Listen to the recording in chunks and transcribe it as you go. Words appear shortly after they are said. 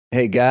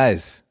Hey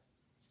guys,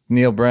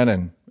 Neil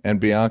Brennan and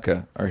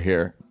Bianca are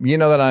here. You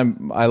know that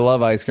I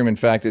love ice cream. In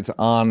fact, it's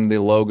on the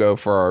logo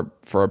for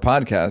our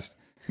podcast.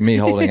 Me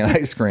holding an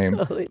ice cream.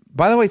 Totally.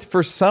 By the way,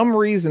 for some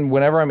reason,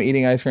 whenever I'm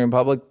eating ice cream in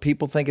public,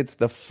 people think it's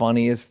the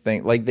funniest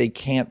thing. Like they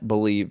can't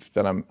believe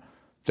that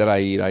I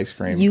eat ice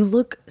cream. You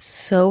look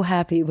so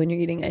happy when you're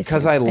eating ice cream.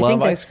 Because I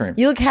love ice cream.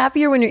 You look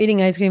happier when you're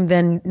eating ice cream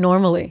than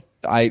normally.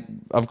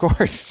 Of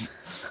course.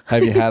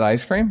 Have you had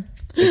ice cream?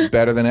 It's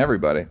better than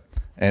everybody.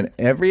 And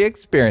every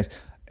experience.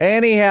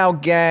 Anyhow,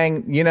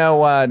 gang, you know,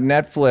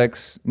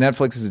 Netflix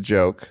is a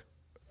joke.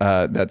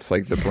 That's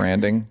like the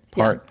branding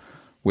part. Yeah.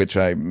 Which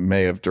I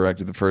may have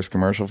directed the first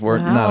commercial for.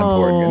 Wow. Not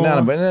important.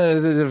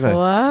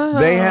 Wow.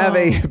 They have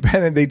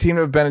they teamed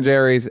up with Ben &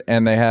 Jerry's,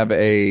 and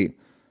they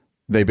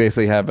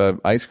basically have a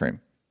ice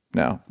cream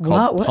now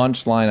called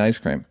Punchline Ice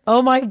Cream.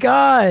 Oh my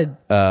God.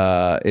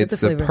 It's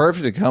the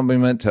perfect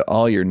accompaniment to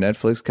all your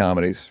Netflix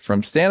comedies,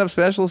 from stand-up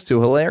specials to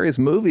hilarious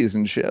movies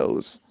and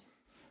shows.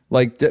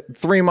 Like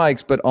 3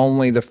 mics, but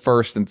only the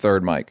first and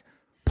third mic.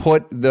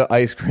 Put the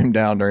ice cream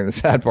down during the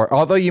sad part,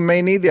 although you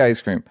may need the ice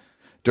cream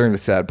during the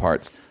sad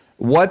parts.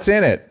 What's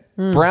in it?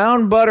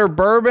 Brown butter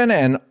bourbon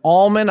and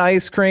almond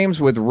ice creams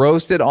with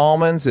roasted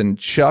almonds and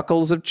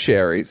chuckles of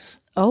cherries.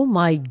 Oh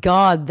my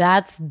God,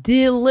 that's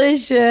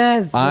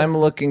delicious. I'm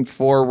looking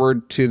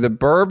forward to the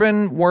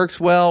bourbon. Works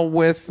well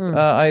with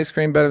ice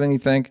cream, better than you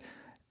think.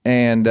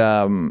 And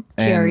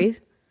cherries.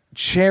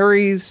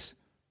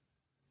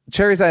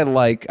 Cherries I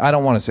like. I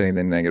don't want to say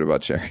anything negative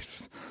about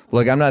cherries.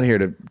 Look, I'm not here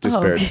to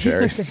disparage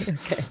cherries.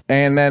 Okay.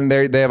 And then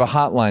they have a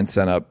hotline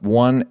set up,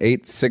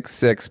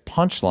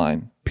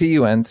 1-866-PUNCHLINE.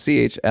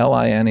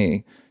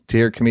 PUNCHLINE, to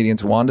hear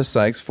comedians Wanda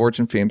Sykes,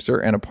 Fortune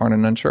Feimster, and Aparna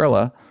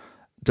Nancherla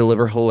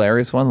deliver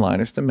hilarious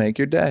one-liners to make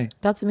your day.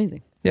 That's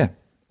amazing. Yeah.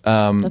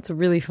 That's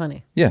really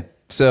funny. Yeah.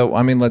 So,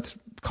 I mean, let's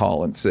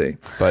call and see.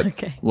 But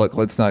okay. Look,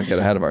 let's not get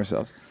ahead of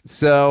ourselves.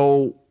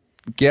 So,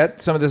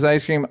 get some of this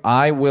ice cream. Now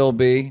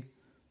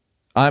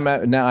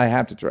I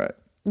have to try it.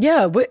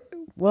 Yeah.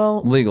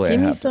 Well, legally, give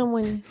I me have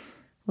some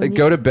to.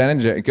 Go to Ben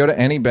 & Jerry's. Go to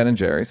any Ben &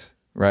 Jerry's,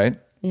 right?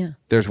 Yeah.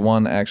 There's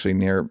one actually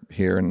near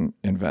here in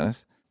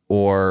Venice.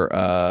 Or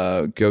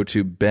go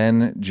to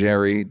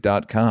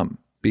benjerry.com,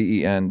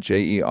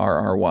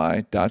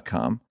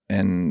 benjerry.com,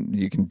 and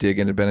you can dig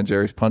into Ben &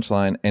 Jerry's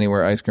Punchline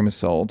anywhere ice cream is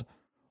sold,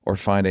 or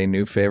find a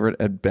new favorite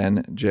at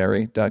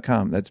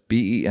benjerry.com. That's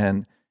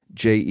benjerry.com.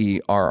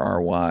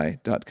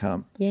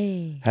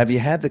 Yay. Have you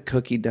had the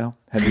cookie dough?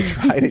 Have you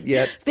tried it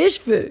yet? Fish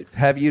food.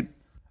 Have you?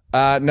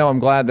 No, I'm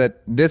glad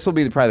that this will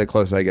be probably the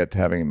closest I get to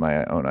having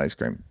my own ice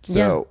cream.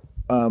 So,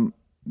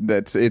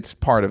 it's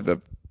part of the,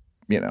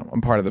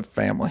 I'm part of the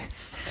family.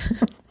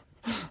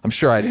 I'm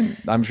sure I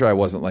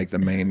wasn't like the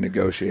main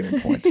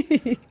negotiating point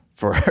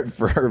for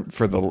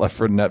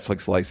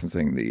Netflix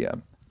licensing the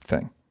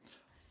thing.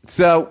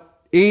 So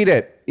eat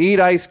it. Eat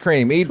ice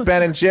cream. Eat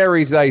Ben &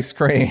 Jerry's ice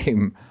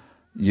cream.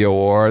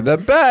 You're the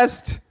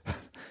best.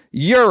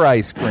 Your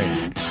ice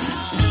cream.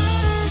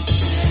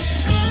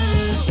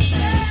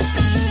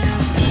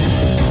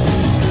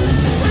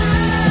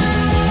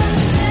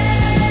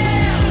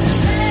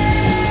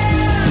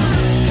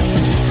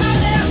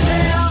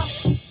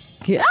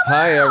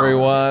 Hi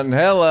everyone.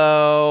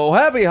 Hello.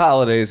 Happy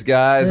holidays,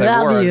 guys.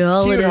 I wore a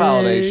cute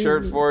holiday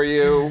shirt for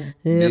you.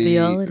 Happy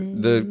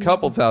holidays. The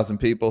couple thousand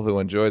people who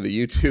enjoy the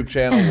YouTube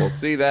channel will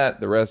see that.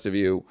 The rest of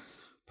you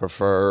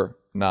prefer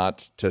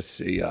not to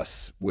see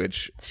us,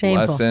 which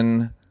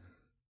lesson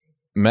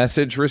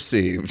message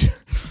received.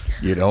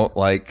 You don't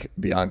like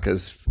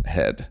Bianca's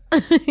head.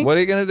 What are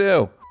you going to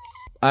do?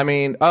 I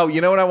mean,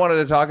 you know what I wanted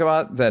to talk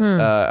about that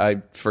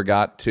I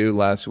forgot to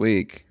last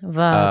week?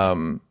 What?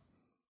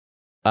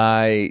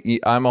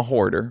 I'm a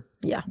hoarder.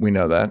 Yeah. We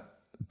know that.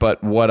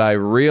 But what I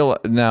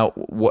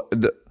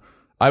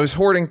I was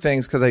hoarding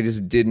things because I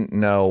just didn't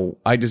know.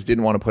 I just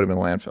didn't want to put them in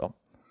landfill.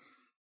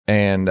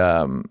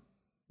 And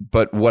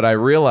but what I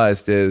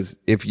realized is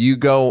if you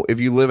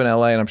live in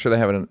LA, and I'm sure they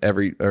have it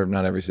in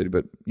not every city,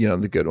 but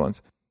the good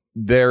ones,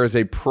 there is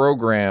a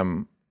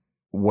program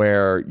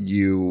where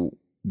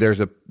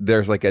there's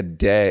like a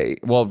day.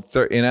 Well,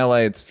 in LA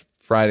it's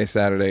Friday,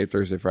 Saturday,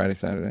 Thursday, Friday,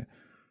 Saturday.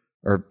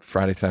 Or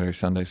Friday, Saturday,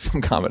 Sunday,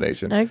 some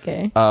combination.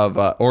 Okay. Of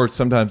or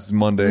sometimes it's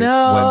Monday,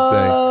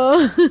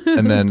 Wednesday,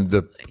 and then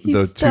the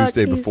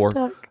Tuesday before.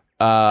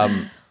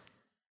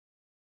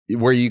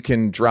 Where you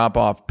can drop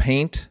off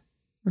paint,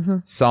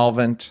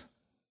 solvent,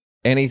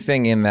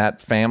 anything in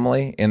that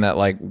family, in that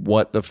like,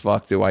 what the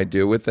fuck do I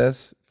do with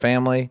this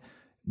family?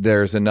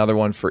 There's another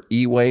one for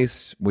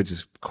e-waste, which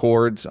is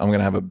cords. I'm going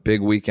to have a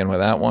big weekend with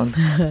that one.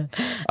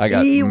 I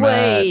got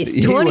e-waste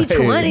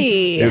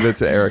 2020. Yeah,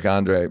 that's Eric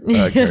Andre.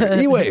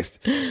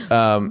 E-waste.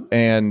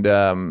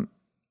 And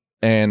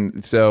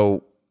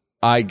so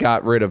I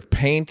got rid of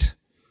paint.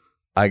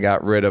 I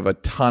got rid of a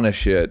ton of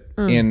shit.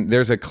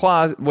 There's a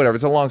closet, whatever.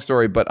 It's a long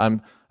story, but I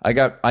emptied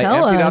out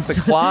the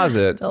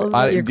closet. Tell us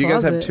about your do you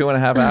guys have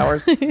 2.5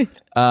 hours?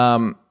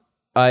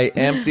 I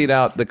emptied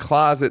out the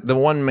closet, the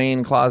one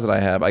main closet I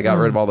have. I got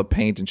rid of all the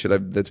paint and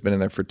shit that's been in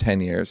there for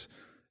 10 years.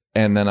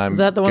 and then I'm Is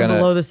that the one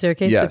below the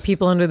staircase? Yes. The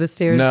people under the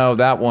stairs? No,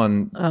 that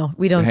one. Oh,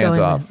 we don't hands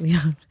go in off. there. We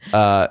don't.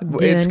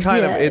 It's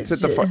kind of it's at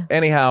the front.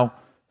 Anyhow,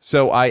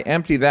 so I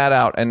empty that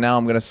out, and now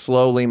I'm going to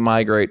slowly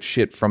migrate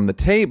shit from the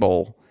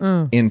table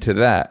into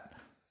that,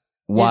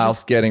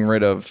 whilst getting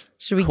rid of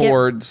Should we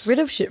cords. get rid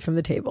of shit from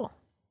the table?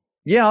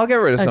 Yeah, I'll get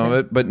rid of some of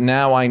it, but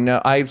now I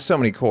know I have so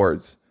many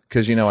cords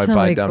because I So buy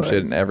many dumb cords.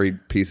 shit, and every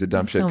piece of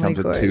dumb shit So comes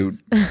many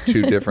with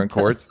two different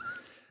cords.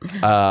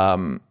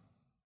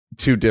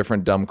 Two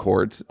different dumb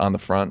cords on the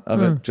front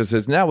of it. Just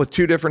says now with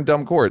two different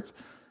dumb cords.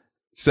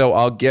 So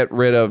I'll get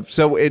rid of.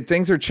 So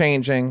things are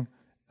changing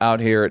out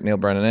here at Neil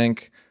Brennan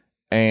Inc.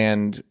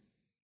 And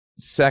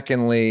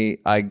secondly,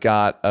 I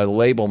got a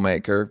label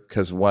maker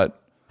because what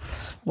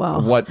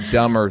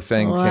dumber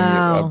thing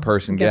can a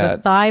person get?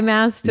 A Thigh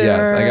Master.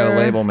 Yes, I got a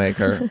label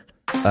maker.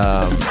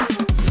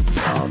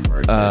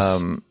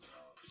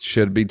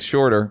 Should be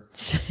shorter.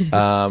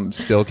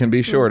 Still can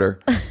be shorter.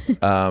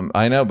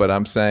 I know, but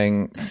I'm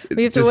saying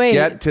We have to just wait.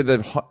 get to the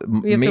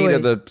meat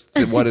of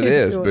the what it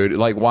is, dude.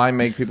 Like, why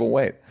make people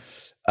wait?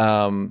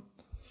 I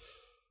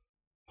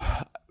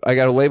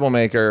got a label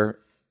maker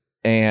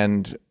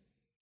and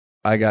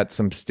I got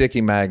some sticky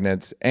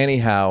magnets.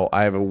 Anyhow,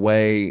 I have a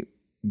way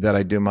that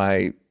I do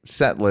my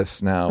set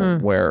lists now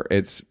where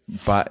it's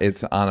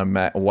on a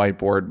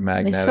whiteboard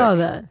magnetic. I saw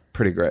that.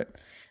 Pretty great.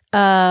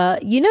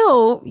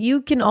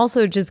 You can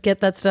also just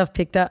get that stuff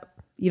picked up.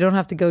 You don't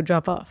have to go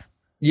drop off.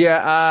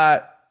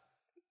 Yeah.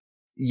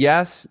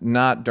 Yes,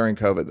 not during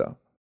COVID though.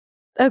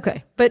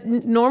 Okay. But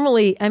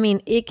normally, I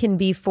mean, it can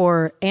be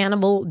for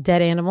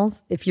dead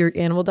animals. If your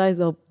animal dies,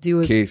 they'll do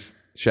it. Keith.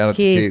 Shout out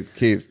to Keith.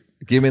 Keith,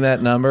 give me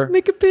that number.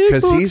 Make a big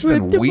because box he's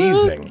been with the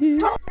wheezing.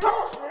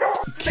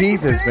 bucket.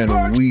 Keith has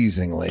been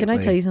wheezing lately. Can I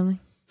tell you something?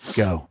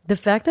 Go. The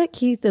fact that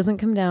Keith doesn't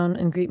come down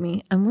and greet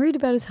me, I'm worried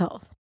about his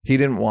health. He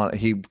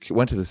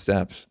went to the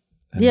steps.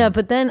 Yeah,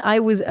 but then I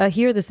was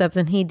here at the steps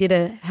and he did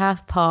a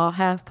half paw.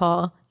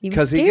 He was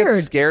Because scared. he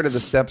gets scared of the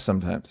steps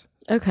sometimes.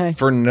 Okay.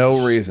 For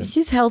no reason. Is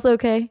his health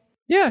okay?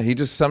 Yeah,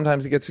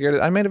 sometimes he gets scared.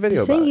 I made a video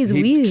You're about saying it. he's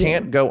He wheezing.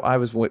 can't go. I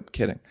was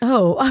kidding.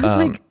 Oh, I was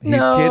like, no.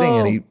 He's kidding,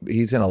 and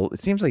he's in it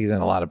seems like he's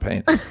in a lot of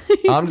pain.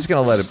 I'm just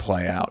going to let it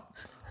play out.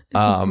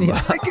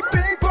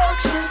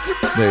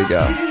 There you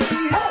go.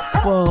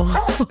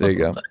 Whoa. There you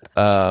go.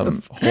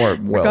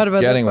 Forgot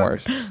about getting that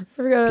worse.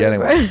 Forgot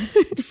Getting about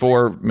that worse.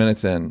 4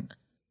 minutes in,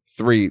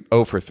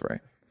 0 for 3.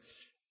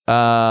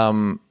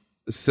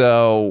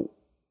 So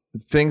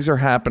things are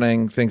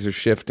happening, things are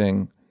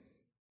shifting,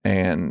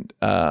 and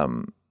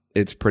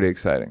it's pretty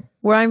exciting.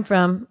 Where I'm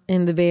from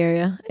in the Bay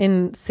Area,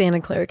 in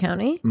Santa Clara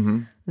County,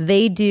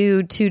 they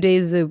do 2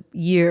 days a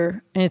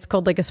year, and it's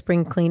called like a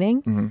spring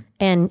cleaning,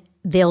 and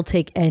they'll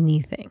take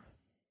anything.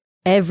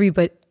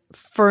 Everybody,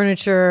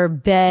 furniture,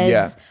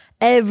 beds,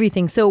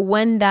 everything. So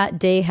when that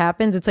day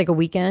happens, it's like a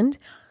weekend.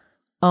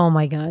 Oh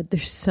my God,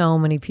 there's so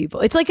many people.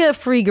 It's like a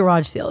free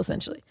garage sale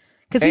essentially.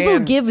 Because people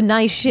give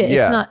nice shit.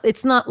 Yeah.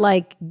 It's not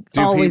like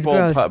Do always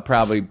people gross.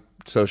 probably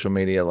social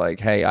media like,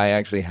 hey, I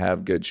actually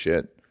have good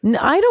shit?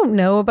 I don't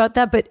know about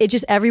that, but it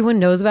just everyone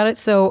knows about it.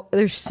 So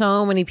there's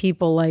so many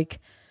people like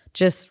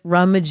just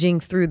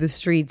rummaging through the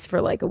streets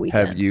for like a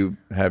weekend. Have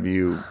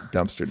you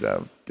dumpster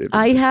dove?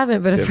 I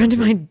haven't, but a friend of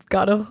mine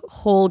got a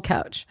whole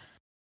couch.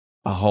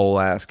 A whole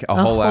ass couch,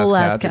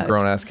 a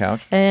grown ass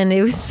couch. And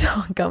it was so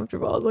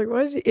uncomfortable. I was like,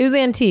 what is she? It was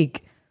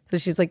antique. So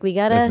she's like, we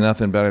gotta. There's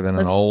nothing better than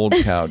an old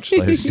couch,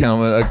 ladies and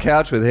gentlemen. A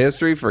couch with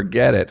history,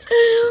 forget it.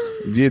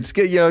 It's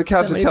a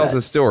couch that tells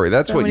a story.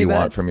 That's what you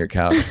want from your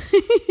couch.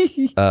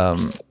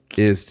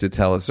 Is to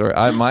tell a story.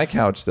 My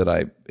couch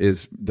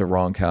is the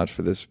wrong couch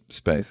for this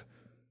space.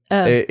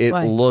 It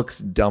looks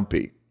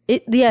dumpy.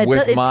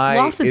 It's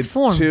lost its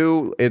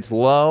form. It's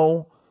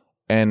low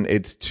and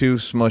it's too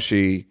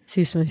smushy.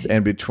 Too smushy.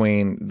 And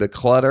between the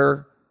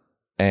clutter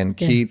and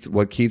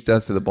what Keith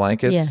does to the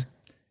blankets,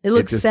 it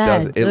looks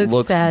sad. It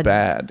looks sad.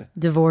 bad.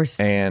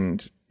 Divorced.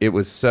 And it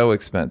was so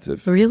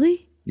expensive.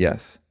 Really?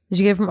 Yes. Did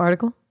you get it from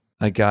Article?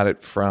 I got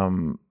it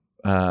from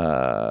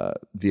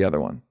the other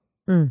one,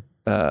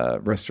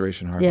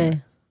 Restoration Hardware. Yeah.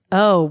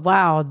 Oh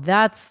wow,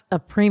 that's a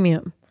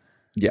premium.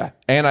 Yeah,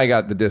 and I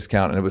got the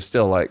discount, and it was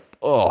still like,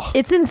 oh,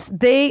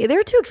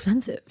 they're too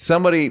expensive.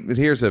 Somebody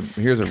here's a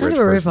rich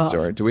person rip-off.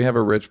 story. Do we have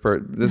a rich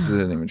person? This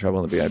isn't even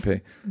trouble in the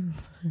VIP.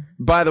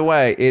 By the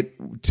way,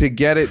 to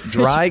get it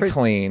dry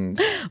cleaned,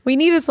 we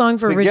need a song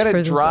for rich person. To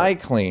get it dry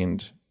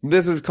cleaned,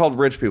 this is called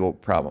rich people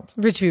problems.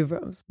 Rich people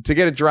problems. To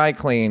get it dry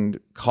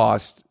cleaned,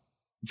 cost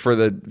for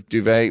the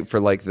duvet for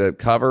like the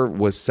cover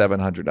was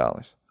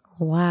 $700.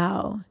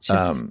 Wow,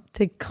 just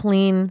to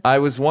clean. I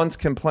was once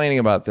complaining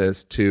about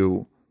this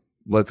to,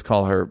 let's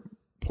call her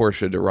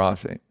Portia de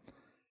Rossi.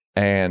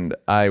 And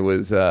I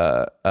was,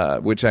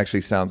 which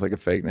actually sounds like a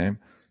fake name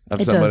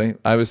of somebody.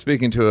 I was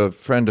speaking to a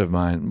friend of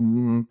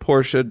mine,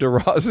 Portia de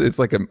Rossi. It's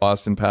like an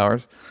Austin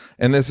Powers.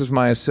 And this is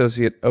my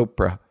associate,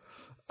 Oprah.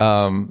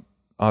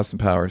 Austin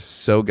Powers,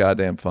 so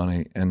goddamn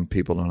funny. And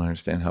people don't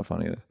understand how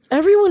funny it is.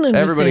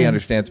 Everybody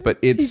understands, but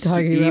it's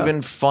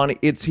even funny.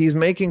 He's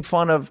making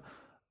fun of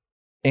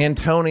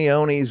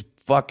Antonioni's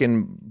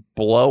fucking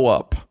blow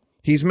up.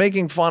 He's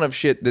making fun of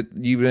shit that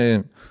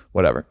you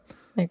whatever.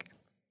 Like,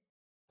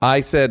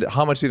 I said,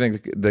 how much do you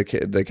think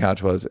the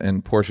couch was?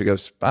 And Portia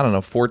goes, I don't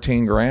know,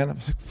 14 grand. I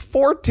was like,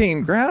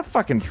 14 grand?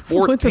 Fucking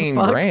 14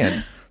 fuck?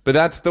 grand. But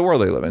that's the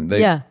world they live in.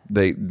 They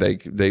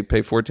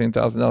pay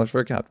 $14,000 for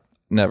a couch.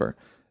 Never.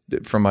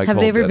 From my have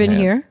they ever been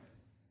hands. here?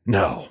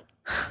 No.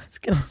 I was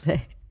gonna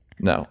say.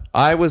 No.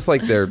 I was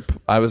like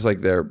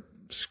their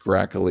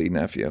scrackly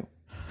nephew.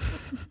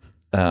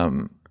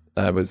 I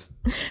was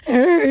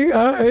Hey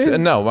guys.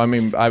 no, I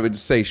mean I would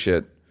say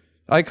shit.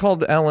 I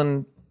called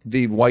Ellen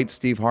the white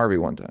Steve Harvey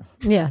one time.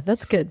 Yeah,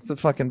 that's good. It's the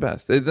fucking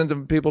best.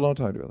 Then people don't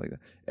talk to it like that.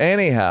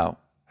 Anyhow,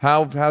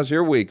 how's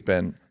your week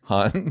been,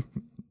 hon?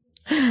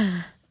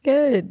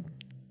 Good.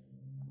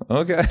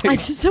 Okay. I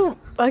just don't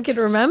fucking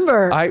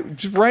remember. I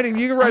just write it.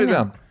 You can write it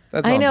down.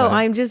 That's all I know.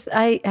 I'm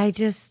I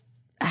just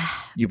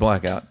you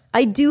black out.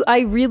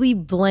 I really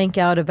blank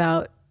out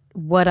about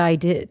what I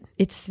did.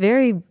 It's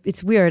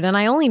weird. And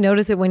I only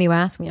notice it when you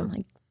ask me. I'm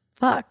like,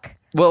 fuck.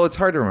 Well, it's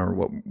hard to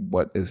remember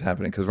what is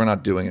happening because we're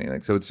not doing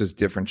anything. So it's just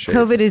different shades.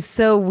 COVID is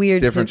so weird.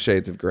 Different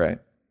shades of gray.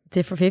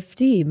 Different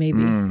 50, maybe.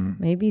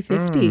 Maybe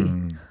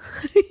 50.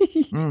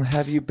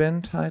 Have you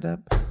been tied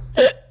up?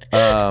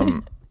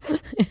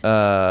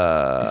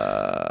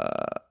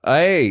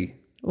 Hey.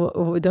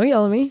 Well, don't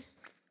yell at me.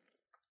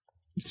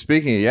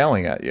 Speaking of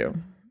yelling at you,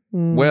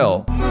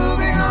 Will,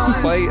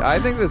 play. I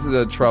think this is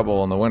a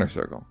Trouble in the Winner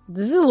Circle.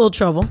 This is a little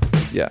trouble.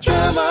 Yeah.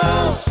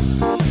 Trouble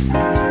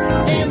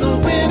in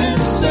the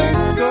winner's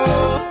circle.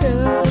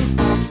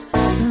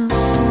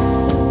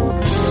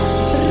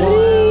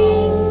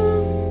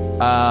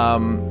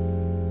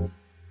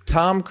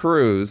 Tom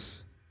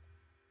Cruise,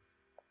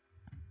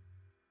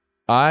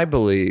 I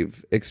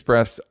believe,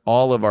 expressed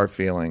all of our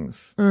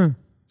feelings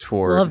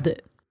toward Loved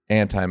it.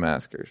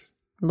 anti-maskers.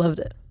 Loved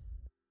it.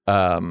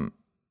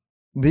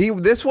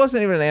 This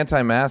wasn't even an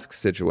anti-mask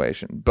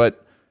situation,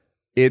 but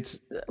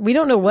We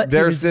don't know what he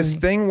there's was this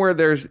doing. thing where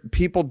there's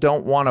people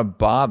don't want to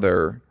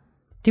bother.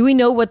 Do we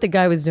know what the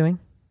guy was doing?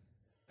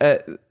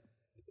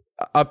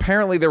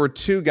 Apparently there were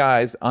two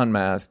guys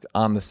unmasked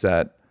on the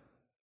set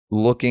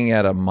looking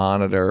at a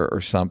monitor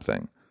or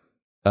something.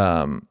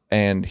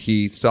 And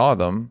he saw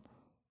them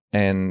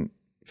and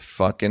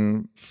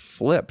fucking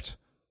flipped.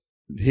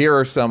 Here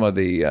are some of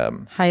the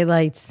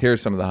Highlights.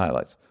 Here's some of the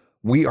highlights.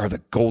 We are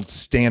the gold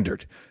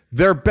standard.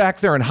 They're back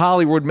there in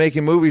Hollywood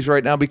making movies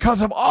right now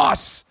because of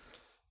us.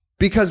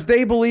 Because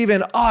they believe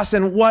in us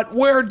and what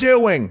we're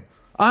doing.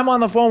 I'm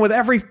on the phone with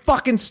every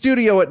fucking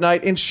studio at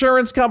night,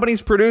 insurance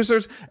companies,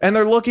 producers, and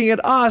they're looking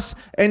at us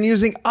and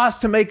using us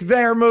to make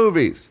their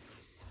movies.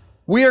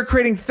 We are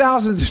creating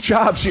thousands of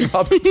jobs, you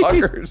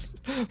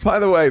motherfuckers. By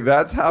the way,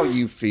 that's how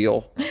you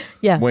feel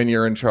when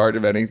you're in charge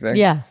of anything.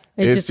 Yeah.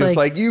 It's just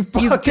like you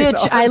fucking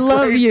bitch, I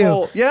love you.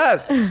 ungrateful.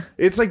 Yes.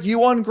 It's like,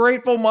 you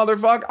ungrateful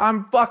motherfucker.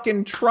 I'm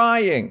fucking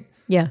trying.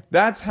 Yeah.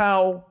 That's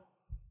how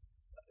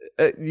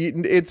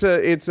it's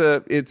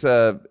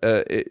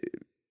a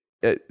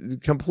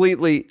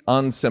completely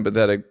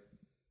unsympathetic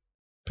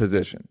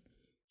position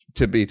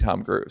to be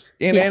Tom Cruise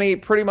in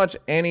pretty much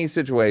any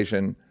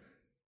situation.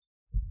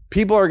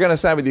 People are going to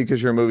side with you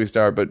because you're a movie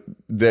star, but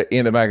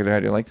in the back of their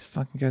head, you're like, this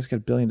fucking guy's got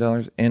 $1 billion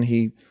and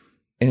he's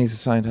a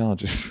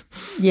Scientologist.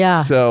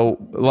 Yeah. So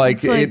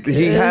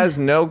he has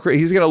no,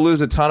 he's going to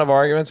lose a ton of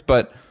arguments,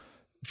 but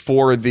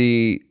for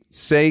the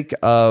sake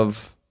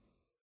of,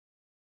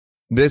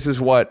 this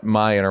is what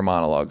my inner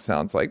monologue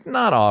sounds like.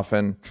 Not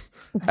often.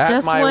 Just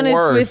at my when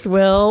worst, it's with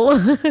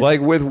Will.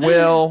 like with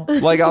Will,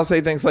 like I'll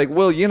say things like,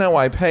 Will, you know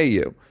I pay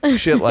you.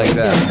 Shit like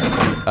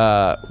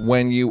that.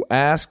 When you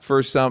ask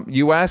for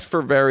you ask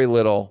for very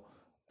little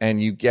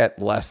and you get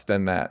less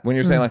than that. When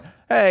you're saying like,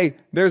 hey,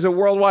 there's a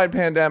worldwide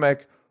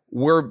pandemic.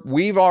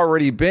 We've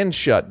already been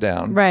shut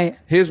down. Right.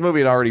 His movie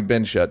had already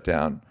been shut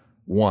down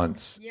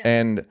once. Yeah.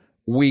 And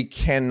we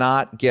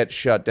cannot get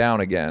shut down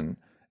again.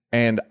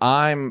 And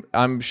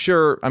I'm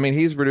sure, I mean,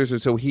 he's a producer,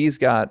 so he's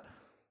got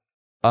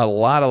a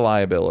lot of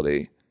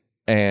liability.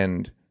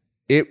 And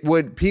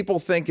people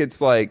think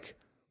it's like,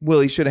 well,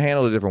 he should have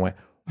handled it a different way.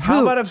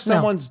 How about if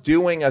someone's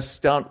doing a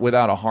stunt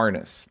without a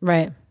harness?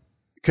 Right.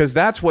 Because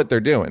that's what they're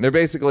doing. They're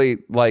basically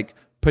like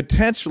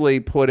potentially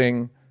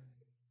putting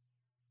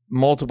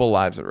multiple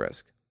lives at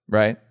risk,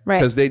 right? Right.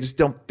 Because they just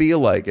don't feel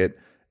like it.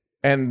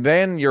 And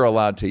then you're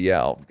allowed to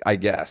yell, I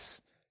guess.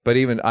 But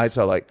even I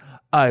saw like,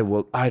 I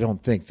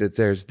don't think that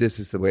this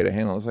is the way to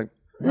handle it. It's like,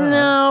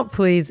 no,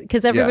 please.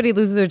 Because everybody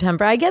loses their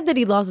temper. I get that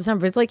he lost his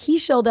temper. It's like he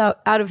shelled out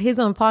of his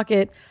own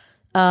pocket.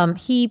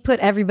 He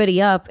put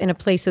everybody up in a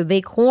place so they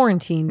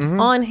quarantined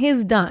on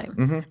his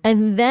dime.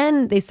 And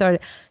then they started.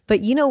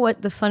 But you know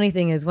what? The funny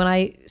thing is when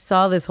I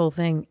saw this whole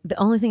thing, the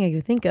only thing I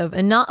could think of,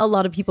 and not a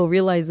lot of people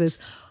realize this,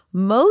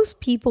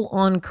 most people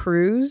on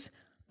cruise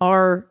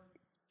are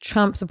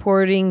Trump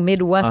supporting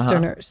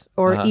Midwesterners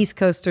or East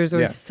Coasters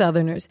or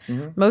Southerners.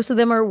 Most of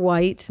them are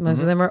white. Most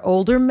of them are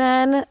older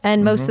men.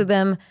 And most of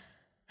them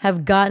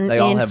have gotten they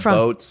all have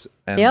boats.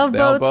 And they have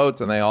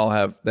boats and they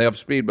have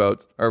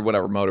speedboats or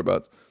whatever,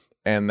 motorboats.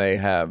 And they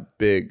have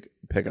big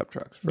pickup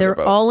trucks. For They're their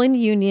boats. all in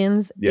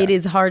unions. Yeah. It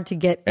is hard to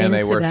get and into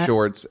they wear that.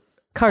 shorts,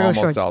 Cargo almost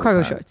shorts, all the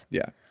cargo time. shorts.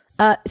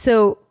 Yeah,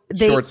 So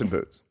they shorts and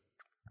boots.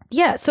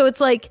 Yeah, so it's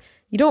like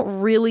you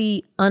don't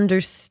really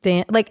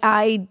understand. Like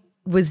I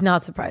was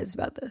not surprised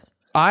about this.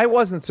 I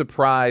wasn't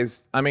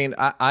surprised. I mean,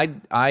 I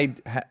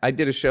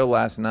did a show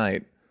last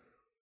night,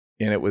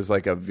 and it was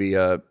like a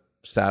via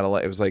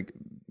satellite. It was like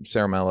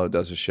Sarah Mello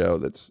does a show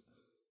that's,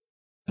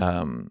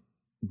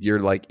 you're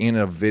like in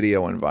a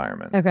video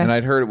environment. Okay. And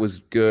I'd heard it was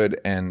good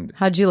and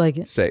How'd you like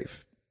it?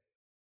 safe.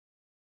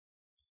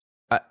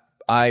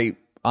 I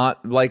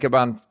like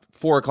about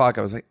 4:00,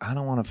 I was like, I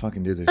don't want to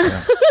fucking do this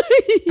show.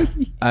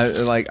 I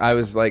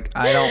was like,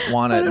 I don't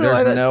want to.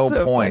 There's no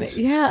point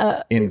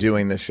in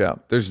doing this show.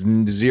 There's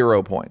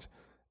 0 point.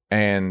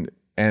 And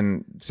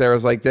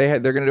Sarah's like, they're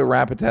going to do a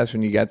rapid test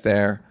when you get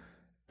there.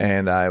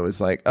 And I was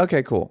like,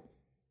 okay, cool.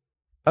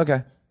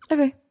 Okay.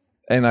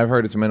 And I've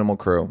heard it's minimal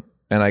crew.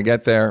 And I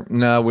get there.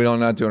 No,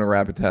 not doing a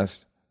rapid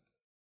test.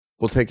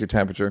 We'll take your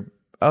temperature.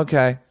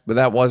 Okay. But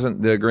that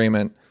wasn't the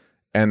agreement.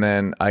 And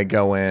then I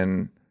go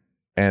in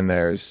and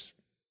there's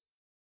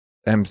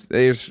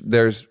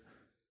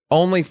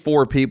only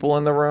 4 people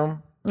in the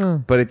room,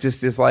 but it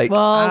just is like,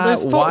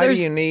 there's 4. Why do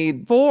you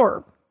need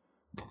 4?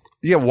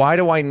 Yeah, why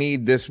do I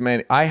need this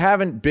many? I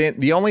haven't been.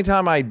 The only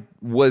time I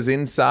was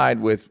inside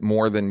with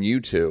more than you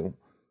two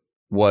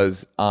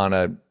was on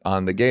the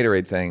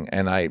Gatorade thing,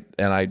 and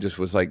I just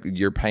was like,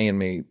 you're paying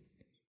me,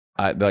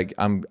 I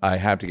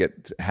have to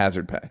get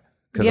hazard pay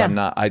because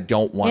I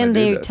don't want to do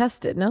this. And they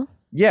tested, no?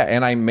 Yeah,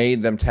 and I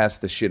made them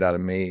test the shit out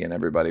of me and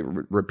everybody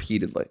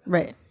repeatedly.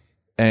 Right.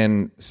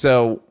 And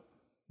so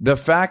the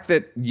fact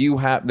that you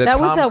have that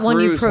was Tom that one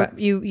Cruise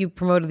you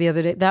promoted the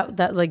other day.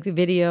 That like the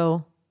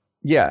video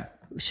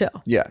show.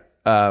 Yeah.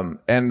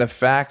 And the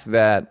fact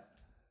that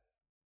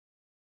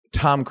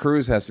Tom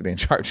Cruise has to be in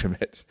charge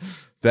of it,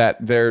 that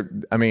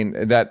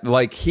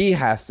he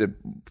has to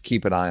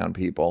keep an eye on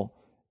people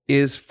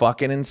is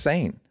fucking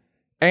insane.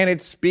 And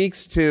it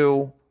speaks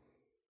to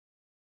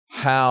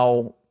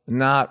how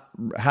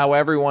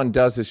everyone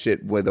does this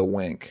shit with a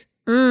wink.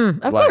 Of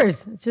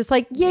course. It's just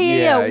like,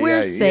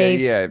 we're safe.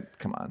 Yeah,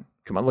 come on,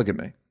 look at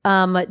me.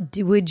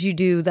 Would you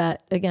do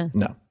that again?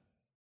 No.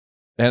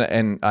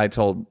 And I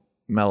told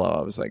Mello,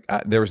 I was like,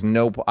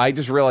 I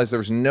just realized there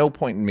was no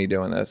point in me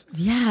doing this.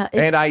 Yeah.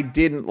 And I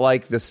didn't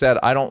like the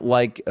set. I don't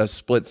like a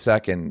split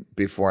second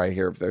before I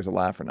hear if there's a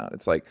laugh or not.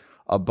 It's like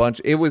a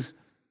bunch. It was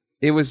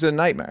a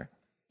nightmare.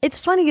 It's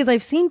funny because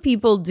I've seen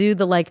people do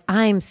the like,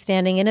 I'm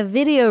standing in a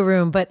video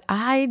room, but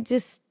I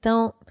just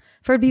don't.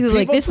 I've heard people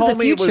like, this is the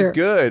future. People told me it was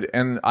good,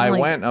 and I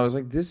went, and I was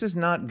like, this is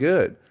not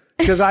good.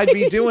 Because I'd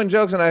be doing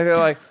jokes, and I'd be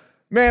like,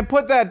 man,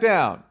 put that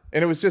down.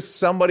 And it was just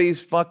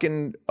somebody's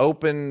fucking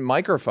open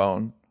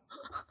microphone.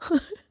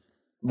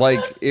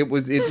 Like, it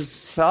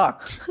just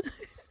sucked.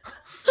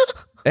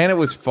 And it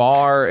was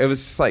far. It was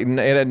just like, it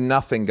had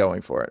nothing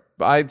going for it.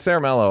 But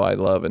Sarah Mello, I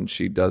love, and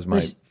she does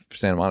my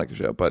Santa Monica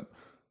show, but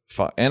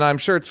and I'm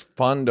sure it's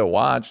fun to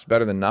watch. It's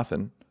better than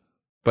nothing,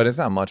 but it's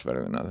not much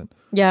better than nothing.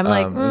 Yeah, I'm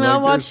like,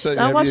 I'll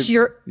watch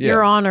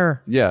Your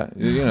Honor. Yeah,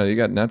 you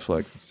got Netflix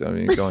and stuff.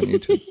 You go on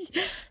YouTube.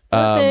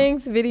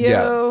 Thanks,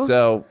 video. Yeah,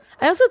 so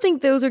I also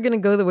think those are going to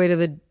go the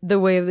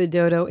way of the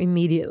dodo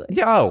immediately.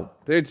 Yeah,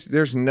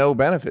 there's no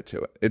benefit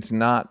to it. It's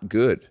not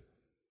good,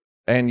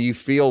 and you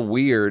feel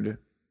weird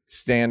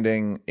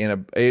standing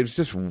in it's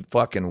just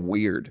fucking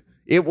weird.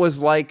 It was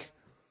like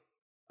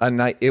a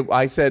night.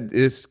 I said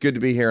it's good to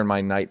be here in my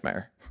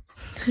nightmare.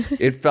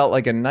 It felt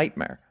like a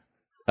nightmare.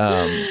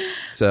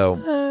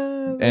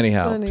 So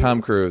anyhow, funny.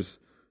 Tom Cruise,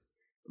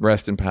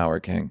 rest in power,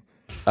 King.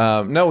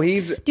 No,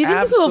 he's. Do you think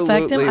this will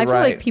affect him? I feel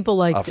like people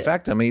like him.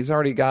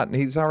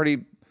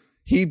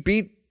 He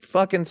beat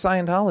fucking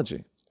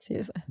Scientology.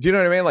 Seriously. Do you know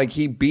what I mean? Like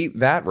he beat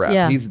that rap.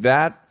 Yeah. He's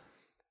that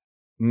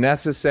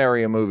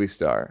necessary a movie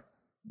star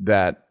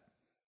that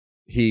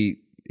he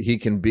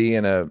can be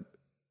in a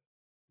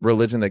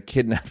religion that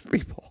kidnaps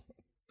people.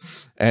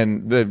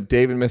 And the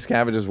David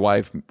Miscavige's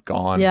wife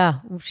gone. Yeah,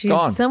 she's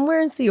gone. Somewhere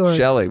in Sea Org.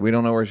 Shelley, we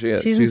don't know where she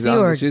is. She's in Sea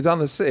Org. She's on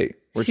the sea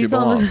where she she's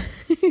belongs.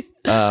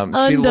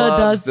 She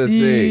loves the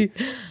sea.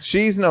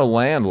 She's no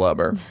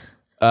landlubber.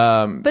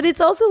 But it's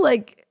also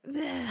like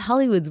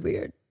Hollywood's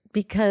weird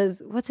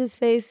because what's his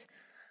face?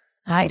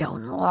 I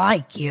don't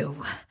like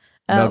you.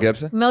 Mel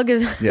Gibson? Mel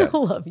Gibson. Yeah. I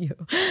love you.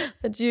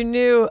 But you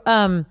knew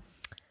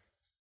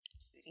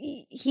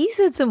he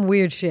said some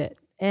weird shit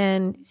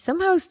and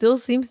somehow still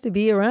seems to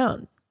be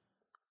around.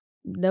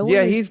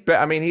 He's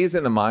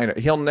in the minor.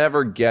 He'll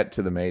never get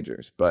to the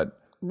majors, but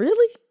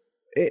really,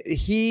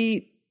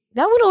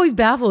 that one always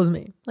baffles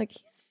me. Like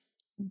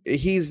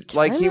he's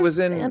like he was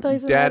in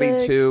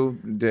Daddy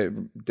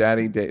 2,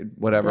 Daddy,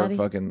 whatever,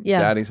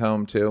 Daddy's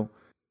Home 2,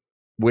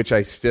 which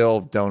I still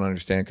don't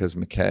understand because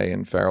McKay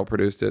and Farrell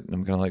produced it, and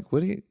I'm kind of like,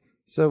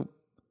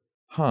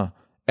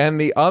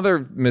 And the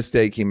other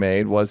mistake he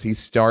made was he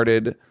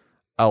started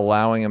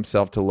allowing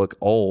himself to look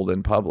old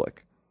in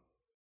public.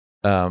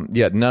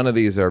 None of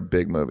these are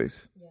big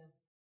movies. Yeah.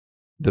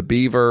 The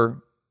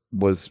Beaver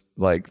was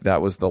like,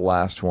 that was the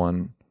last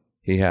one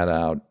he had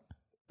out.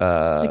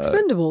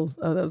 Expendables.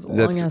 Oh, that was a long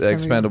That's ass time ago.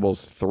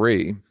 Expendables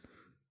 3.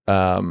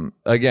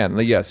 Again,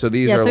 yeah. So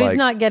these are so like he's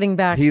not getting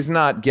back. He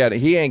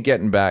ain't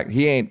getting back.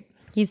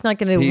 He's not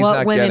going to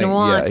what women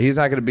want. Yeah, he's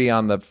not going to be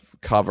on the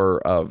cover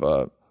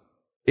of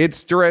it's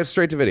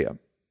straight to video,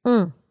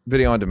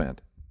 video on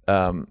demand.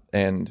 But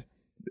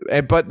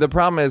the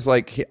problem is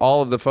like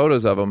all of the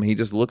photos of him, he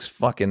just looks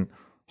fucking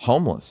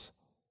homeless.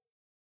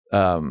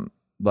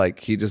 Like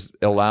he just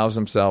allows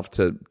himself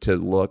to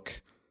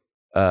look.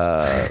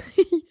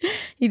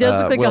 He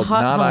does look like a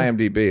hot. Not house.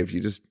 IMDb. If you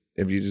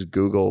just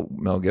Google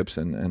Mel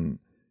Gibson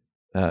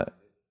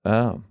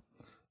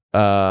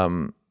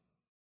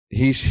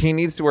he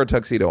needs to wear a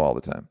tuxedo all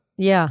the time.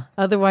 Yeah.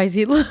 Otherwise,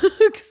 he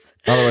looks.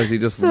 Otherwise, he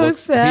just so looks.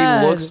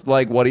 sad. He looks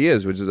like what he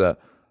is, which is a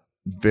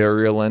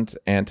virulent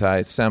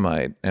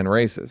anti-Semite and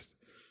racist.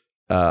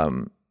 Yeah,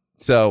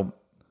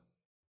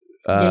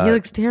 he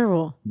looks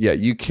terrible. Yeah,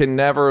 you can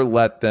never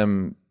let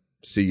them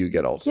see you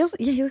get old. He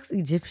looks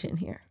Egyptian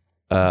here.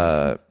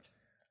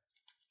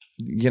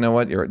 You know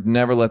what?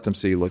 Never let them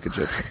see you look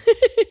Egyptian.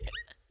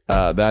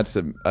 That's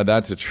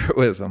a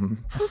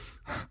truism.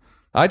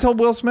 I told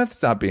Will Smith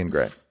stop being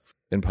gray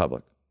in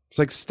public. It's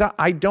like stop.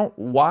 I don't.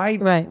 Why?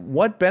 Right.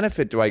 What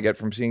benefit do I get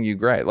from seeing you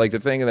gray? Like the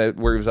thing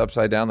where he was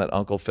upside down, that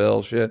Uncle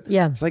Phil shit.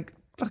 Yeah. It's like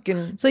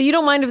fucking. So you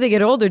don't mind if they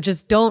get older?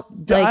 Just don't.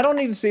 Like, I don't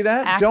need to see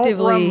that. actively-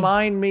 Don't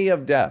remind me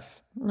of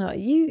death. No,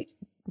 you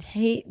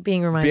hate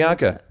being reminded.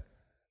 Bianca,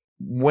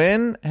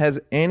 when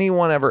has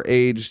anyone ever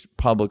aged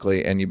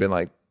publicly and you've been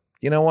like,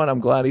 you know what?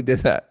 I'm glad he did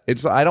that.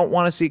 I don't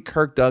want to see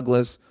Kirk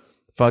Douglas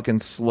fucking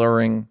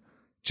slurring.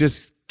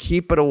 Just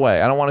keep it away.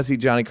 I don't want to see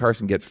Johnny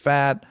Carson get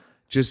fat.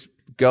 Just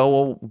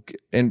go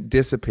and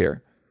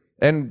disappear.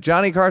 And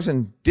Johnny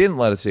Carson didn't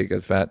let us see it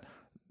get fat.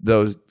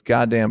 Those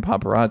goddamn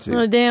paparazzi.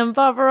 Oh, damn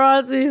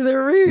paparazzis,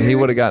 they're rude. He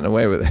would have gotten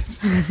away with it.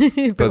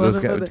 If But it those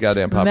wasn't for the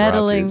goddamn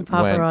meddling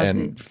paparazzi went paparazzi.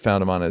 and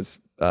found him on his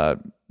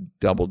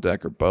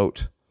double-decker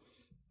boat.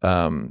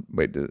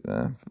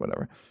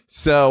 Whatever.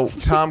 So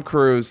Tom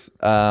Cruise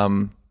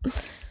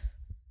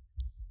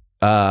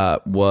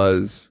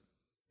was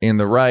in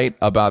the right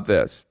about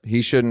this.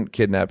 He shouldn't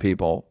kidnap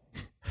people.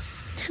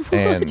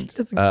 And He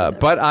doesn't kidnap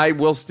but I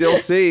will still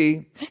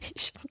see. He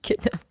shouldn't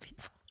kidnap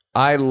people.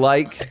 I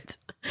like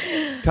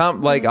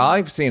Tom. Like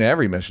I've seen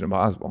every Mission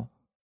Impossible,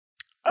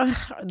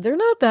 They're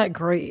not that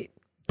great.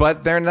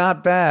 but they're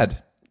not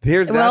bad.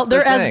 They're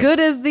as good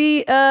as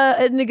the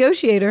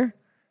Negotiator.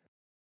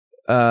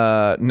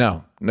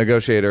 No,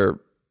 Negotiator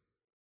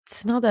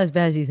It's not as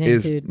bad as you think,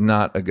 is dude.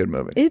 not a good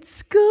movie.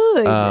 It's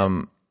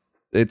good.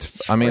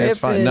 It's I mean it's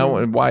fine. No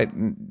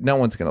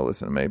one's gonna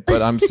listen to me,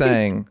 but I'm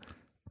saying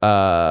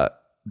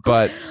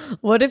but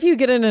What if you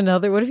get in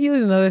what if you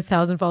lose another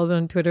 1,000 followers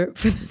on Twitter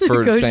for the for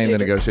Negotiator? saying the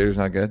Negotiator's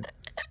not good,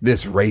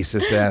 this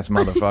racist ass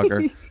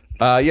motherfucker.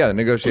 Yeah, the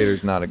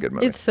Negotiator's not a good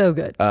movie. It's so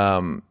good.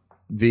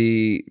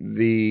 The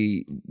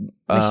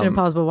Mission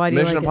Impossible. Why do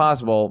you Mission like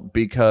Impossible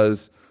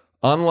because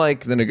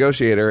unlike the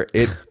Negotiator,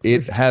 it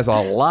has a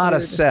lot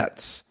of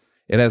sets.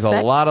 It has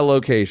a lot of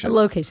locations.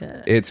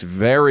 Location. It's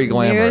very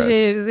glamorous.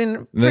 Negotiator's in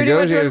pretty much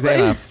Negotiator's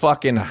every in a place.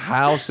 fucking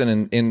house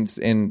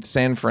in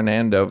San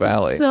Fernando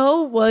Valley.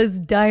 So was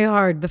Die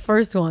Hard, the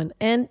first one.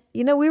 And,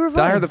 we were fine.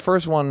 Die Hard, the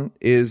first one,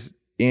 is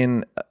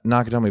in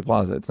Nakatomi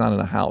Plaza. It's not in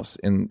a house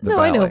in the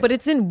valley. I know, but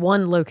it's in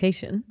one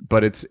location.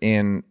 But it's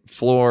in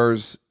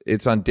floors.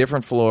 It's on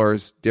different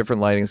floors,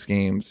 different lighting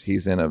schemes.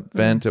 He's in a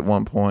vent at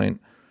one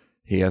point.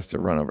 He has to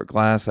run over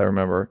glass, I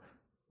remember.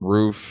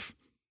 Roof.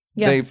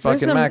 Yeah, They there's fucking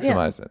some-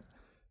 maximize it.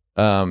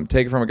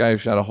 Take it from a guy who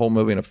shot a whole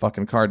movie in a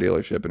fucking car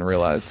dealership and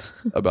realized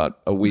about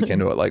a week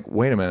into it, like,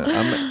 wait a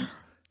minute,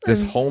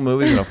 this whole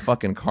movie's in a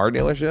fucking car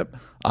dealership?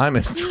 I'm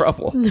in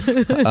trouble.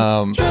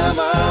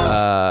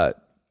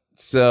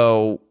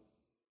 So,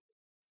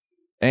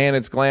 and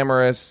it's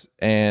glamorous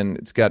and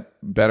it's got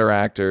better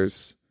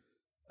actors.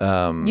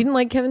 You didn't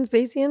like Kevin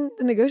Spacey in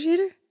The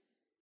Negotiator?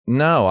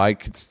 No, I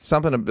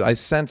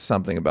sensed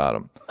something about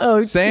him.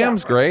 Oh,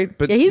 Sam's great,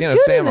 but Yeah, he's good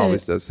Sam in it.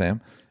 always does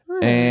Sam.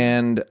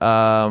 And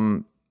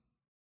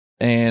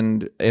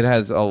it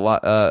has a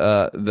lot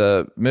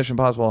the Mission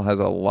Impossible has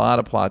a lot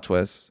of plot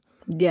twists.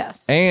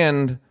 Yes.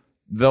 And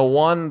the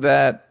one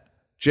that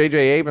J.J.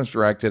 Abrams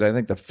directed, I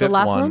think the fifth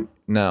last one?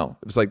 No,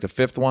 it was like the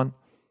fifth one,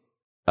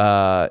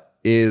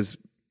 is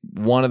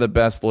one of the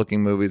best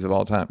looking movies of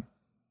all time.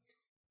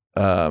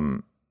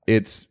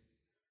 It's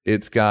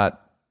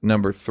got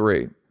number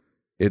 3.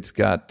 It's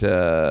got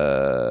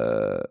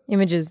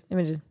Images.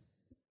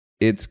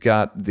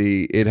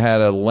 It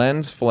had a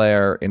lens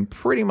flare in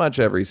pretty much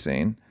every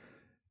scene.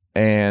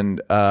 And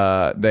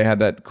they had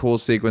that cool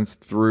sequence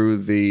through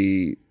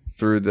the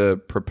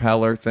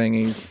propeller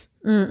thingies.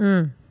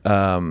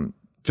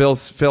 Phil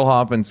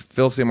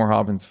Seymour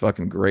Hoffman's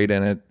fucking great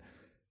in it.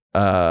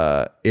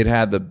 It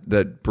had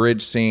the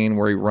bridge scene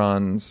where he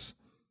runs.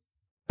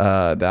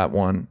 That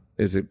one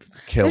is a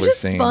killer They're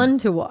just scene. fun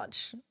to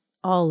watch.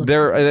 All of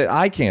They're them.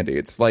 eye candy.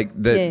 It's like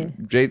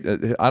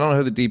that. I don't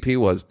know who the DP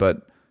was,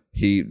 but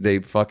they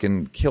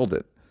fucking killed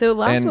it. The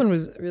last and- one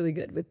was really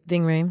good with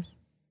Ving Rhames.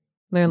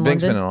 They're in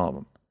Bing's London. been in all of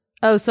them.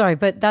 Oh, sorry,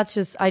 but that's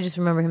just I just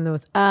remember him the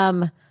most.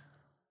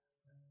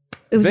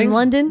 It was in Ving's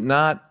London.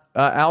 Not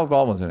Alec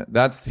Baldwin's in it.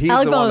 He's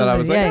Alec the one that I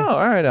Baldwin's was in it, like, yeah. oh,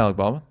 all right, Alec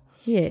Baldwin.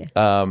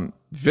 Yeah.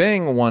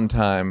 Ving one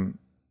time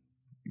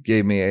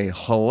gave me a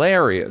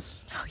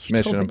hilarious you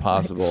Mission told me,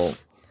 Impossible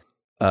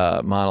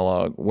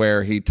monologue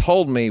where he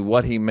told me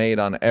what he made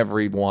on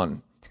every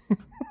one.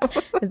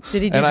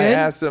 Did he do And good? I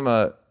asked him,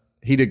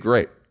 he did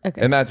great.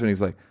 Okay. And that's when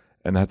he's like,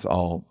 and that's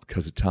all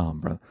because of Tom,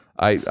 bro.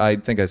 I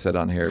think I said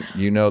on here,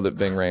 you know that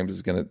Ving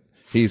Rhames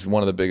he's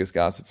one of the biggest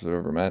gossips I've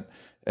ever met.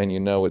 And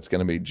you know it's going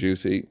to be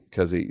juicy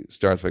because he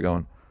starts by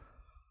going,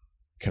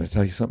 can I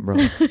tell you something, bro?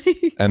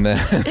 And then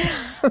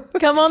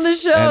Come on the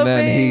show.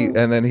 and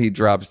then he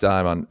drops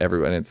dime on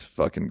everyone. It's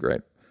fucking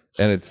great.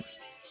 And it's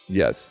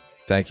yes,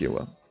 thank you,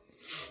 Will.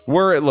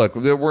 We're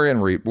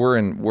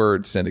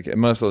syndicated.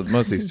 Most of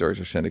these stories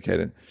are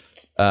syndicated.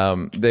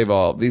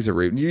 These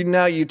are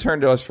now you turn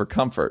to us for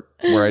comfort,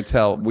 where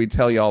we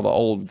tell you all the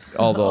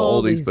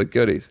oldies but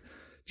goodies.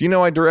 Do you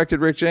know I directed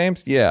Rick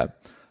James? Yeah.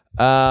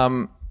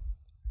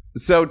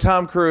 So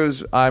Tom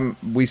Cruise,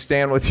 we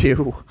stand with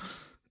you,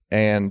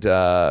 and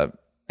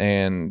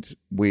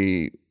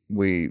we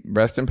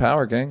rest in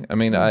power, gang. I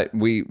mean,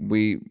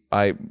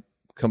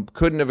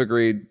 couldn't have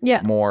agreed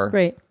more.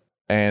 Great.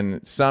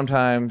 And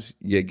sometimes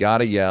you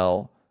gotta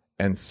yell,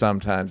 and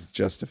sometimes it's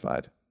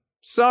justified.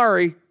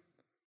 Sorry.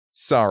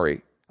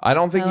 I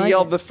don't think he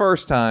yelled the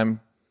first time.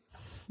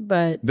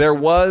 But There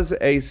was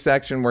a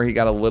section where he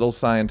got a little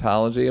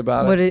Scientology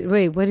about it.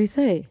 what did he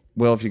say?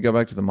 Well, if you go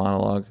back to the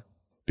monologue,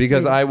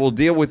 because I will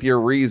deal with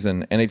your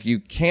reason, and if you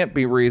can't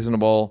be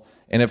reasonable,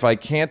 and if I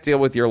can't deal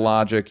with your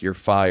logic, you're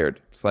fired.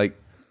 It's like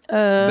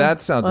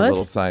that sounds a what?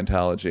 little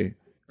Scientology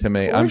to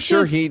me. Or I'm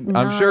sure just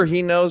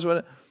he knows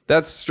what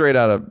that's straight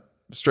out of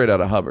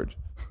Hubbard.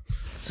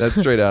 That's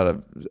straight out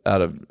of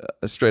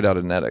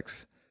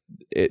Netics.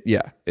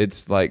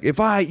 It's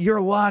like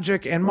your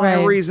logic and my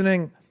Right.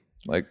 reasoning.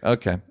 Like,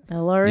 okay,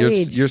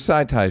 LRH. your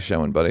side tie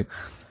showing, buddy.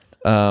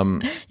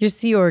 Your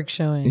Sea Org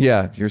showing.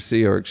 Yeah, your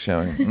Sea Org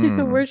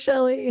showing. We're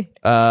Shelley.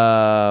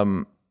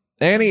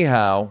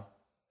 Anyhow,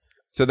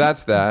 so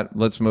that's that.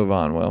 Let's move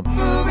on, Will.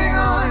 Moving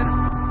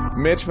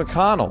on. Mitch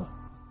McConnell.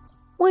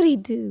 What'd he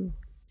do?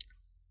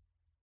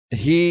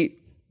 He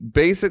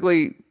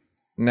basically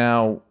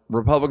now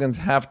Republicans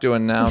have to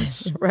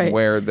announce Right.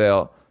 where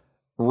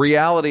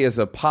reality is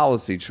a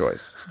policy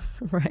choice.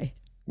 Right.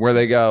 Where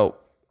they go,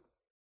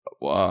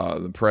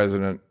 the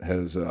president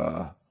has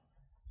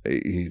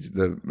he's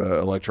the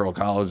electoral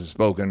college has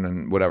spoken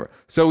and whatever.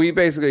 So he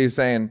basically is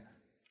saying,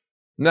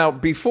 now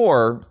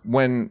before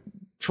when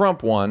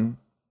Trump won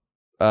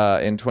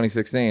in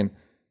 2016,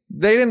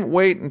 they didn't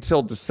wait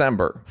until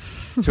December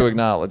to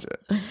acknowledge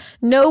it.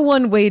 No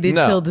one waited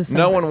No, till December.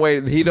 no one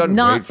waited. He doesn't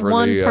Not wait for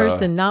one the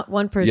person. Not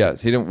one person.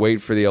 Yes, he didn't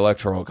wait for the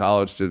electoral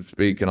college to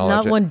speak and all that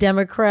Not shit. one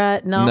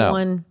Democrat. Not No.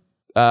 one.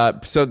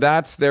 So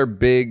that's their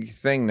big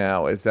thing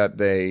now, is that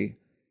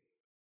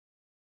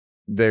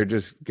they're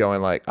just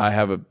going like, I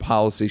have a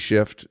policy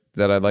shift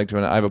that I'd like to,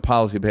 I have a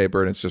policy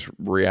paper and it's just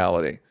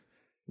reality.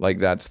 Like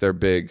that's their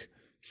big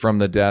from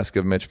the desk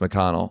of Mitch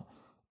McConnell.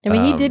 I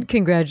mean, he did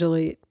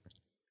congratulate.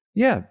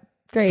 Yeah.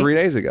 Great. 3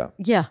 days ago.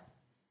 Yeah.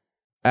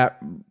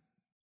 At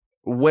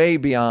way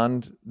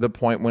beyond the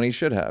point when he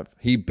should have.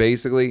 He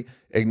basically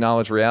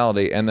acknowledged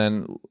reality, and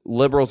then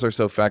liberals are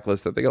so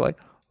feckless that they go like,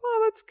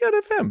 oh, that's good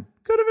of him.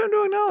 Good of him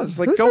to acknowledge. It's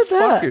like, Who go said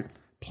fuck that? you.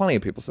 Plenty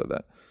of people said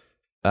that.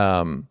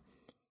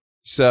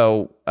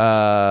 So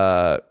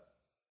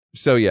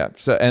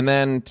and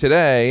then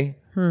today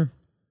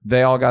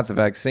they all got the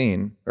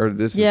vaccine, or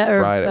this is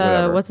Friday,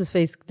 whatever. What's his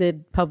face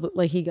did public,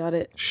 like he got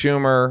it.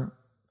 Schumer,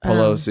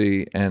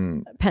 Pelosi,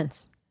 and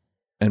Pence.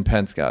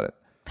 Pence got it.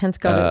 Pence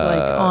got it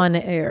like on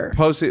air.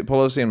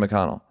 Pelosi and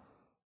McConnell.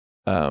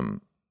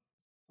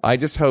 I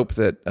just hope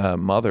that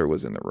Mother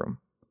was in the room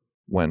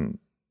when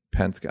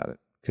Pence got it,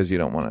 because you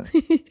don't want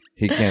to.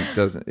 He can't.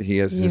 Doesn't. He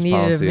has You his needed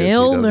policy. a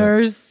male is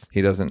nurse.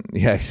 He doesn't.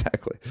 Yeah,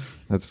 exactly.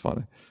 That's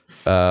funny.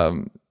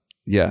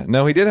 Yeah.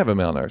 No, he did have a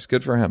male nurse.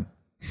 Good for him.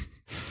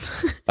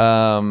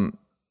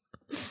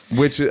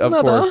 Which of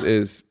Mother. course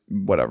is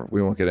whatever.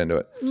 We won't get into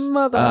it.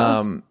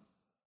 Mother.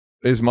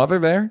 Is Mother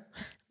there?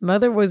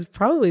 Mother was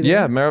probably there.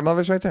 Yeah,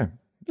 Mother's right there.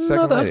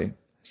 Second Mother. lady.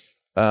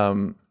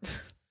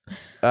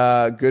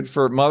 Good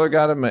for Mother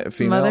got a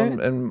female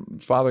Mother?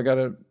 and Father got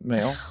a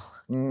male.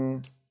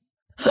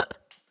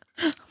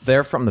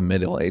 They're from the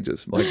Middle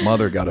Ages. Like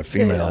Mother got a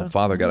female, Yeah.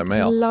 Father got a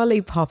male.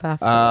 Lollipop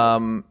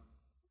after.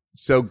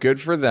 So good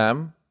for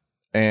them,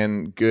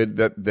 and good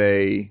that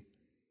they,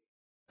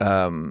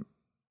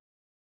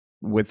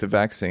 with the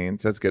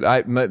vaccines, that's good.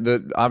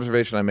 The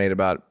observation I made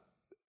about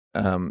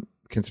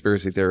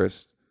conspiracy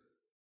theorists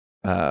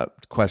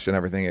question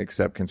everything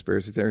except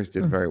conspiracy theorists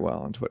did very well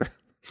on Twitter.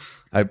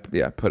 I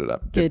put it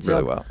up. Did Good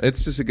really job. well.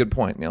 It's just a good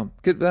point, Neil.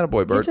 Good, that a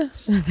boy, Bird. Good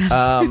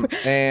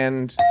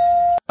And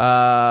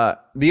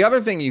the other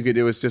thing you could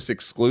do is just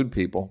exclude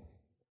people,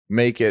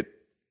 make it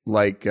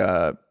like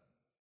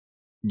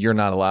you're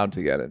not allowed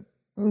to get it,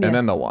 and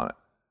then they'll want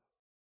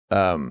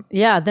it.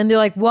 Yeah, then they're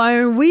like, why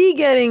aren't we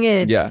getting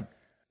it? Yeah.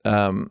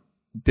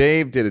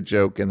 Dave did a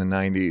joke in the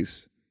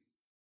 90s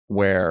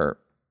where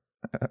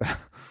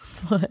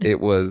it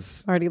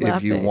was Already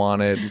if you laughing.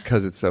 wanted,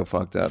 because it's so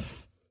fucked up.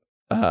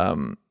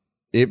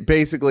 It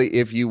basically,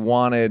 if you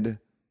wanted,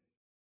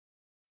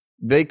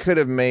 they could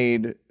have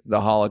made the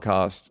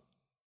Holocaust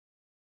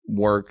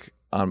work.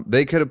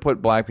 They could have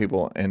put black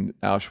people in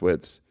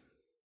Auschwitz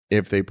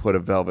if they put a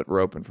velvet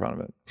rope in front of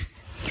it.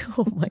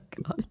 Oh my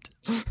God.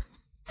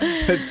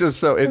 It's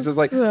just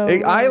like, so I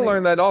funny.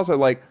 learned that also.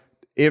 Like,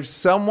 if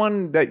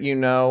someone that you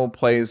know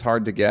plays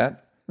hard to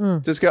get,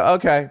 just go,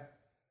 okay,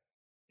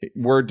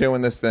 we're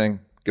doing this thing.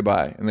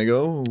 Goodbye. And they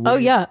go, Oh,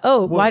 yeah.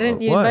 Oh, why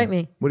didn't you invite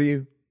me? What do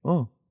you?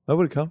 Oh, I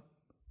would have come.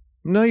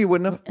 No, you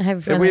wouldn't have. I have a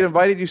If friend we'd that-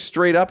 invited you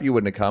straight up, you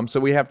wouldn't have come. So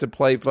we have to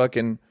play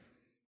fucking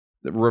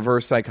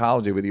reverse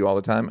psychology with you all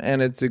the time.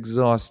 And it's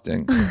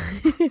exhausting.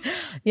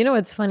 You know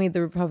what's funny?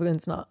 The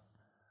Republicans not.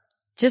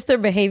 Just their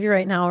behavior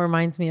right now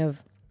reminds me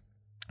of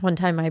one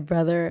time my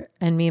brother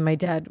and me and my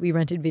dad, we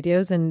rented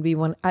videos and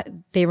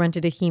they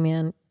rented a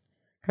He-Man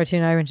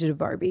cartoon. I rented a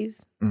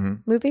Barbies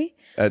movie.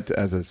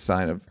 As a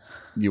sign of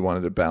you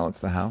wanted to balance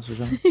the house or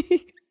something.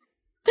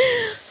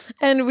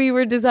 And we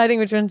were deciding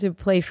which one to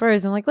play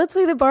first. I'm like, let's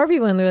play the Barbie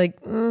one. They're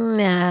like,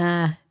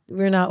 nah,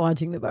 we're not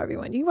watching the Barbie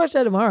one. You can watch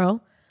that tomorrow.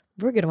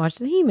 We're going to watch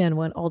the He-Man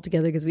one all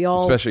together because we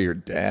all... Especially your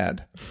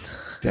dad.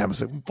 Dad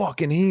was like,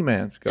 fucking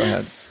He-Mans. Go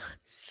ahead.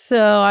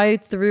 So I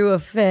threw a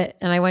fit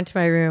and I went to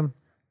my room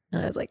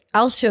and I was like,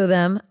 I'll show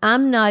them.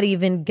 I'm not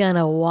even going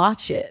to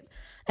watch it.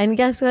 And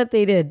guess what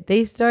they did?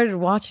 They started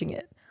watching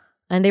it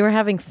and they were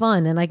having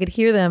fun and I could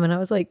hear them and I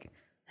was like,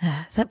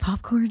 is that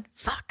popcorn?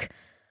 Fuck.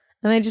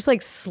 And I just like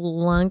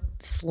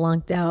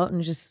slunked out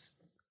and just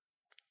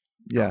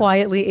Yeah.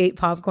 quietly ate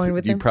popcorn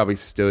with You them. probably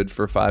stood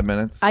for 5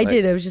 minutes. I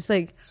did. I was just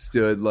like,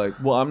 Stood like,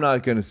 well, I'm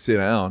not going to sit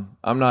down.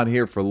 I'm not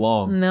here for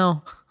long.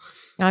 no.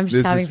 I'm just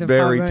This having is some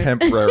very popcorn.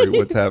 temporary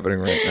what's happening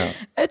right now.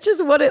 It's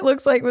just what it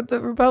looks like with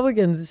the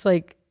Republicans. It's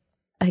like,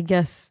 I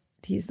guess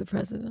he's the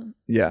president.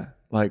 Yeah.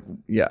 Like,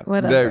 yeah.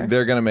 Whatever.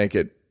 They're going to make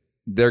it,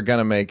 they're going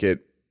to make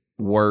it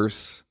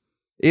worse.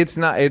 It's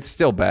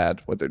still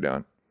bad what they're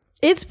doing.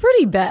 It's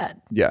pretty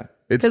bad. Yeah.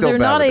 It's Because still they're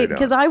bad not what they're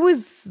because doing. I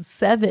was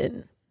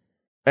 7.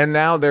 And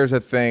now there's a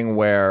thing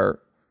where,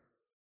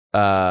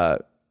 I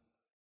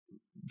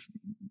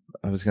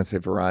was going to say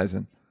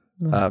Verizon,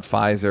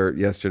 Pfizer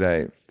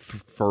yesterday,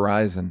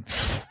 Verizon.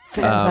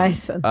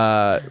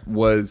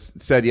 Was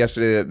said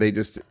yesterday that they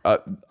just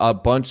a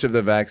bunch of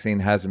the vaccine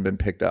hasn't been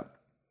picked up.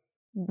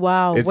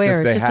 Wow, It's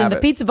where? just they Just in have the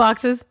it. pizza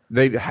boxes.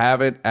 They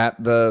have it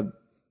at the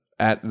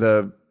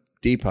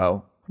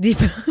depot,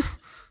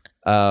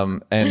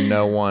 and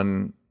no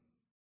one.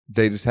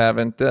 They just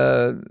haven't.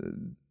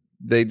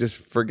 They just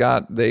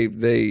forgot. They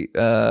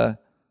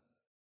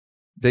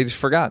just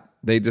forgot.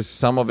 They just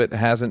some of it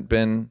hasn't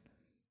been.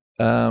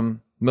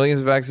 Millions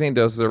of vaccine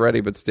doses already,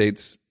 but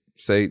states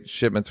say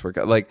shipments were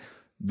like.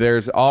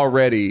 There's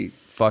already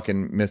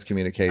fucking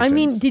miscommunication. I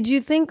mean, did you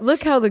think?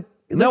 Look how the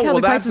that's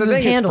crisis the was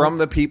thing. It's handled. from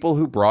the people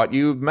who brought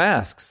you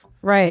masks.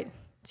 Right.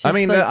 It's I just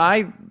mean, like-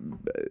 I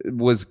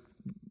was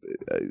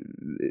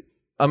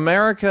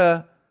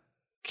America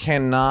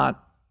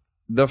cannot.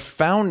 The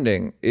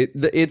founding.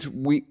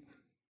 We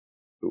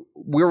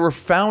were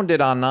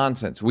founded on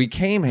nonsense. We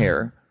came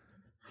here,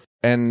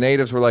 and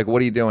natives were like,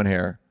 "What are you doing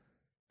here?"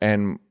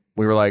 And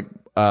we were like,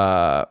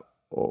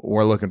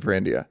 "We're looking for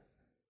India,"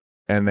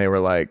 and they were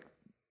like,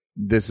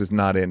 "This is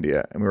not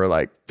India," and we were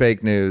like,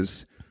 "Fake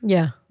news."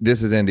 yeah.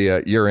 This is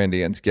India. You're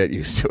Indians. Get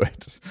used to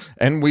it.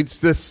 And it's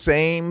the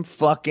same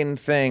fucking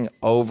thing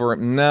over.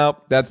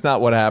 Nope, that's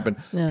not what happened.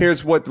 No.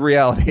 Here's what the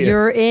reality is.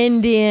 You're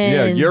Indian.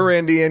 Yeah, you're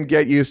Indian.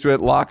 Get used to it.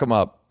 Lock them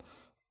up.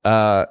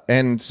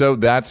 And so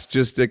that's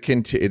just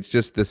it's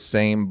just the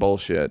same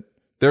bullshit.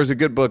 There's a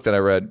good book that I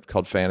read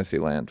called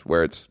Fantasyland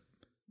where it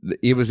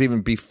was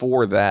even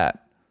before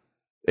that.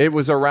 It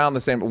was around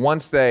the same.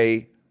 Once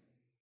they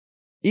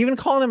even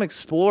calling them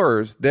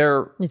explorers,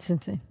 It's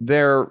insane.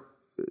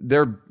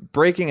 they're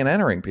breaking and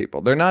entering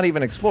people. They're not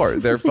even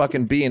explorers. They're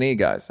fucking B&E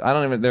guys.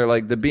 They're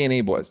like the B&E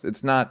boys.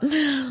 It's not,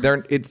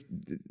 it's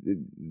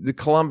the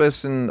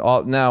Columbus and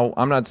all. Now,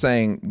 I'm not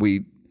saying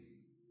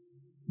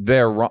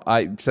they're wrong.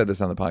 I said this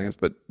on the podcast,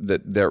 but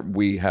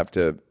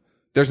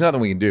there's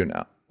nothing we can do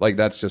now. Like,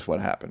 that's just what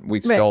happened.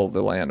 We stole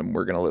the land and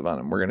we're going to live on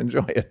it and we're going to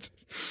enjoy it.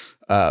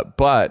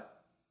 But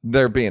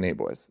they're B&E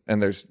boys.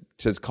 And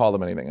to call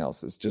them anything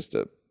else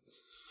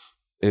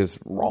is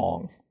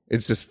wrong.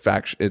 It's just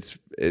fact. It's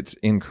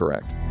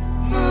incorrect.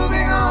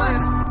 Moving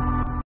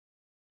on.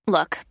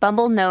 Look,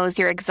 Bumble knows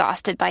you're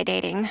exhausted by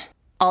dating.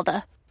 All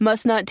the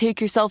must not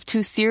take yourself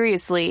too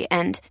seriously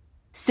and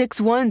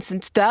 6'1"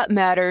 since that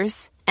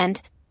matters.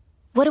 And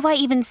what do I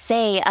even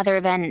say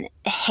other than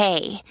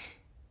hey?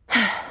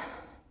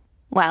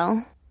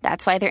 Well,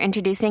 that's why they're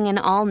introducing an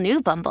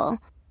all-new Bumble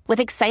with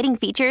exciting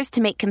features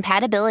to make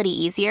compatibility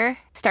easier,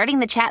 starting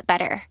the chat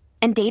better,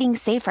 and dating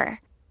safer.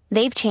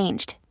 They've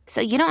changed,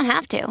 so you don't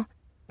have to.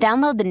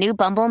 Download the new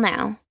Bumble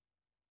now.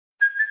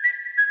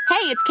 Hey,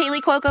 Hey, it's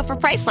Kaylee Cuoco for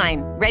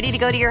Priceline. Ready to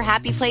go to your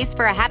happy place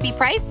for a happy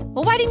price?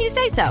 Well, why didn't you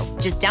say so?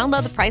 Just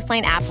download the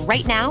Priceline app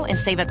right now and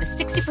save up to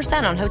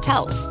 60% on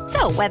hotels.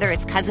 So whether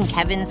it's Cousin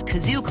Kevin's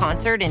Kazoo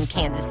Concert in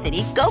Kansas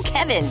City, go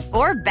Kevin,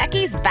 or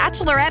Becky's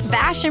Bachelorette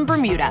Bash in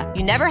Bermuda,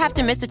 you never have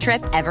to miss a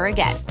trip ever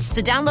again.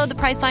 So download the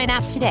Priceline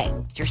app today.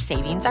 Your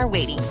savings are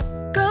waiting.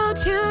 Go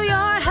to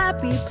your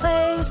happy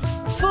place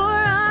for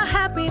a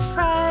happy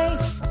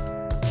price.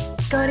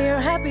 Go to your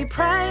happy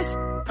price,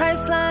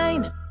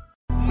 Priceline.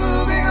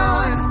 Moving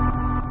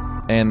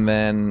on. And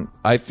then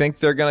I think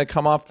they're going to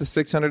come off the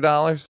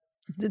 $600.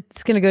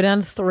 It's going to go down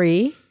to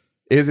 3.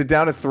 Is it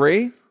down to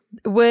 3?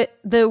 What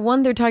the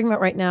one they're talking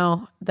about right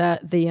now,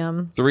 that the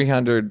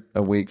 $300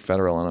 a week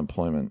federal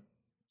unemployment.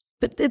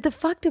 But the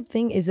fucked up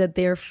thing is that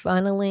they're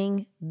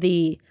funneling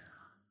a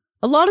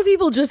lot of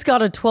people just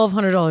got a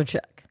 $1,200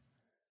 check.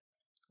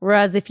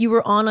 Whereas if you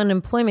were on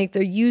unemployment,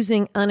 they're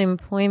using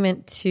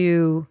unemployment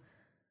to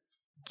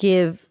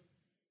give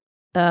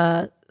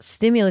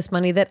stimulus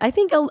money that I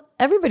think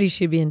everybody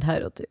should be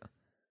entitled to.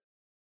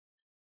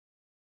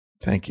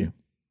 Thank you.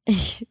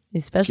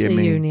 Especially Give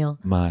me you, Neil.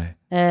 My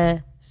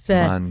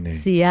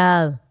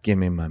Especial. Give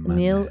me my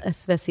money. Neil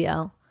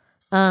Especial.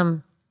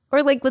 Or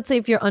like, let's say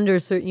if you're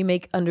you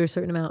make under a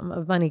certain amount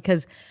of money.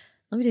 Because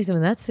let me tell you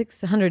something, that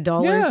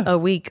 $600 a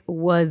week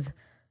was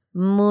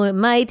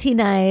mighty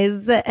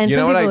nice. And you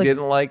know some what I people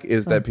didn't like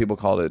is that people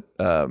called it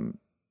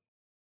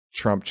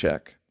Trump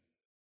check.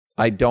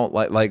 I don't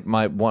like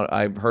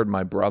I heard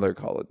my brother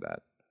call it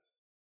that.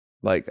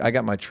 Like, I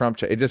got my Trump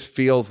check. It just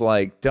feels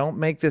like, don't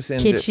make this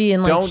into kitschy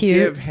and like don't cute.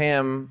 give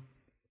him.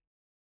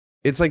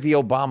 It's like the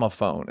Obama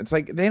phone. It's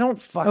like they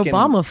don't fucking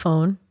Obama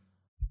phone.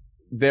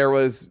 There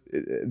was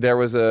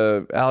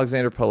a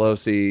Alexander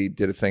Pelosi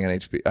did a thing on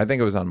HBO. I think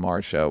it was on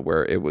Mars show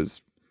where it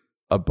was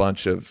a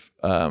bunch of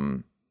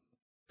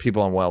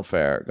people on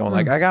welfare going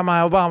like, I got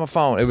my Obama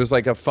phone. It was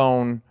like a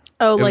phone.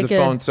 Oh, it like was a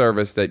phone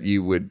service that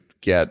you would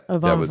get.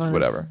 Obama that was phones.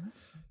 whatever.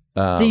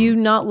 Do you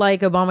not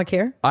like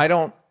Obamacare? I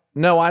don't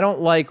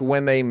like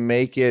when they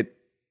make it.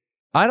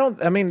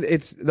 I mean,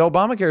 it's the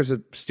Obamacare is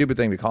a stupid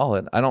thing to call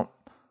it. I don't.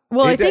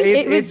 Well, I think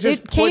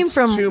it came puts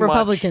from too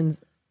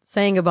Republicans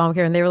saying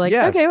Obamacare, and they were like,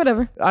 Yes. okay,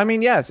 whatever. I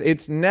mean, yes,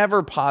 it's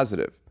never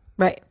positive.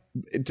 Right.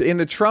 In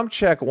the Trump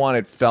check one,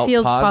 it felt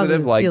Feels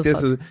positive. positive. Like Feels this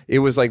positive. it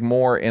was like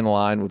more in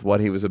line with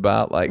what he was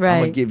about. Like, I'm Right.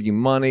 gonna give you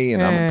money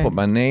and I'm gonna Right. put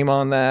my name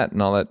on that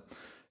and all that.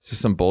 It's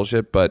just some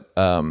bullshit. But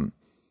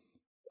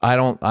I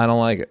don't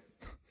like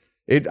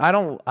it. I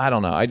don't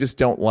know. I just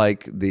don't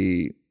like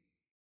the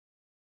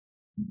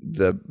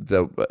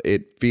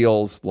it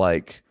feels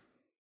like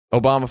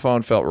Obama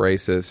phone felt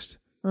racist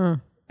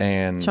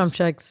and Trump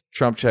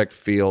check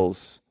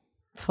feels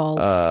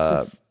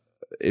false.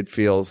 it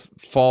feels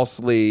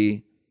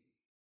falsely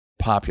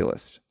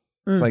populist.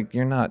 It's like,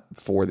 you're not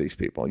for these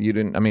people. You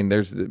didn't. I mean,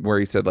 there's where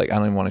he said, like, I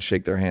don't even want to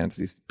shake their hands.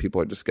 These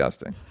people are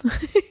disgusting.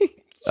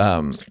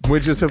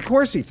 Which is, of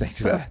course, he thinks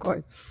that.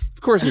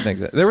 Of course, he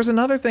thinks that. There was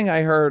another thing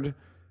I heard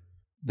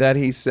that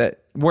he said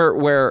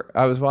where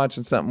I was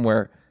watching something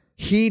where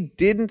he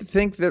didn't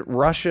think that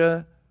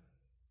Russia.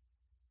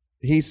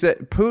 He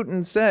said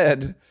Putin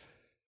said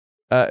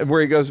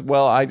where he goes,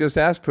 well, I just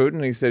asked Putin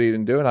and he said he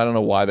didn't do it. I don't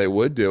know why they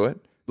would do it.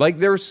 Like,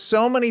 there's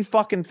so many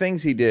fucking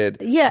things he did.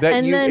 Yeah, that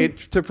and then,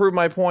 to prove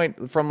my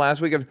point from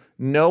last week of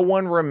no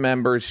one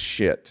remembers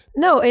shit.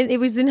 No, it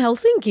was in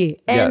Helsinki.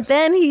 And Yes.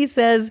 then he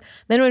says,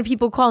 then when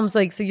people call him, it's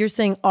like, so you're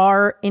saying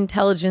our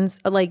intelligence,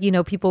 like, you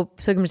know, people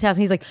took him to task.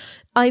 And he's like,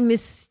 I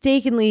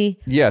mistakenly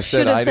should have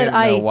said I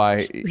didn't know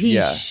why.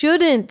 He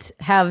shouldn't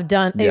have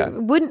done Yeah. it,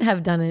 wouldn't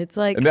have done it. It's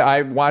like, And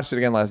I watched it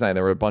again last night.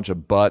 There were a bunch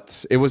of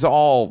buts. It was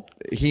all,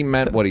 he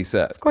meant what he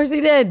said. of course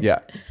he did. Yeah.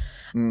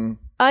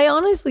 I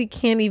honestly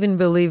can't even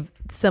believe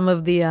some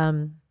of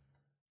the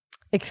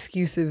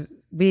excuses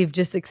we've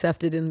just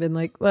accepted and been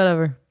like,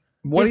 whatever.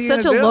 What it's are you such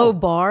a gonna do? low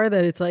bar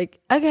that it's like,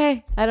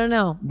 okay, I don't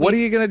know. What are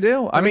you going to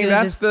do? I mean,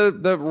 gonna that's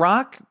the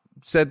Rock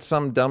said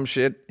some dumb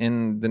shit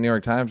in the New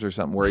York Times or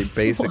something where he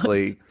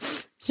basically,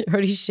 You're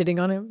already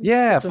shitting on him.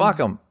 yeah, fuck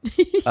him.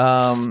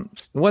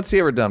 What's he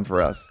ever done for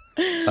us?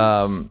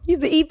 He's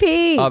the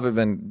EP. Other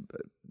than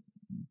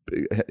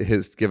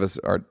give us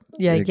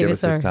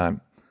his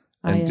time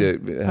and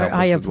help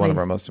us with one of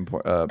our most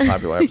important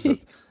popular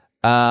episodes.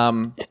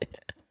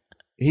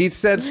 He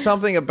said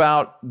something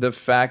about the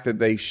fact that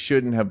they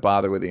shouldn't have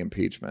bothered with the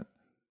impeachment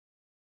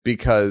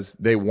because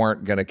they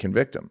weren't going to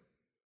convict him.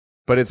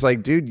 But it's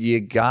like, dude,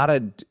 you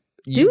can't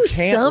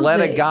let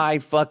a something. guy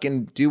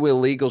fucking do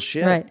illegal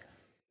shit. Right.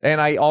 And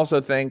I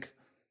also think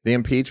the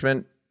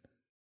impeachment,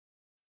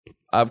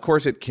 of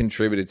course, it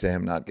contributed to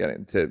him not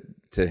getting to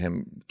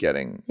him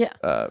getting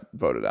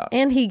voted out.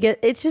 And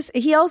it's just,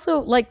 he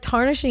also, like,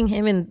 tarnishing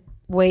him in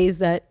ways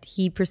that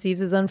he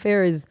perceives as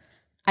unfair is,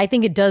 I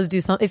think it does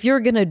do something. If you're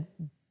going to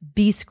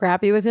be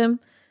scrappy with him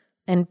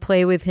and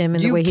play with him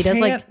in the way he does,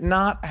 like,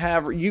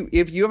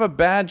 if you have a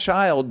bad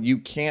child, you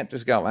can't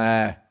just go,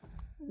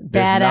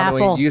 bad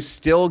apple. You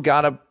still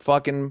gotta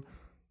fucking,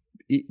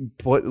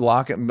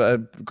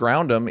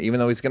 ground him, even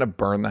though he's going to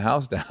burn the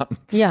house down.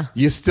 Yeah.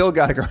 You still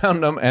got to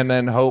ground him and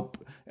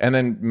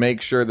then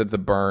make sure that the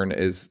burn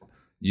is,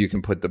 you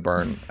can put the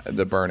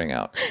burning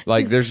out.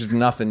 Like there's just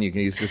nothing you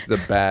can, he's just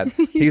the bad,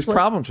 he's like,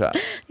 problem child.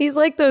 He's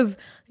like those,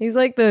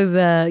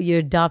 you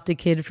adopt a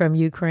kid from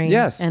Ukraine.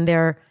 Yes. And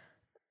they're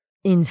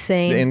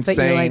insane. But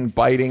you're like,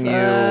 biting you,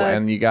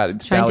 and you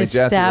got Sally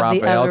Jesse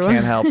Raphael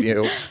can't help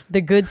you.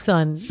 The good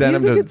son. Send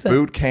him to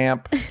boot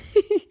camp.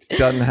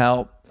 Doesn't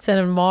help.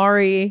 Send him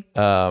Mari.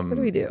 What do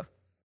we do?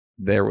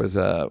 There was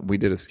we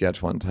did a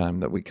sketch one time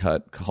that we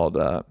cut called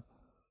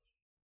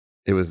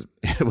it was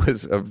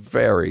a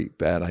very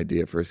bad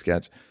idea for a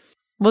sketch.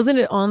 Wasn't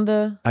it on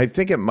the? I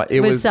think it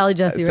with was Sally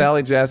Jesse. Right?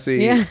 Sally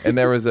Jesse, yeah. And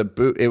there was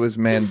it was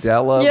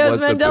Mandela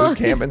was the boot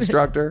camp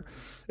instructor.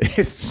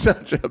 It's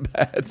such a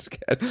bad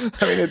sketch.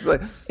 I mean, it's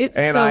like, and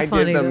so I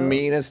did the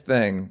meanest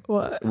thing,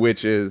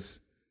 which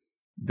is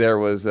there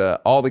was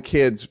all the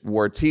kids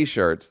wore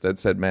T-shirts that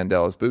said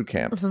Mandela's boot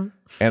camp,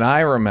 and I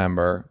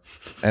remember,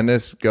 and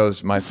this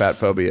goes, my fat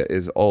phobia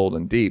is old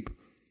and deep.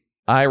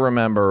 I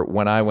remember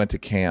when I went to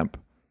camp,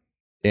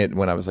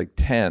 when I was like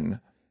 10,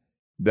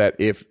 that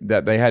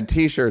they had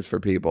T-shirts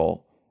for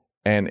people,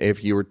 and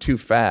if you were too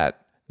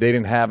fat, they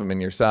didn't have them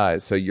in your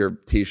size, so your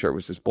T-shirt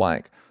was just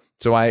blank.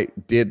 So I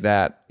did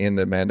that in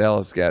the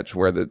Mandela sketch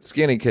where the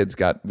skinny kids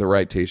got the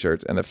right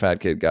T-shirts and the fat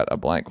kid got a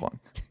blank one.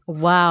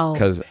 Wow.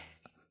 Because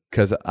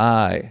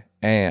I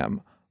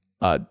am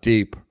a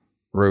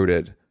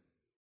deep-rooted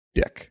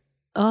dick.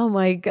 Oh,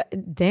 my God.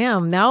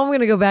 Damn. Now I'm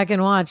going to go back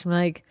and watch. I'm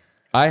like...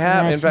 I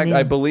have, in fact,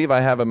 I believe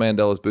I have a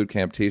Mandela's Boot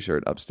Camp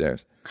T-shirt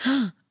upstairs.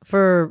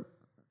 For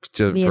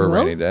a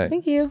rainy day.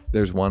 Thank you.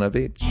 There's one of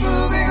each.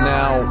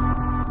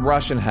 Now,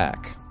 Russian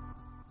hack.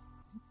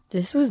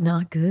 This was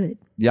not good.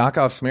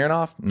 Yakov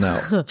Smirnoff? No.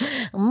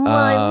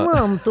 My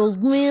mom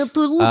told me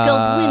to look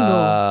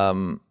out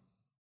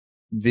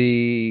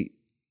window.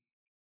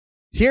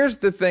 Here's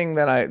the thing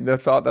the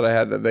thought that I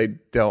had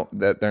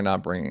that they're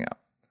not bringing up.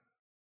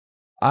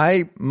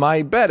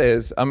 My bet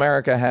is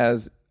America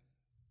has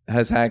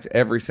hacked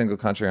every single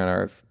country on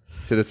earth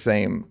to the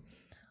same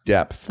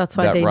depth. That's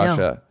why they Russia.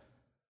 know.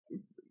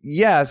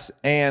 Yes,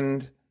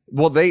 and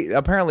they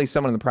apparently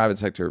someone in the private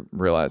sector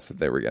realized that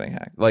they were getting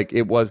hacked. Like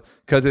it was,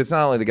 because it's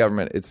not only the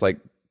government; it's like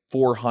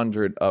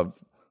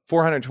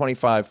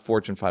 425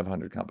 Fortune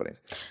 500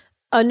 companies.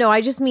 No,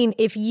 I just mean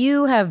if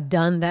you have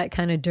done that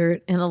kind of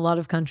dirt in a lot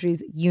of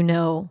countries, you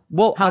know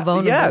how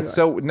vulnerable you are.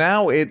 So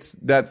now it's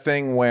that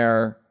thing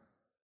where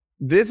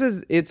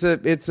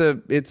it's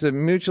a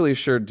mutually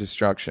assured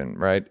destruction,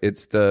 right?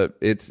 If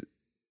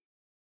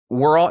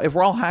we're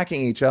all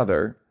hacking each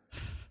other,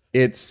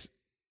 there's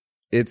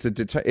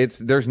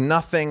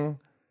nothing.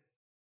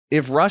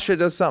 If Russia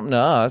does something to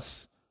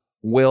us,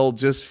 we'll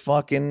just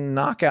fucking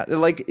knock out.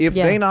 Like if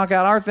they knock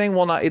out our thing,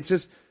 we'll not. It's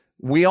just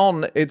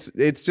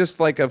it's just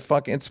like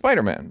it's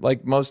Spider-Man.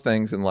 Like most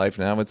things in life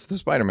now, it's the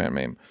Spider-Man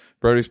meme.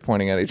 Brody's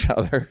pointing at each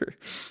other,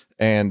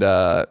 and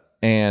I'm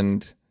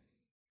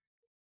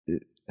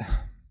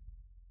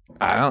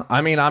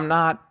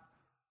not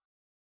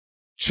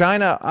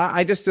China.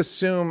 I just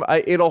assume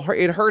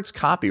it hurts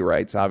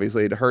copyrights.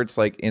 Obviously, it hurts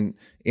like in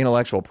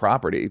intellectual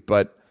property,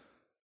 but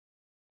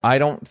I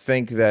don't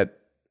think that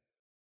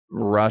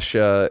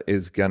Russia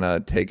is gonna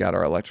take out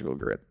our electrical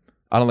grid.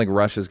 I don't think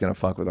Russia's gonna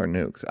fuck with our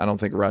nukes. I don't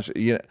think Russia.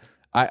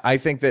 I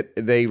think that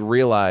they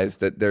realize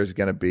that there's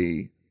gonna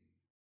be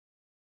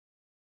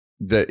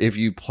that if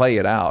you play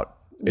it out,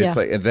 it's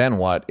like, and then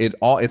what?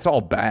 It's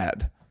all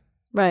bad,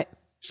 right?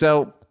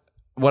 So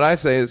what I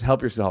say is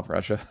help yourself,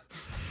 Russia.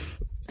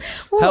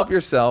 Help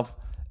yourself,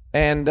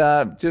 and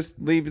just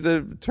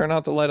turn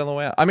out the light on the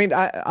way out. I mean,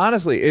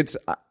 honestly, it's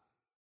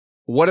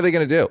what are they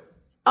going to do?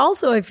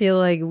 Also, I feel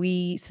like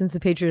since the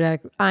Patriot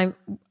Act, I'm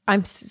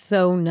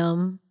so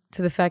numb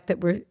to the fact that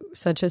we're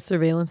such a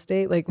surveillance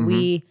state. Like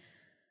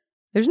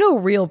there's no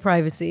real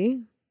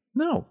privacy.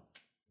 No.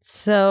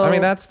 So I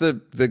mean, that's the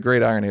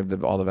great irony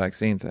of all the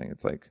vaccine thing.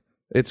 It's like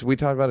we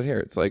talked about it here.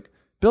 It's like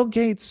Bill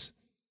Gates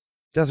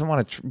doesn't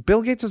want to.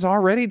 Bill Gates is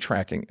already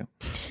tracking you.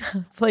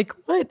 It's like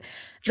what?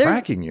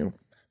 Tracking you.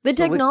 There's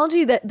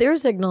technology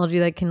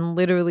that can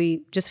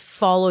literally just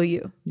follow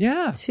you.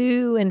 Yeah.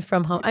 To and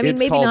from home. I mean,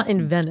 maybe not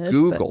in Venice.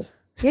 Google.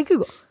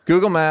 Google.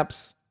 Google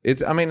Maps.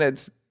 It's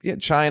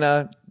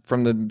China.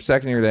 From the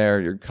second you're there,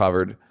 you're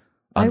covered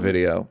on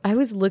video. I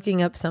was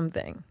looking up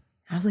something.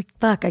 I was like,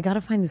 fuck, I got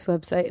to find this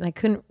website. And I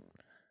couldn't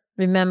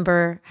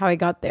remember how I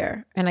got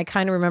there. And I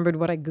kind of remembered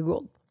what I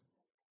Googled.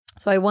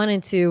 So I went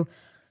into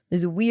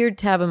this weird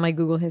tab in my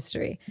Google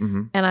history.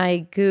 And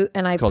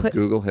it's called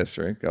Google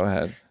History. Go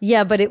ahead.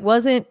 Yeah, but it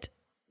wasn't.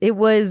 It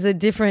was a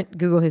different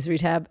Google History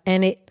tab.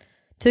 And it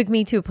took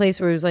me to a place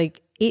where it was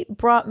like, it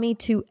brought me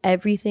to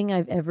everything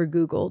I've ever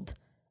Googled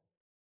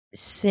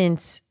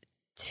since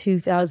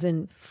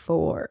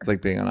 2004. It's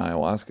like being on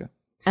ayahuasca.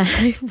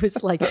 I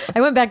was like, I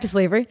went back to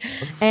slavery,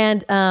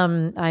 and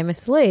I'm a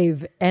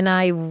slave, and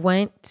I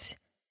went,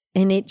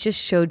 and it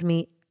just showed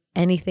me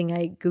anything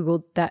I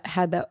Googled that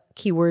had that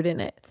keyword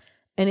in it,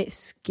 and it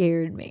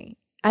scared me.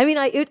 I mean,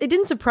 it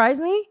didn't surprise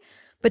me,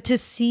 but to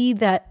see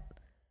that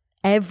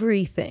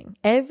everything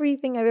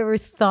I've ever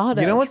thought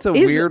of, You know what's a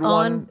is weird on,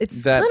 one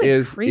it's that kinda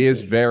is creepy.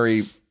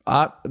 very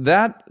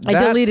that I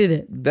deleted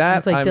it. I That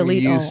was like, I'm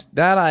delete all. used.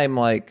 That I'm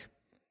like.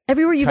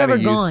 Everywhere you've kinda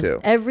ever used gone, to.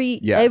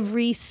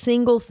 every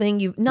single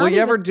thing you've. Not Will you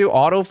even, ever do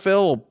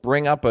autofill?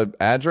 Bring up an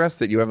address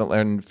that you haven't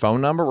learned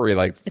phone number where you're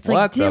like, It's what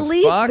like the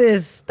delete fuck?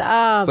 this.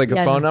 Stop. It's like a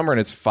Yeah, phone no. number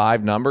and it's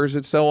 5 numbers.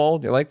 It's so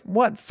old. You're like,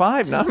 what?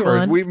 5 Just numbers?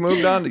 one. We've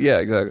moved on. Yeah,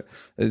 exactly.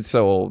 It's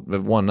so old. The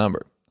one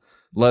number.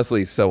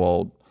 Leslie's so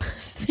old.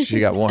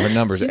 She got one. Her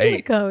number's She's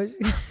 8. gonna go.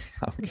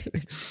 I'm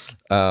kidding.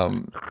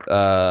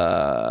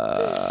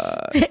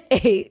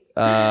 8.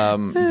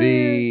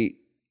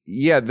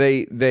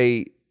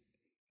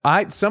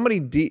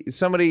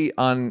 Somebody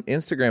on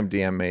Instagram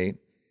DM me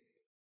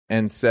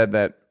and said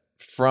that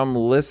from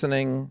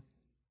listening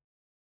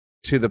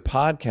to the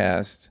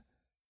podcast,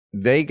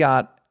 they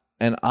got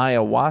an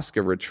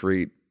ayahuasca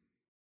retreat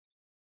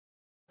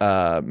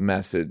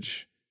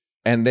message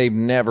and they've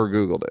never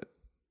Googled it.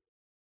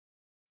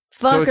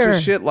 So it's Fucker.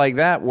 just shit like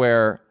that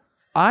where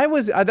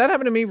that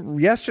happened to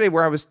me yesterday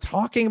where I was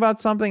talking about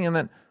something and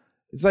then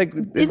it's like,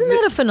 Isn't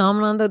that a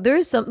phenomenon though? There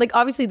is some, like,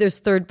 obviously there's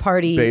third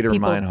party Bader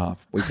people. Meinhof.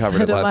 We covered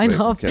it Bader last week.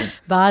 Meinhof. Okay.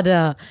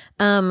 Bada.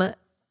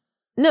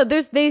 No,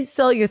 they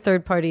sell your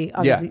third party,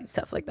 obviously,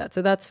 stuff like that.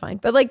 So that's fine.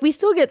 But like, we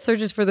still get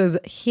searches for those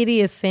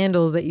hideous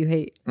sandals that you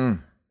hate.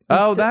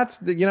 Oh,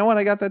 you know what?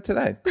 I got that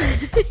today.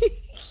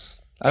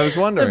 I was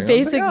wondering. The I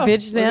was basic like, oh, bitch look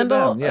at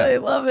sandal. them. Yeah. I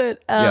love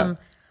it. Yeah.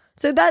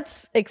 So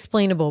that's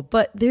explainable.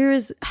 But there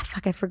is,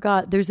 I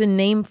forgot. There's a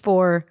name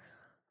for,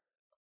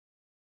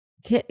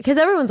 because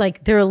everyone's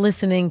like, they're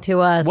listening to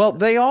us. Well,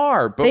 they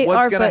are. But They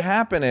what's are, going to but-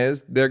 happen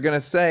is they're going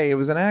to say it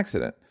was an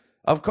accident.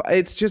 Of course,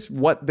 it's just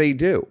what they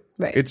do.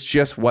 Right. It's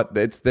just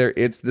it's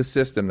the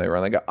system they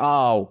run. They go,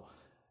 oh,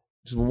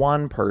 just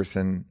one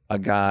person, a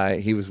guy,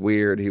 he was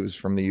weird. He was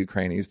from the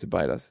Ukraine. He used to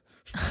bite us.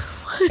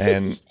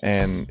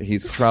 and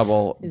he's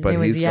trouble, His but name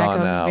was he's gone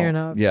Yakov now.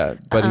 Smirnov. Yeah,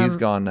 but he's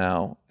gone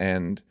now,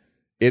 and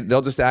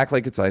they'll just act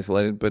like it's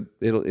isolated, but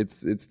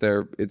it's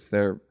their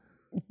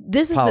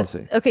This is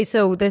policy. Okay,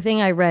 so the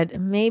thing I read,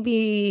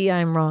 maybe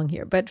I'm wrong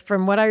here, but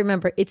from what I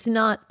remember, it's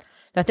not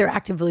that they're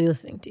actively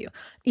listening to you,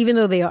 even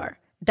though they are.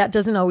 That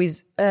doesn't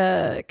always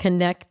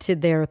connect to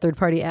their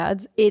third-party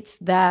ads. It's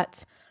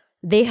that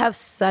they have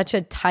such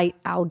a tight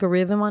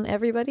algorithm on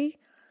everybody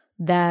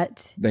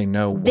that They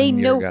know when they you're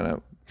know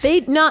gonna. they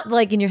not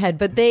like in your head,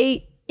 but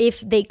if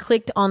they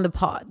clicked on the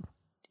pod,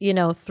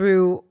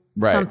 through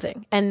Right.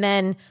 something, and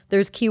then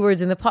there's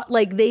keywords in the pod,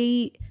 like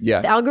the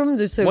algorithms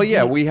are so Well,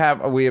 yeah, deep. we have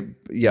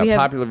have-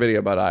 popular video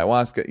about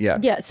ayahuasca. Yeah,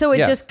 Yeah, so it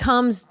just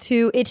comes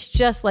to, it's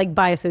just like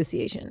by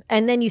association.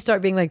 And then you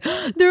start being like,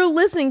 they're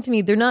listening to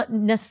me. They're not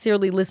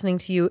necessarily listening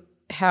to you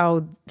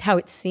how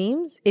it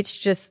seems. It's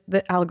just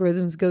the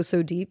algorithms go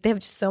so deep. They have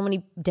just so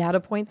many data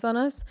points on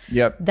us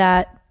Yep.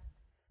 that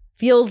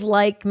feels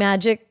like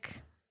magic,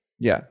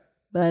 Yeah.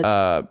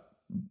 but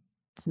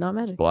it's not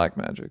magic. Black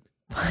magic.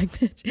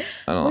 Black magic.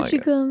 I don't What'd like you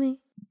it. call me?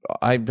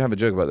 I have a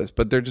joke about this,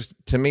 but they're just,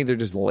 to me, they're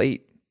just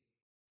late.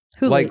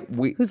 Who Like,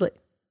 late? Who's late?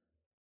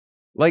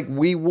 Like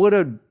we would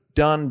have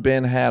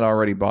had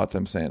already bought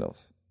them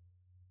sandals.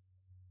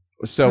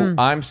 So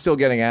I'm still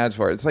getting ads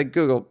for it. It's like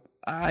Google.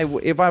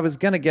 If I was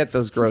going to get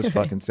those gross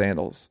fucking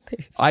sandals,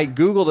 I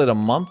Googled it a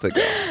month ago,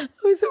 It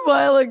was a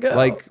while ago.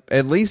 like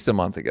at least a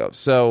month ago.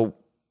 So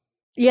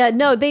yeah,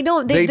 no, they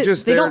don't. They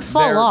don't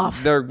fall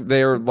off.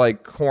 They're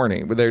like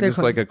corny, but they're just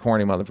corny. like a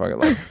corny motherfucker.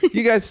 Like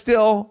you guys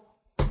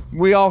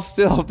we all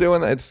still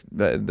doing that.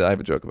 I have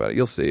a joke about it.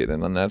 You'll see it in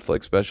the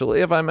Netflix special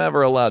if I'm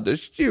ever allowed to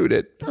shoot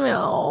it.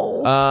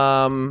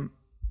 No.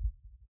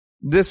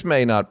 This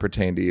may not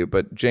pertain to you,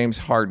 but James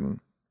Harden,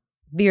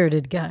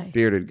 Bearded guy.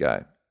 bearded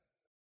guy.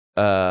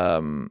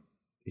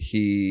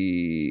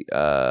 He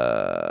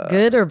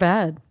Good or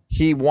bad?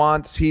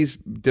 he's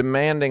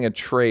demanding a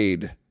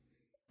trade,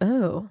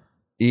 Oh.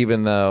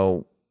 even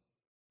though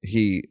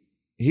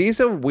he's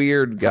a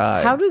weird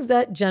guy. How does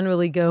that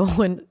generally go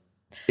when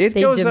It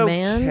they goes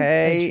demand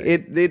okay. a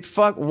trade? It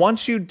fuck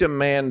once you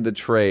demand the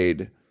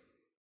trade,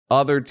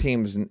 other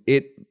teams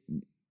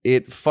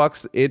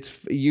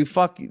you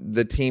fuck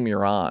the team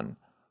you're on.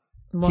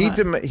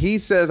 Why? He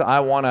says I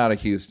want out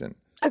of Houston.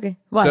 Okay.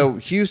 Why? So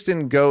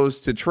Houston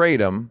goes to trade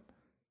him,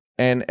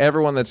 and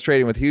everyone that's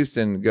trading with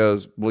Houston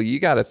goes, "Well, you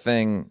got a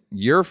thing.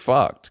 You're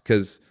fucked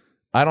because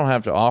I don't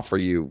have to offer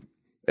you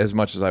as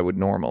much as I would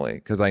normally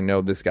because I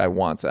know this guy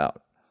wants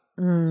out."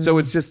 So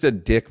it's just a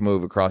dick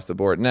move across the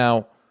board.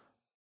 Now,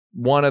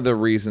 one of the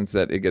reasons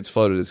that it gets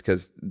floated is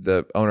because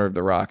the owner of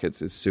the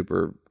Rockets is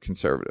super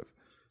conservative,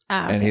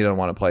 and he doesn't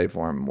want to play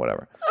for him,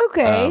 whatever.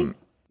 Okay.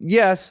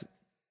 Yes,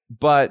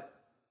 but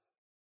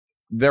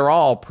they're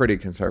all pretty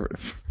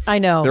conservative. I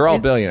know. They're all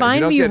It's billionaires.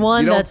 Find me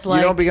one that's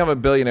like. you don't become a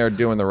billionaire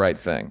doing the right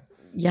thing.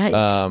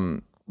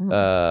 Yikes.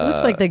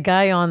 Looks like the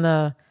guy on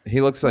the.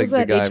 He looks like was the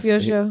that guy. HBO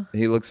show?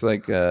 He looks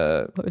like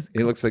was it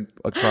he looks like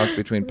a cross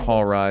between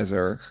Paul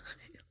Reiser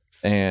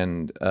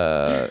and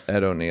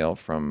Ed O'Neill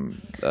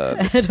from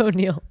Ed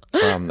O'Neill.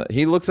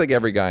 he looks like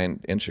every guy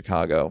in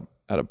Chicago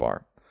at a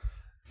bar.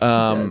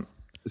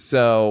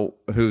 So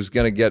who's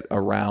gonna get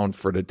around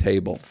for the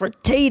table?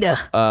 Frittata.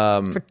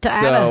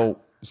 Frittata.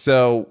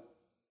 So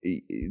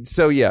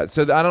yeah.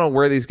 So I don't know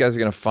where these guys are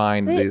gonna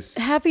find these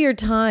happier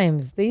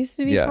times. They used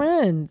to be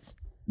friends.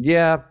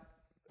 Yeah,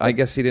 I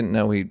guess he didn't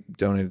know he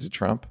donated to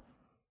Trump.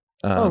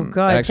 Oh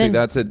God! Actually,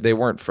 that's it. They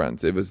weren't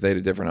friends. It was they had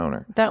a different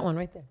owner. That one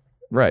right there.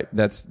 Right,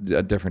 that's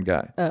a different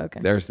guy. Oh,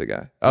 okay. There's the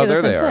guy. Oh,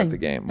 there they are at the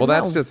game. Well,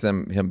 that's No. just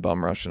him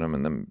bum rushing them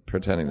and them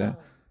pretending to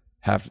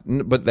have.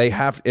 But they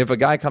have. If a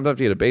guy comes up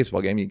to you at a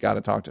baseball game, you got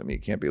to talk to him. You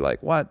can't be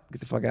like, "What? Get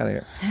the fuck out of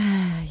here."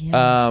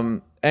 Yeah.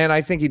 And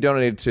I think he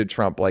donated to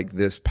Trump like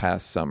this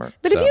past summer.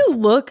 But if you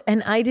look,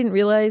 and I didn't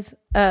realize,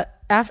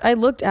 after I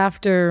looked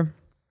after,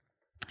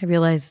 I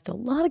realized a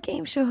lot of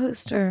game show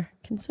hosts are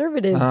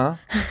conservative.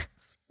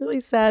 It's really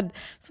sad.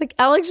 It's like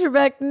Alex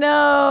Trebek,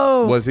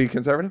 no. Was he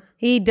conservative?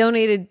 He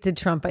donated to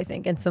Trump, I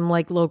think, and some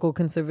like local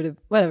conservative,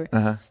 whatever.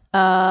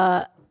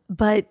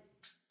 But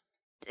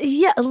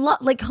yeah, a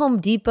lot like Home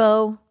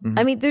Depot.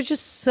 I mean, there's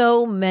just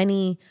so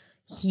many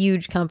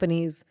huge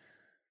companies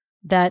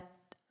that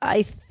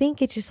I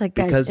think it's just like,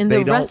 guys, Because in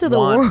they the rest don't of the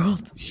want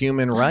world,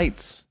 human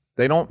rights.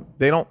 They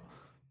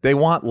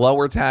want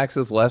lower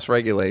taxes, less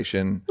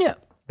regulation. yeah.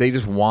 They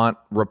just want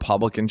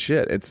Republican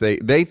shit.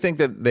 They think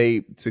that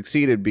they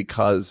succeeded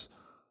because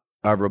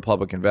of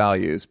Republican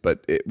values,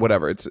 but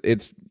whatever.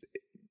 It's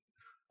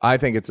I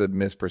think it's a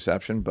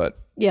misperception, but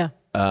Yeah.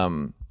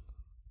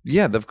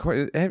 yeah, of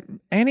course,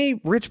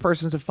 any rich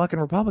person's a fucking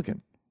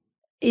Republican.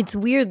 It's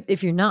weird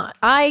if you're not.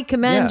 I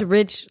commend Yeah.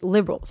 rich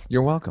liberals.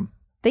 You're welcome.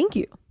 Thank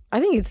you. I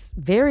think it's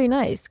very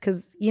nice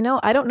because,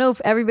 I don't know if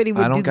everybody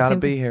would I do don't the gotta same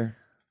be thing. here.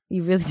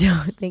 You really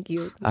don't. Thank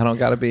you. I don't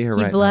gotta be here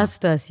He right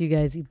blessed us, you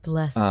guys. He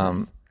blessed now.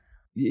 us.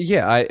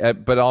 Yeah,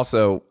 but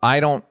also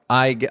I'm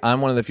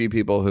one of the few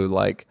people who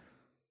like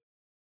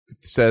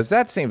says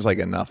that seems like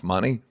enough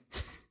money.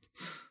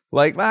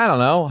 Like, I don't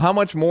know, how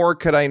much more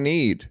could I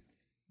need?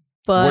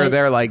 But Where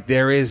they're like,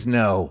 there is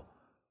no.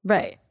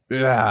 right.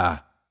 Yeah.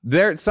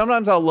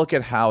 Sometimes I'll look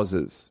at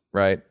houses,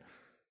 right?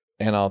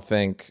 And I'll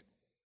think,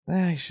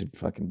 I should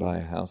fucking buy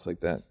a house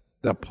like that.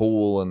 The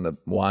pool and the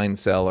wine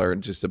cellar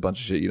and just a bunch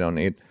of shit you don't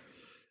need.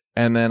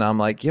 And then I'm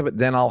like, yeah, but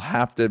then I'll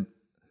have to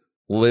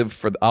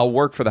I'll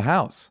work for the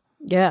house.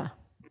 Yeah.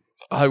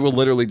 I will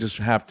literally just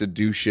have to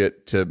do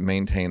shit to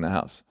maintain the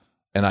house.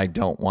 And I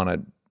don't want to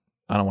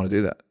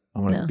do that. I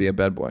want to be a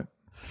bed boy.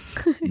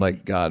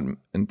 Like God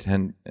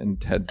intended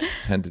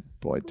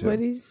boy too. What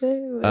do you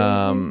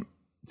say?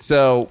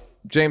 So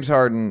James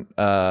Harden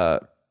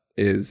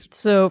is.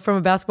 So from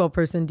a basketball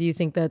person, do you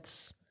think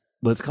that's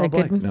Let's call a it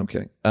good Blake. move? No, I'm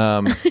kidding.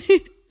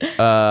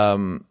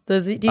 do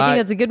you think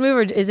that's a good move,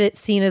 or is it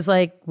seen as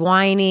like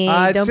whiny?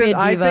 Don't be a diva.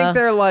 I think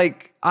they're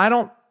like,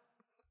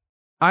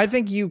 I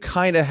think you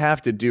kind of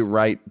have to do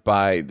right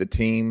by the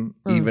team,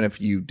 even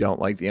if you don't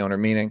like the owner.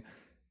 Meaning,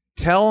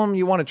 tell them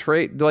you want to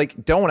trade.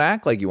 Like, don't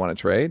act like you want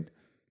to trade.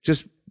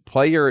 Just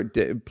play your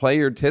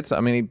tits. I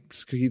mean,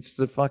 he's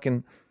the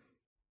fucking.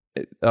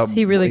 Is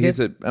he really good? He's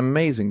an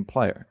amazing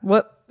player.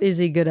 What is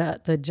he good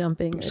at? The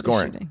jumping, or the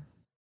Scoring. shooting?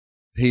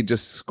 He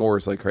just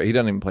scores like crazy. He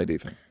doesn't even play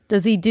defense.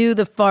 Does he do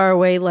the far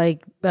away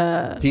like?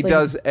 He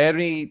does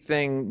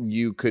anything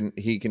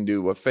he can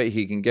do.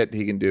 He can get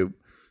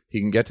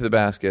to the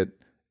basket,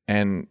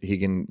 and he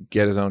can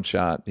get his own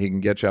shot. He can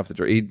get you off the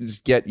draw. He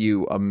just get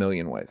you a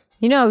million ways.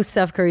 You know,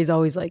 Steph Curry's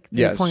always like,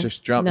 Yeah, point. it's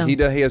just jump. No. He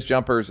has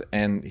jumpers,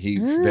 and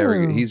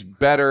he's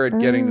better at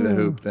getting to the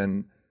hoop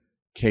than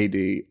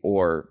KD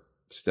or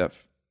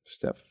Steph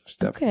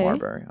Okay.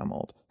 Marbury. I'm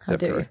old. Steph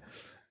dare Curry.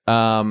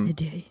 I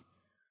do.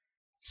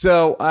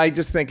 So I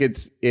just think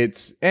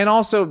it's and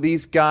also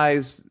these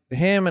guys,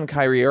 him and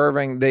Kyrie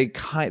Irving, they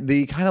kind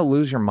of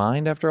lose your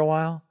mind after a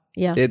while.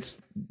 Yeah.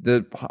 It's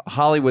the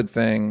Hollywood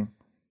thing,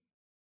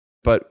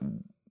 but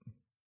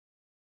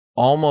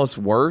almost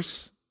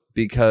worse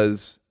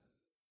because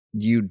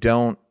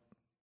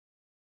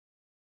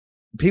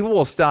people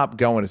will stop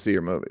going to see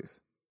your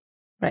movies.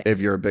 Right.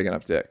 If you're a big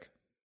enough dick.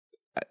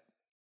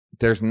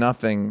 There's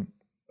nothing.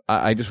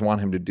 I just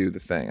want him to do the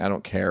thing. I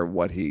don't care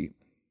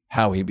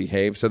how he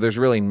behaves. So there's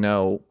really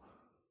no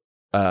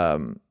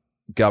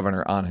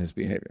governor on his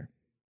behavior.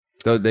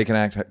 So they can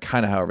act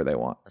kind of however they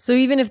want. So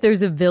even if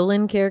there's a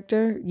villain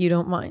character, you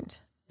don't mind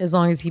as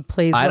long as he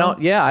plays well?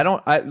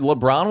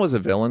 LeBron was a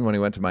villain when he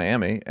went to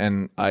Miami,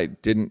 and I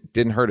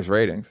didn't hurt his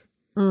ratings.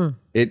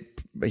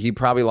 He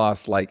probably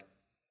lost like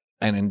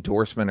an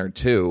endorsement or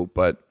two,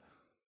 but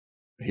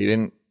he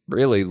didn't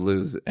really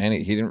lose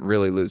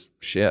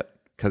shit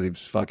because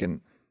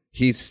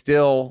he's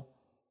still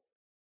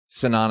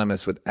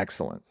synonymous with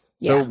excellence.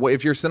 Yeah. So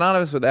if you're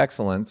synonymous with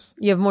excellence,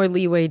 You have more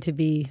leeway to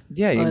be.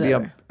 yeah, you can be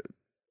whatever.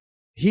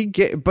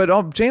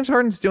 James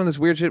Harden's doing this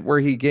weird shit where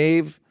he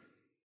gave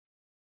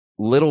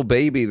Lil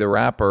Baby the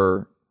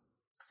rapper,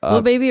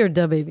 Lil Baby or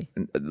Da Baby?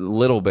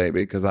 Little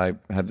Baby, because I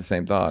had the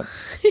same thought.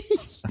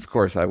 Of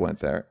course, I went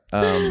there.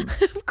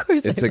 Of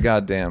course. It's a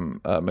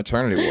goddamn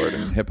maternity ward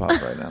in hip hop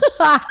right now.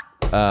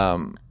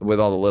 with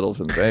all the littles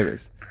and the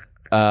babies.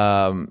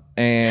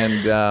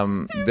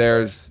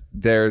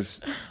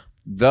 There's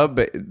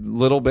the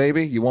little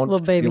baby. You won't.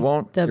 Little baby. You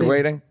won't. Debbie. You're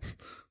waiting.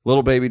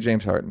 Little baby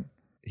James Harden.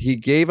 He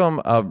gave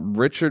him a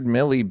Richard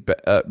Mille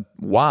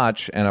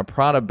watch and a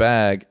Prada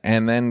bag,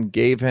 and then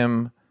gave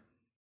him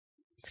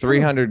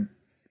 300.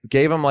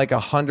 Gave him like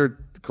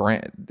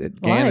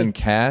 $100,000 in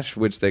cash,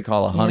 which they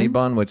call a honey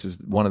bun, which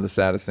is one of the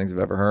saddest things I've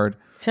ever heard.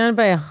 Surrounded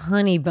by a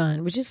honey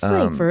bun, which is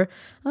slang for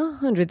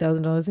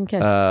 $100,000 in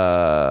cash.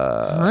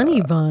 Honey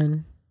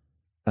bun.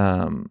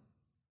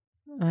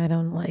 I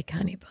don't like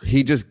honey bun.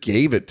 He just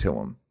gave it to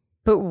him.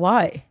 But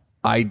why?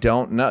 I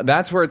don't know.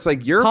 That's where it's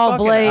like you're Call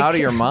fucking Blake. out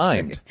of your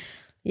mind.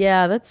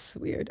 Yeah, that's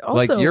weird. Also,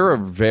 Like you're a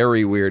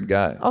very weird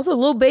guy. Also,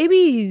 little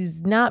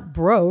baby's not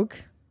broke.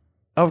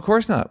 Oh, of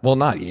course not. Well,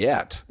 not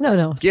yet. No.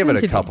 Give soon it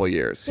to a couple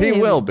years. Yeah, He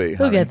will be.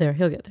 He'll honey. get there.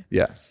 He'll get there.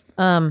 Yeah.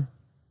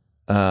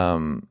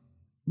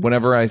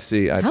 Whenever I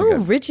see, How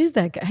rich is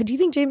that guy? Do you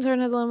think James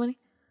Harden has a lot of money?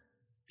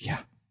 Yeah.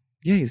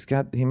 He's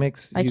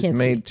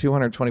made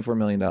 $224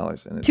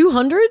 million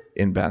 200?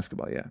 in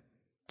basketball. Yeah.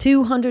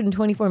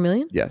 224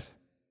 million? Yes.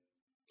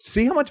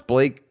 See how much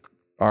Blake,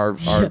 our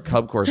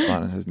Cub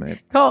correspondent, has made.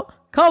 Call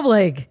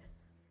Blake.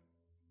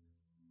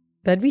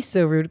 That'd be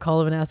so rude to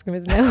call him and ask him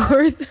his net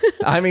worth.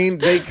 I mean,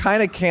 they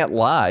kind of can't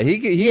lie. He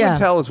Yeah. would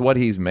tell us what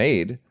he's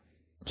made.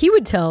 He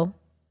would tell.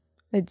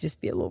 It'd just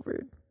be a little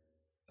rude.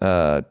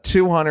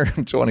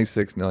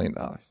 $226 million.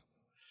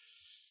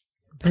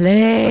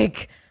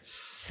 Blake.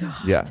 So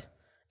hot. Yeah.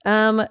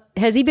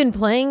 Has he been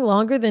playing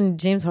longer than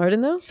James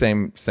Harden though?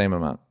 Same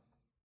amount.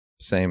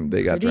 Same.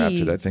 They got Pretty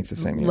drafted, I think, the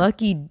same year.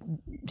 Lucky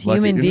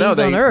human beings No,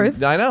 on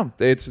Earth. I know.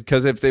 It's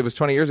because if it was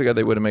 20 years ago,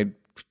 they would have made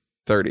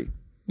 30.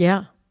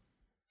 Yeah.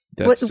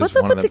 That's What's just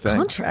up one with of the things.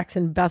 contracts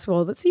in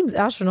basketball? That seems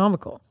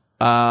astronomical.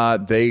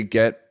 They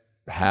get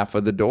half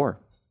of the door.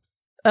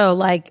 Oh,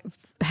 like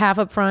half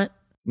up front.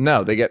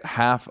 No, they get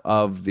half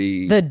of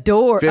the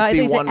door. Oh, I thought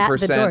you said at the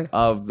 51% door.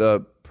 of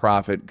the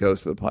profit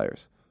goes to the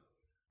players.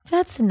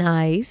 That's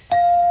nice.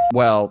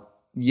 Well,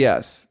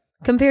 yes.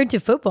 Compared to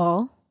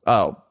football.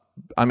 Oh,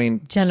 I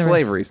mean, Generous.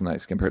 slavery's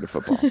nice compared to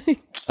football.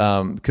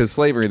 Because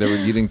slavery,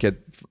 you didn't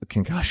get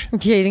concussion.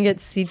 Yeah, you didn't get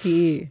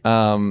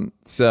CTE.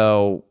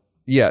 So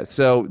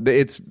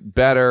it's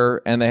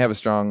better, and they have a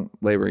strong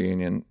labor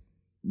union,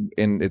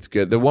 and it's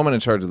good. The woman in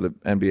charge of the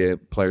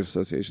NBA Players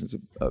Association is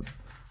a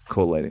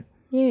cool lady.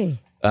 Yay.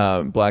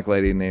 Black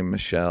lady named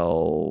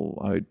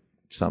Michelle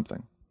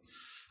something.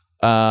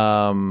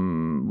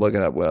 Look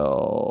it up,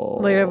 Will.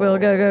 Look at Will.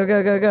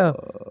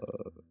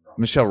 Go.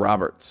 Michelle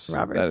Roberts.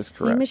 That is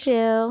correct. Hey,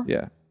 Michelle.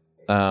 Yeah.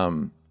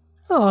 Oh,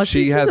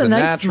 She has has a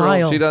nice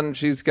natural. smile.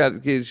 She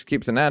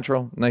keeps a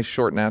natural, nice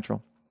short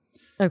natural.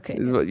 Okay.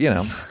 You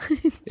know,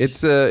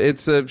 she's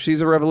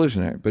a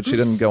revolutionary, but she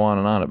doesn't go on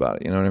and on about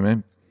it. You know what I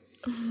mean?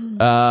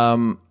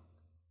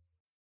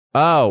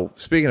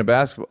 Speaking of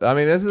basketball, I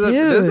mean, this was whole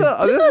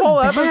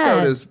bad.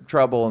 episode is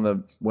trouble in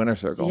the winner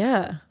circle.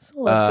 Yeah. This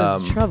whole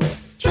episode's trouble.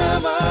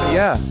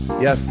 Yeah.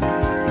 Yes.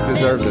 It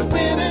deserves it.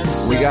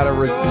 We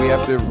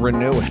have to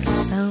renew it.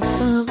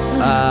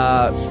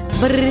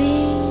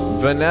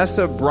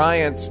 Vanessa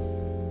Bryant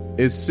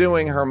is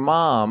suing her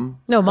mom.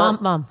 No,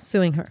 mom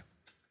suing her.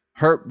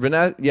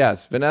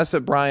 Vanessa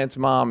Bryant's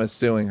mom is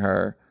suing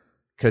her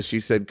because she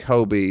said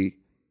Kobe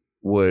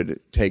would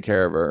take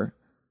care of her,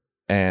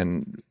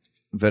 and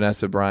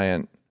Vanessa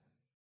Bryant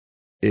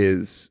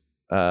is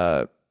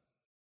some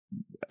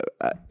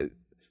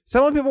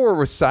people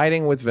were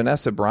siding with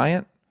Vanessa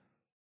Bryant,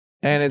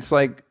 and it's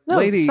like, No,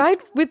 lady, side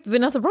with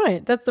Vanessa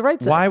Bryant. That's the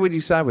right side. why would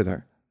you side with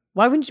her?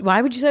 Why would you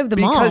side with the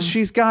mom? Because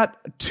she's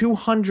got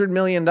 $200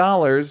 million.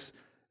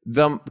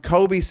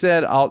 Kobe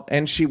said,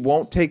 and she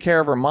won't take care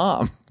of her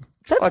mom.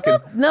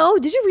 No,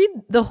 did you read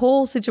the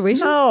whole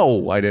situation?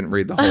 No, I didn't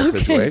read the whole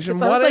situation.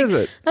 So I What was is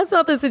like, it? That's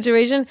not the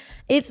situation.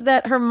 It's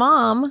that her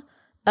mom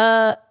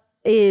her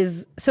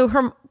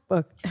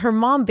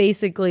mom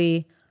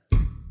basically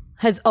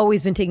has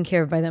always been taken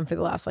care of by them for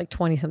the last like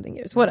 20 something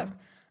years, whatever.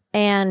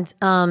 And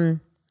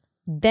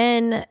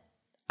then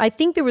I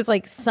think there was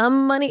like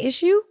some money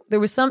issue. There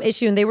was some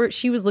issue, and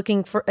she was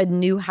looking for a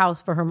new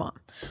house for her mom.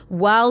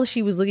 While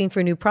she was looking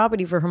for a new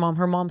property for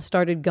her mom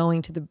started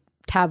going to the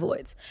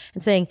tabloids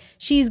and saying,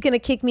 she's going to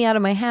kick me out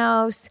of my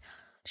house.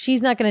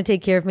 She's not going to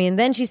take care of me. And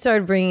then she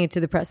started bringing it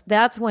to the press.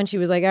 That's when she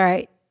was like, all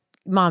right,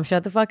 mom,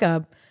 shut the fuck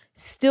up.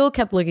 Still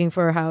kept looking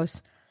for a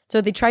house. So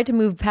they tried to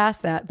move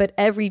past that. But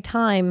every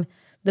time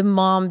the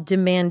mom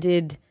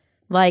demanded,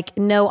 like,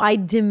 no, I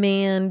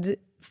demand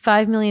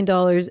 $5 million,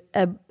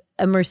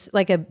 a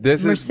Mercedes.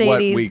 This is what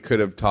we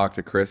could have talked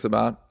to Chris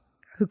about.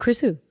 Who,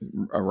 Chris who?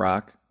 A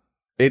rock.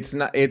 It's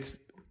not, it's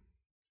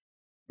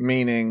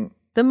meaning.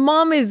 The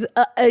mom is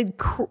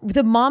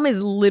the mom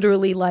is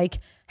literally like,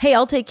 hey,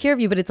 I'll take care of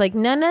you. But it's like,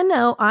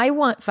 no. I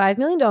want $5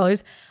 million.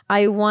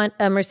 I want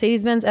a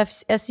Mercedes-Benz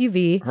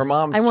SUV. Her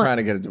mom's trying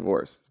to get a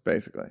divorce,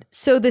 basically.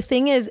 So the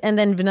thing is, and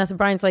then Vanessa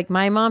Bryant's like,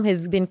 my mom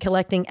has been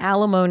collecting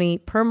alimony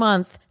per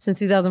month since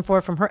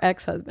 2004 from her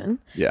ex-husband.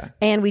 Yeah.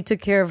 And we took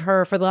care of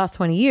her for the last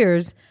 20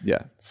 years.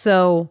 Yeah.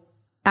 So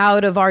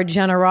out of our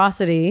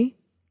generosity,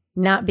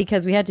 not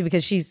because we had to,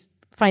 because she's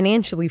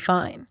financially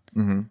fine,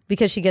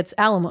 because she gets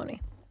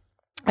alimony.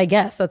 I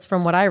guess that's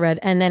from what I read.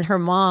 And then her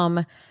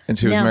mom. And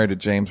she was married to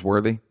James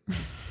Worthy,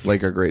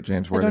 Laker great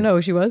James Worthy. I don't know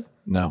who she was.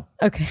 No.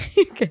 Okay.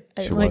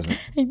 She wasn't.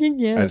 I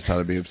think, yeah. I just thought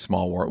it'd be a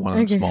one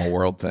of them small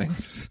world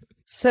things.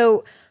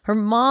 So her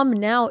mom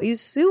now is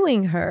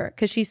suing her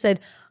because she said,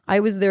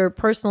 I was their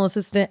personal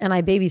assistant and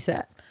I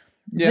babysat.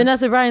 Yeah.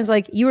 Vanessa Bryant's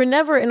like, you were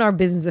never in our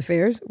business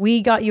affairs. We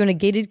got you in a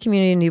gated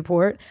community in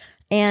Newport.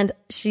 And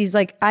she's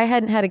like, I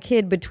hadn't had a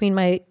kid between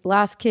my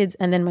last kids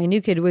and then my new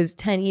kid was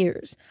 10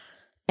 years.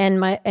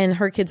 And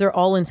her kids are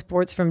all in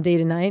sports from day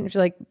to night. And she's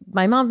like,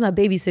 my mom's not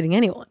babysitting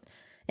anyone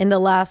in the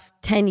last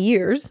 10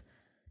 years.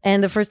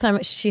 And the first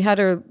time she had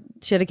a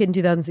kid in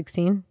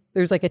 2016.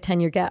 There was like a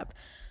 10-year gap.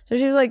 So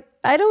she was like,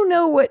 I don't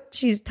know what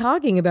she's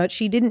talking about.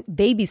 She didn't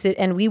babysit,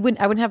 and I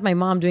wouldn't have my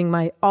mom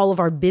doing all of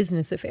our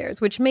business affairs,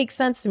 which makes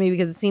sense to me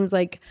because it seems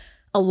like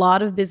a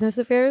lot of business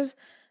affairs.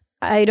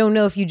 I don't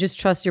know if you just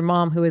trust your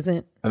mom who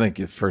isn't. I think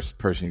the first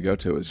person you go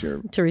to is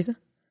your Teresa.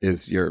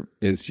 Is your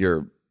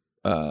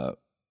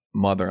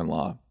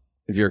mother-in-law.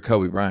 If you're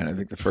Kobe Bryant, I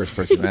think the first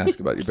person you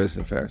ask about your business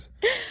affairs.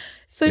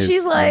 So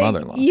she's like,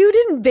 you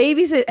didn't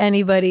babysit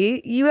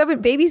anybody. You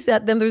haven't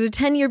babysat them. There's a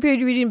 10-year period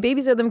where you didn't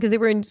babysit them because they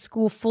were in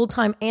school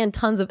full-time and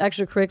tons of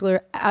extracurricular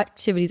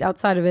activities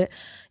outside of it.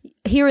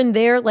 Here and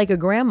there, like a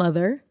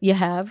grandmother, you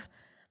have.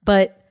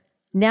 But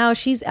now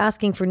she's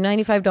asking for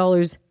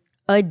 $95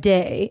 a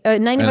day,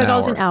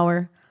 $95 an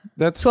hour.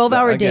 That's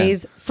 12-hour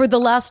days for the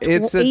last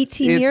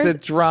 18 years. It's a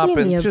drop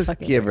in. Just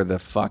give her the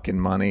fucking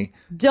money.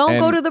 Don't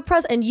go to the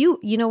press. And you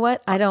know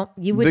what?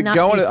 You would not.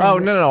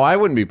 No, I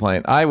wouldn't be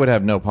playing. I would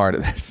have no part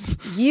of this.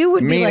 You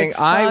would meaning be like,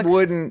 I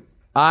wouldn't.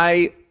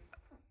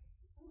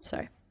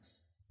 Sorry,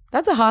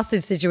 that's a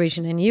hostage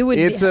situation, and you would.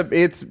 It's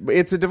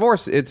a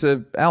divorce. It's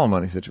a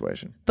alimony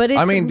situation. But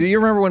do you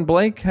remember when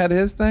Blake had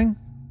his thing?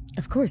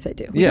 Of course I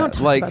do. We don't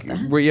talk about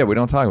that. We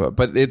don't talk about it.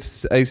 But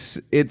it's.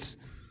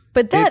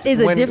 But that is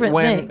a different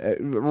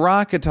thing.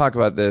 Rock could talk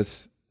about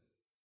this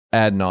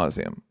ad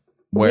nauseum.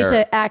 With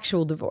an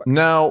actual divorce.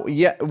 No,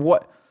 yeah,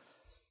 what?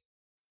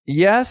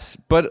 Yes,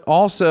 but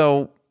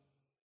also,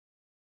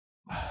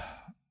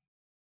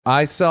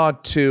 I saw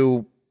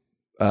two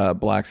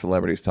black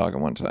celebrities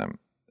talking one time,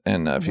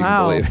 and if you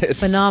can believe it,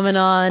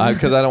 phenomenon.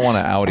 Because I don't want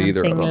to out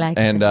either of them. Like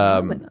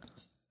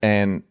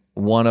and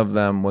one of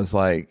them was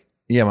like,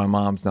 "Yeah, my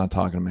mom's not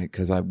talking to me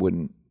because I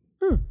wouldn't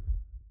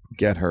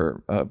get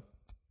her a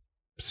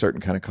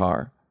certain kind of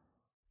car,"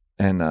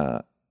 and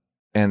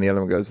the other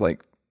one goes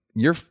like,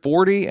 "You're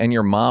 40 and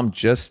your mom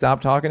just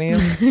stopped talking to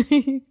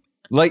you."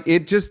 Like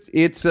it's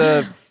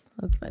a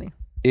that's funny.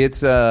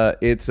 It's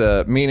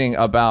a meaning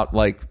about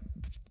like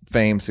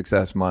fame,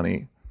 success,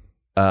 money,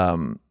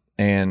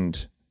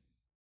 and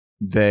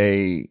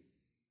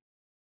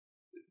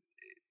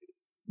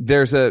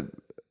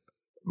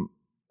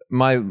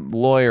my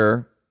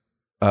lawyer,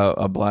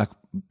 a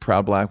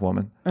proud black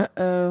woman,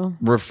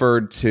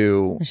 referred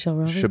to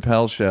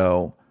Chappelle's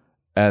show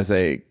as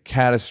a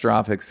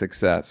catastrophic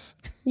success.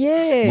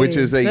 Yay! Which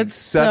is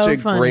such a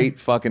great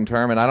fucking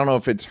term, and I don't know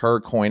if it's her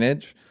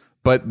coinage,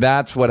 but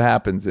that's what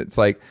happens. It's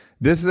like,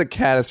 this is a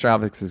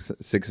catastrophic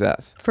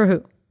success. For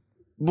who?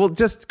 Well,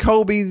 just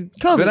Kobe,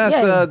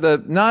 Vanessa, yeah.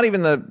 Not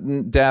even the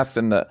death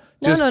and the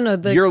just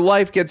your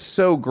life gets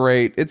so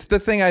great. It's the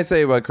thing I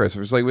say about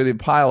Christopher. It's like with a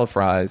pile of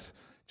fries,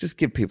 just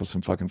give people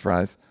some fucking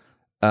fries.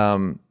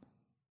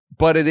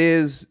 But it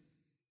is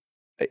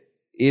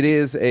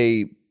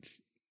a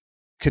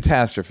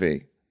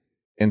catastrophe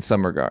in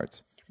some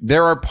regards.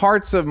 There are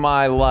parts of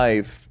my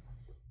life,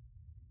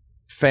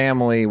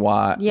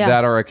 family-wise,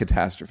 that are a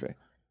catastrophe.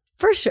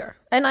 For sure.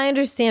 And I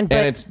understand. But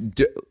and it's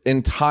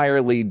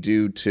entirely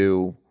due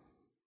to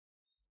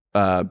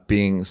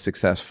being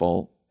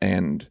successful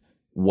and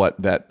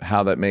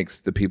how that makes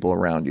the people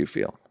around you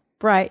feel.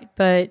 Right.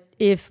 But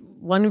if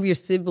one of your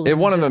siblings, if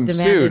one of them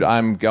sued,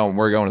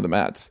 we're going to the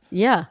Mets.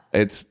 Yeah.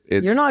 It's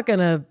you're not going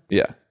to.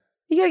 Yeah.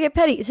 You got to get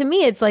petty. To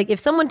me, it's like if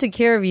someone took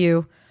care of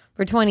you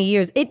for 20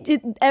 years,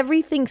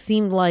 everything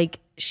seemed like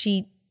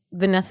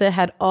Vanessa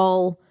had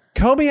all.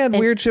 Kobe had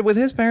weird shit with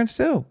his parents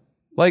too.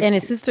 Like, and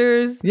his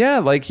sisters. Yeah,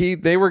 like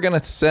they were going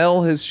to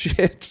sell his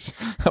shit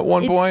at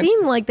one point. It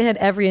seemed like they had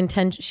every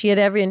intention. She had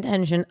every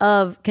intention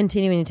of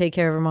continuing to take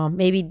care of her mom,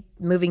 maybe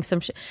moving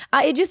some shit.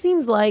 It just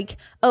seems like,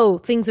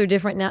 things are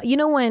different now. You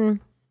know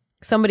when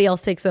somebody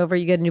else takes over,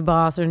 you get a new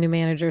boss or a new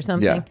manager or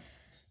something,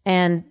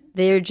 and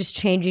they're just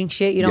changing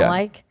shit you don't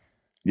like?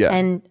 Yeah.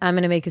 And I'm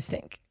going to make a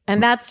stink.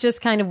 And that's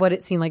just kind of what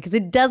it seemed like, because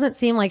it doesn't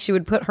seem like she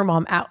would put her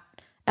mom out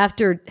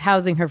after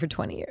housing her for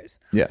 20 years.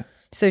 Yeah.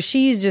 So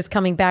she's just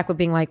coming back with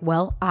being like,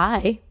 well,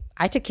 I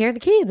took care of the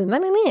kids. And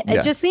then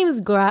it just seems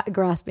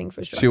grasping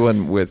for sure. She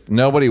wasn't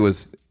nobody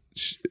was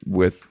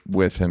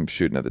with him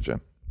shooting at the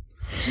gym,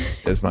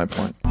 is my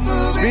point.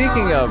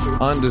 Speaking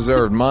of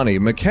undeserved money,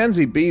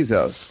 Mackenzie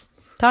Bezos.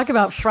 Talk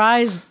about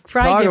fries.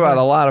 Talk about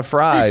a lot of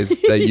fries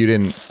that you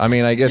didn't. I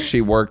mean, I guess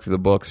she worked the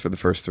books for the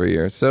first 3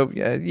 years. So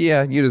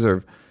yeah, you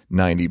deserve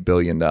 $90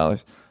 billion.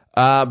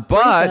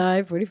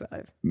 But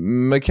 45.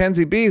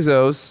 Mackenzie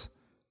Bezos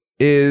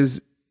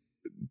is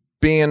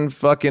being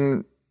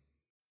fucking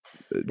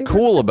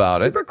cool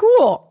about it. Super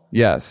cool.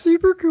 Yes.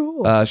 Super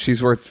cool.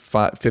 She's worth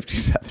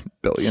 57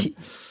 billion.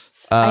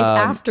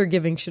 After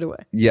giving shit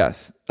away.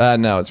 Yes.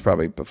 No, it's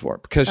probably before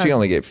because she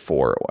only gave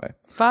 4 away.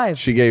 5.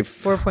 She gave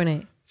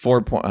 4.8.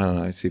 4 point. I don't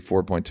know. I see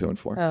 4.2 and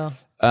 4.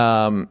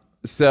 Oh.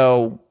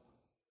 So,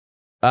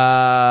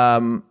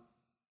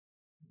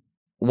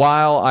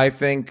 while I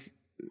think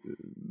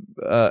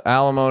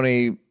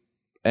alimony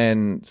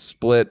and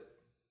split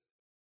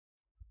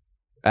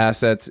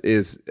assets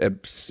is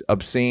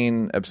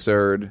obscene,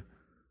 absurd,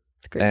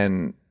 It's great.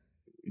 and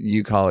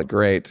you call it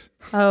great.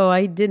 Oh,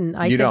 I didn't.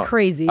 I You said don't.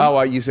 crazy.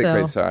 Oh, you said so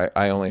great. Sorry,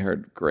 I only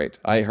heard great.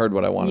 I heard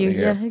what I wanted to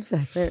hear. Yeah,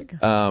 exactly. There you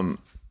go.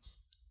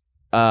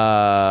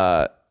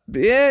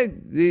 Yeah,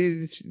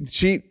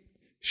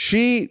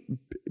 she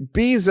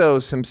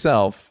Bezos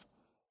himself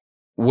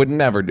would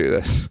never do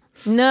this.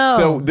 No.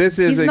 So this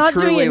is he's not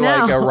doing truly it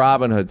like now. a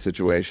Robin Hood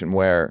situation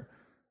where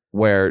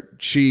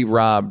she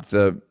robbed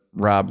the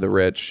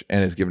rich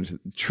and is given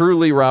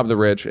truly robbed the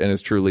rich and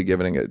is truly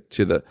giving it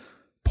to the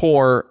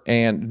poor.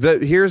 And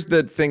here's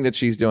the thing that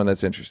she's doing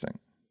that's interesting.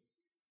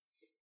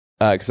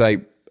 Because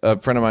a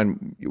friend of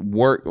mine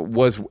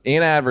was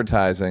in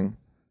advertising,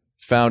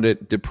 found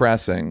it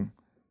depressing,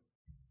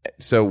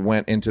 so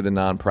went into the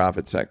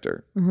nonprofit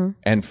sector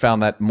and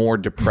found that more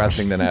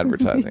depressing than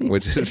advertising,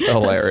 which is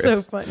hilarious.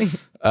 So funny.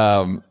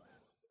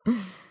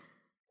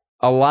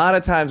 A lot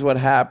of times what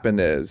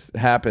happens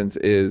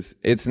is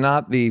it's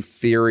not the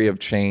theory of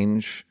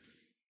change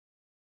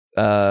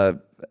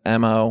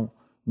MO.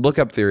 Look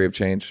up theory of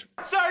change.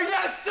 Sir,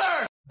 yes,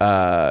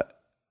 sir.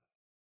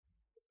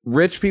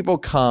 Rich people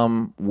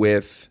come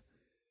with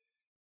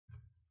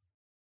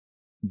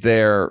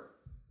their,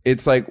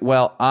 it's like,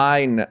 well,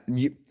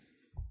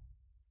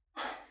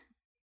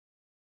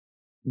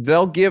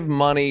 they'll give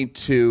money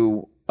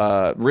to,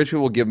 rich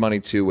people will give money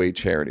to a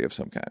charity of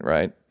some kind,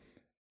 right?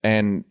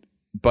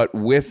 But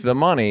with the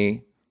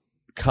money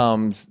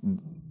comes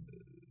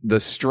the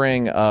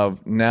string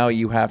of, now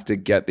you have to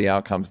get the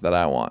outcomes that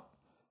I want.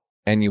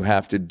 And you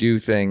have to do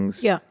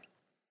things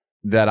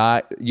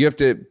that you have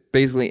to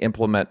basically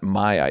implement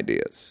my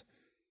ideas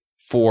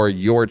for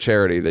your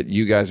charity that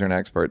you guys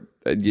are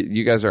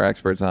you guys are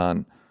experts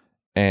on.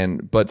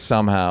 But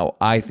somehow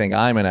I think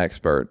I'm an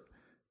expert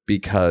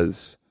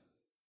because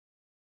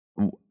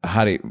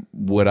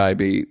would I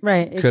be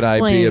Right. Could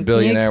I be a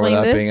billionaire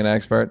without being an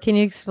expert? Can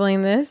you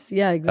explain this?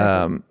 Yeah,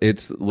 exactly.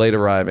 It's late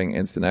arriving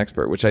instant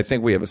expert, which I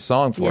think we have a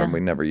song for and we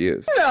never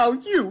use. Now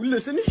you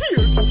listen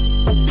here.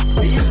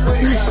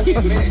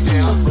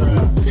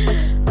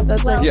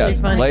 That's actually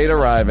Yes, funny. late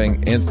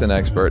arriving instant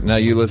expert. Now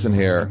you listen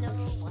here.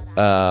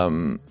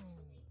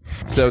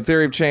 So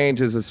theory of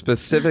change is a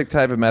specific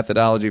type of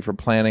methodology for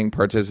planning,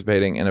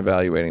 participating, and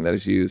evaluating that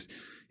is used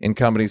in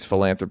companies,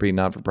 philanthropy,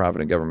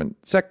 not-for-profit, and government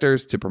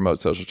sectors to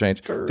promote social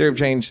change. Theory of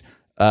change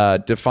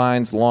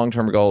defines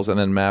long-term goals and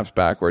then maps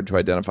backward to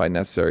identify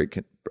necessary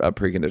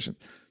preconditions.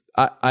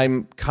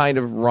 I'm kind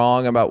of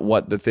wrong about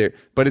what the theory,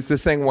 but it's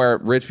this thing where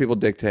rich people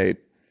dictate.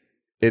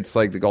 It's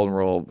like the golden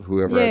rule.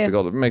 Whoever has the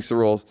golden makes the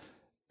rules.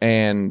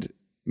 And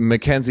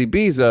Mackenzie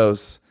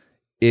Bezos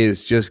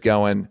is just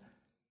going,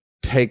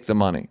 take the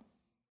money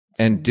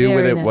and do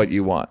with it what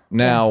you want.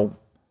 Now,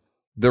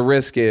 the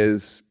risk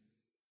is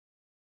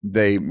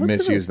they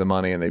misuse the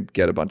money and they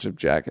get a bunch of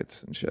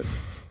jackets and shit.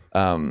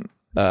 So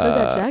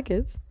got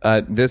jackets.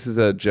 This is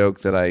a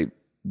joke that I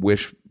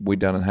wish we'd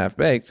done in Half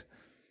Baked.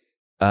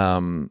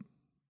 That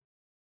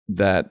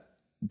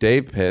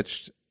Dave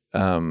pitched.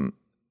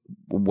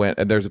 When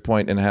there's a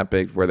point in Half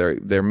Baked where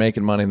they're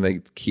making money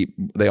and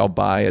they all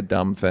buy a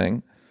dumb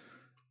thing,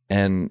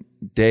 and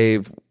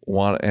Dave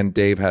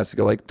has to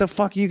go like, the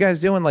fuck are you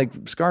guys doing? Like,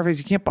 Scarface,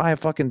 you can't buy a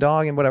fucking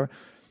dog and whatever.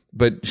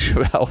 But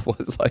Chappelle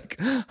was like,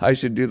 I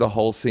should do the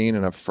whole scene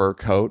in a fur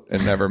coat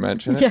and never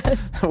mention it,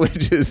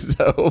 which is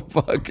so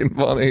fucking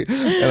funny.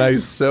 And I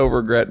so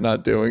regret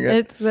not doing it.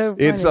 It's so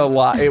funny. It's a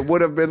lot. It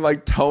would have been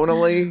like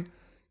tonally,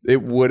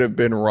 it would have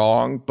been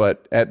wrong.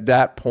 But at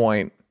that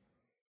point,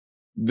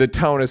 the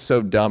tone is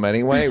so dumb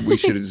anyway. We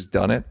should have just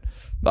done it.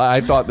 I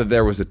thought that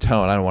there was a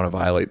tone. I don't want to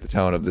violate the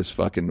tone of this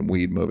fucking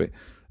weed movie.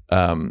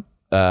 Anyhow,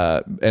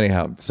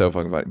 it's so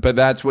fucking funny. But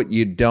that's what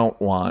you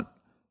don't want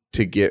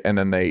to get. And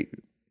then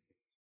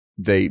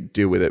they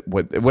do with it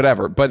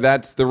whatever. But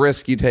that's the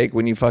risk you take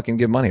when you fucking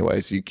give money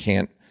away. So you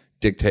can't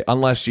dictate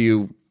unless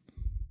you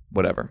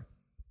whatever.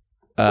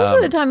 Most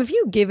of the time, if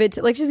you give it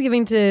to, like, she's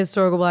giving to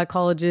historical black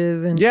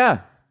colleges, and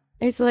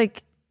it's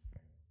like,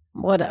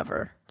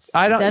 whatever.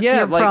 I don't. That's yeah,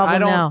 your like problem I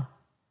don't. now.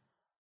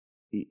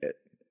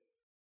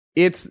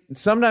 It's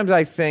sometimes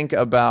I think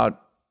about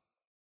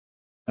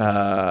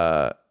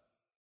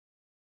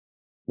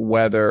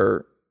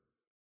whether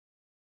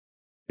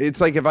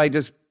it's like if I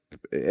just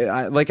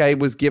I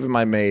was giving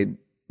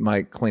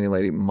my cleaning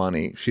lady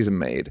money. She's a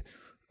maid.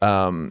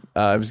 I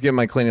was giving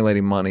my cleaning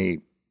lady money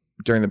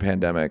during the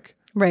pandemic,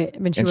 Right. I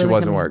mean, and she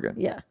wasn't working.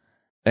 Yeah.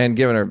 And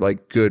giving her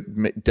like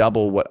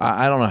double what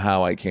I don't know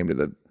how I came to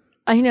the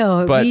I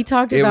know. But we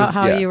talked it about was-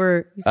 how yeah. you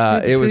were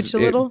screwed the pooch a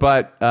little.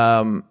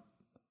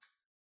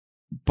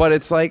 But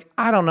it's like,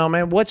 I don't know,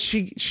 man. What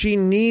she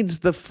needs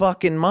the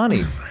fucking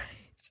money.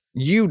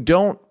 You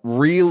don't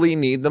really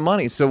need the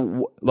money.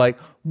 So like,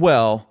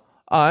 well,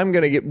 I'm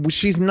going to get,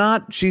 she's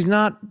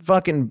not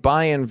fucking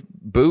buying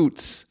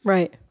boots.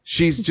 Right.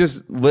 She's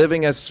just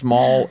living a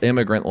small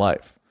immigrant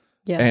life.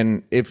 Yeah.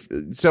 And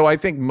I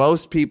think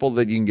most people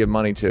that you can give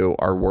money to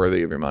are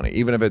worthy of your money,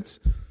 even if it's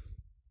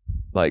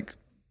like,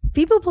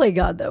 People play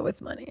God though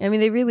with money. I mean,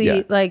 they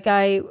really like.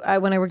 I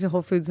when I worked at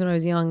Whole Foods when I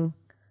was young,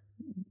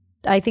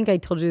 I think I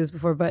told you this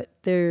before, but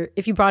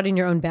if you brought in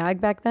your own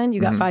bag back then,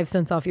 you got 5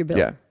 cents off your bill.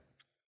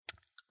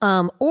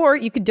 yeah. Or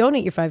you could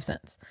donate your 5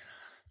 cents.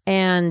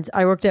 And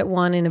I worked at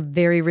one in a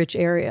very rich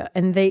area,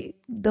 and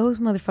those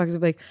motherfuckers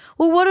would be like,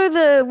 "Well, what are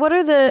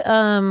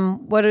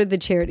the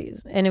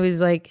charities?" And it was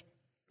like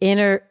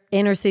inner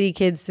city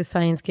kids to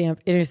science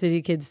camp, inner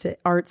city kids to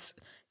arts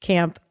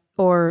camp,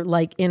 or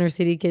like inner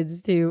city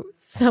kids to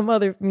some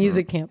other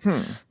music camp.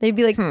 They'd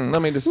be like,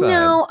 Let me decide.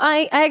 "No,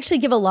 I actually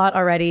give a lot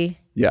already."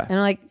 Yeah. And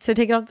I'm like, "So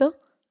take it off the bill?"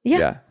 Yeah.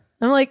 Yeah.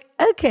 I'm like,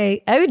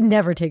 okay, I would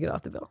never take it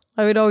off the bill.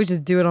 I would always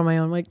just do it on my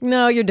own. I'm like,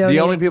 no, you're donating.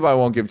 The only people I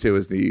won't give to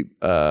is the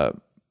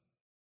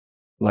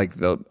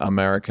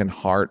American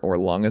Heart or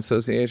Lung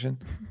Association.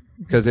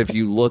 Because if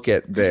you look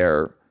at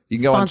you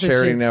can go on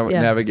Charity Sponsorships,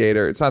 yeah.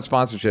 Navigator. It's not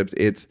sponsorships.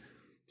 It's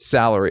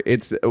salary.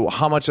 It's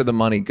how much of the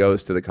money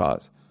goes to the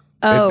cause.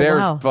 Oh, if they're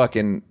wow.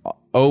 fucking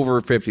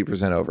over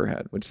 50%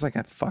 overhead, which is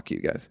like, fuck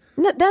you guys.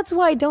 No, that's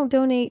why I don't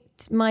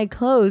donate my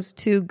clothes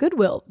to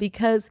Goodwill,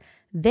 because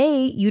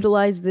they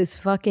utilize this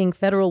fucking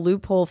federal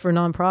loophole for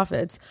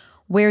nonprofits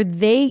where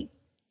they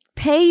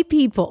pay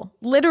people.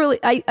 Literally,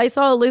 I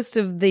saw a list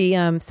of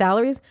the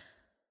salaries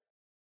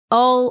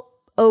all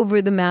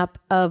over the map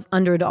of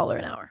under $1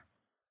 an hour,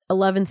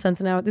 11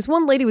 cents an hour. This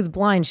one lady was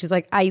blind. She's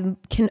like, I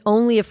can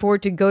only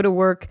afford to go to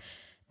work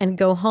and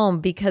go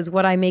home because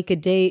what I make a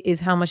day is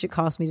how much it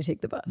costs me to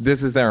take the bus.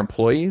 This is their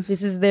employees?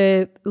 This is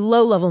the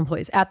low-level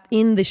employees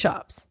in the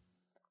shops.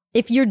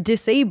 If you're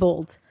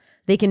disabled,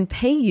 they can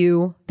pay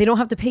you. They don't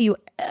have to pay you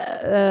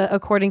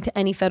according to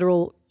any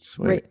federal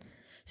rate.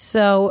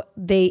 So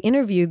they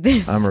interviewed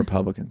this. I'm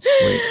Republican.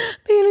 Sweet.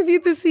 They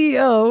interviewed the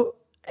CEO,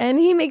 and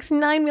he makes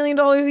 $9 million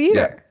a year.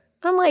 Yeah.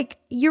 I'm like,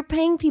 you're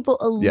paying people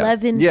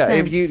 11 Yeah,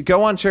 cents. if you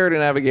go on Charity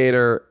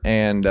Navigator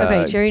and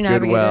Charity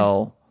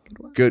Navigator.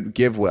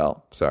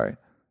 GiveWell, sorry.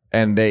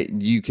 And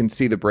you can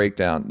see the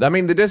breakdown. I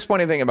mean, the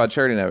disappointing thing about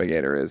Charity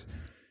Navigator is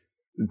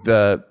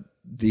the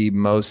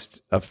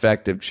most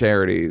effective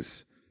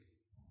charities,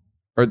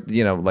 or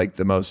like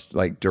the most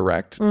like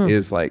direct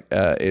is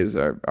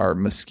our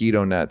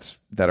mosquito nets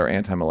that are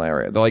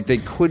anti-malaria. They're like, they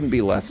couldn't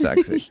be less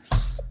sexy.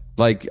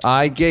 Like,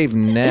 I gave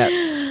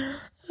nets.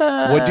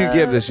 What'd you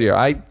give this year?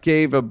 I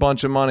gave a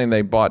bunch of money and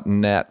they bought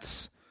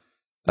nets.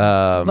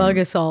 Bug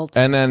assault.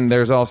 And then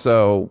there's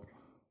also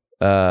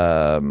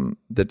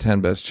the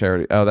 10 best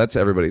charity. Oh, that's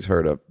everybody's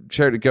heard of.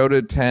 Charity. Go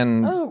to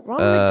 10. Oh,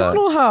 Ronald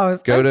McDonald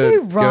House. Go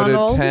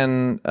Ronald. to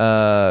 10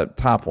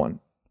 top one.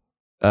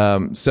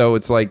 So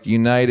it's like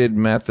United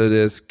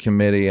Methodist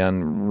Committee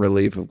on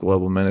Relief of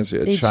Global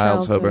Ministry, A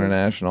Child's Hope Hope.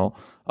 International,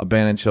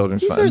 Abandoned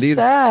Children's These Fund. are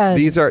sad.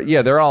 These are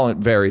they're all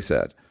very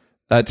sad.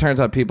 It turns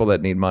out people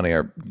that need money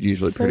are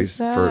usually So pretty for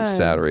sad.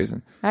 sad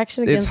reason.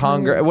 Action It's Against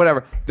hunger, Hunger.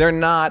 whatever. They're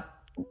not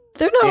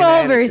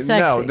all very sexy.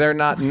 No, they're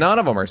not. None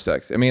of them are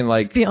sexy. I mean,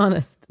 like, Let's be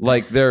honest.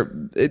 like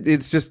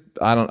it's just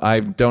I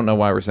don't know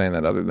why we're saying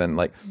that, other than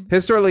like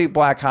historically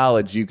Black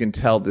college, you can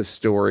tell this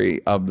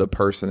story of the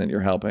person that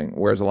you're helping,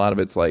 whereas a lot of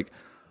it's like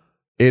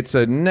it's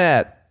a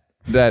net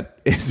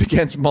that is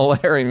against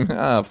malaria.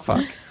 Oh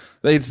fuck,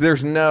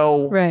 there's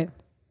no Right.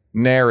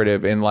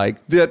 narrative in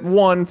like that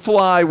one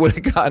fly would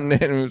have gotten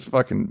in. It was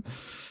fucking.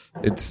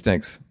 It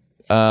stinks.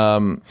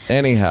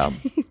 Anyhow.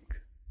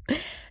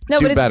 No,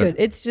 Do but it's better. good.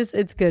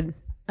 It's good.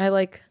 I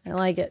like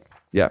it.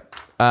 Yeah.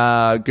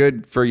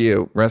 Good for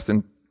you. Rest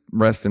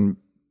in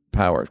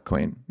power,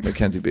 Queen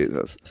Mackenzie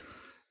Bezos.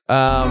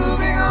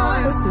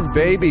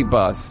 Baby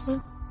bust.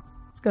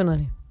 What's going on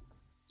here?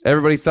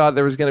 Everybody thought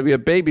there was going to be a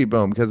baby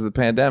boom because of the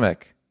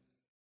pandemic.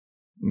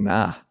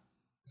 Nah.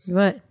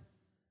 What?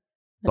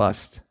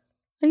 Bust.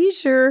 Are you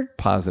sure?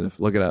 Positive.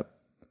 Look it up.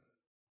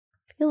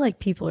 I feel like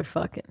people are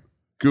fucking.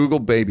 Google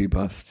baby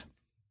bust.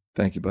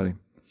 Thank you, buddy.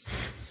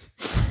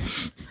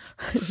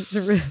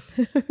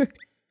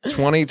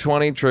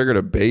 2020 triggered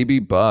a baby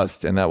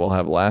bust, and that will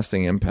have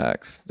lasting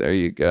impacts. There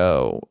you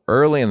go.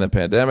 Early in the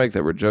pandemic,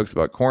 there were jokes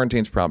about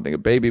quarantines prompting a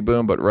baby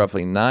boom, but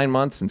roughly 9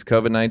 months since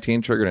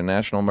COVID-19 triggered a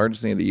national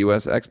emergency in the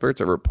U.S.,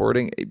 experts are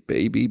reporting a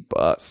baby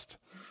bust.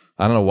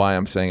 I don't know why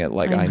I'm saying it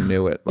like I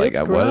knew it. Like,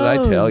 It's what did I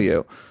tell gross.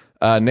 you?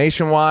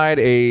 Nationwide,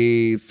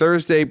 a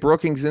Thursday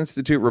Brookings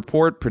Institute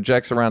report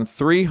projects around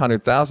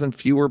 300,000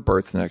 fewer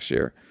births next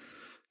year.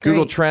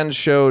 Google Great. Trends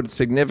showed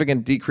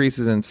significant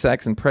decreases in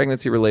sex and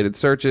pregnancy-related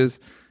searches,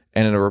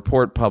 and in a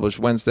report published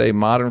Wednesday,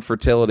 Modern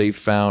Fertility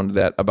found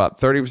that about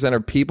 30%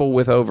 of people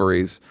with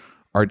ovaries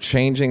are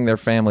changing their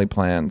family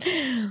plans,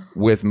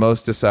 with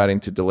most deciding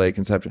to delay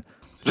conception.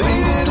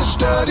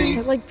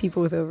 I like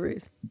people with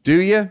ovaries.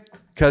 Do you?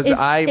 Because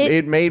It's-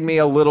 it made me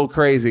a little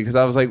crazy because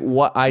I was like,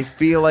 what? I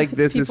feel like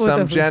this is People with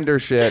some ovaries. gender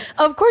shit.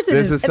 Of course it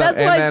is. And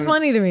that's why it's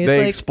funny to me. It's They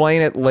like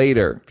explain it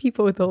later.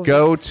 people with ovaries.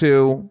 Go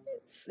to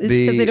It's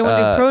because they don't want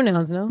to do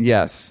pronouns, no?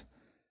 Yes.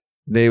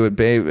 They would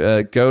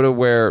go to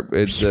where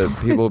it's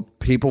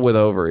people with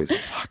ovaries.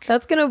 Fuck.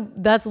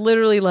 That's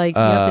literally like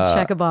you have to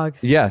check a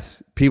box.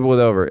 Yes, people with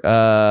ovaries.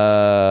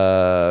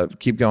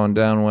 Keep going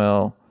down,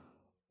 Will.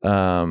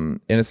 In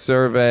a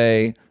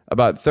survey,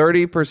 about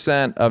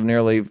 30% of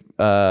nearly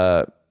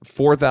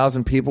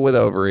 4,000 people with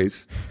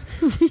ovaries.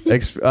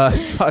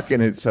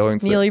 Fucking, it's so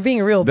insane. Neil, you're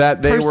being a real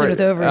that they person were,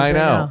 with ovaries. I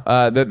know Right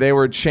now. that they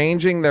were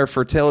changing their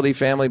fertility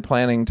family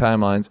planning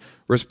timelines.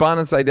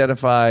 Respondents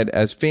identified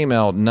as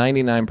female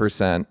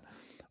 99%,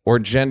 or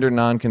gender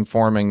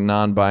non-conforming,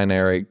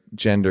 non-binary,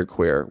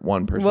 genderqueer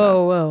 1%.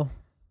 Whoa.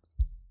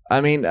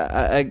 I mean,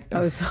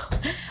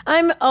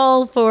 I'm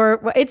all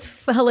for.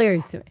 It's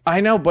hilarious to me.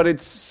 I know, but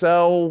it's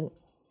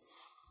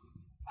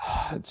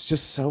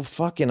just so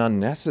fucking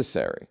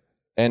unnecessary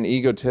and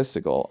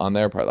egotistical on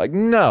their part. Like,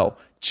 no,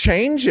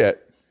 change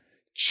it.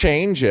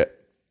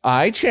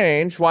 I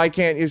change. Why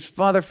can't you,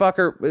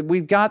 motherfucker?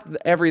 We've got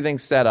everything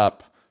set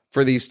up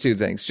for these two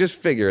things. Just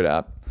figure it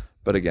out.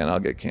 But again, I'll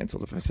get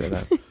canceled if I say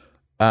that.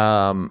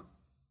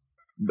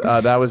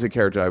 That was a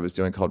character I was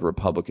doing called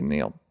Republican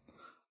Neil.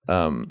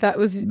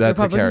 That's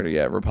a character,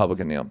 yeah,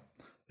 Republican Neil,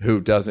 who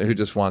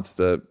just wants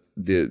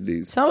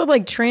these. Sounded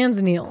like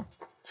trans Neil.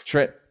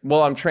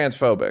 Well, I'm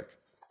transphobic.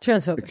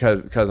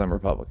 Transphobic. Because I'm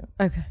Republican.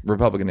 Okay.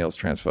 Republican Neil's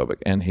transphobic,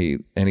 and he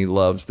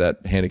loves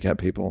that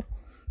handicapped people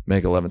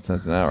make 11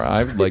 cents an hour.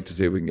 I'd like to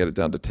see if we can get it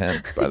down to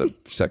 10 by the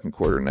second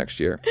quarter next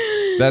year.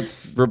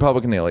 That's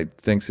Republican Neil. He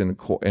thinks in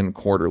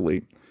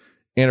quarterly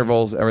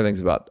intervals. Everything's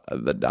about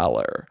the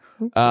dollar.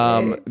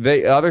 Okay.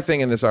 The other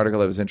thing in this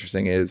article that was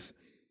interesting is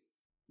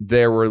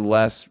there were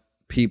less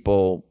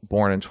people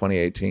born in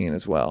 2018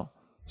 as well.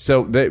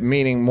 So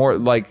meaning more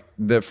like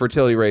the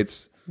fertility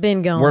rates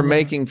been going. We're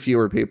making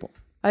fewer people.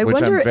 I which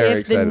wonder I'm very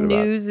if the excited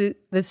news,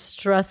 the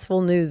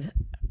stressful news,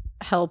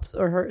 helps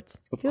or hurts.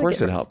 Of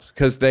course, it helps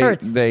because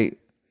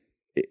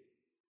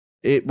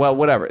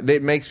whatever.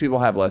 It makes people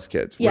have less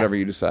kids. Yeah. Whatever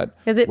you decide.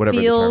 Because it whatever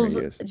feels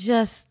the term you use.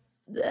 just.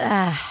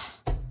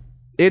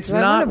 It's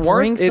not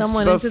worth. It's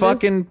the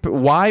fucking.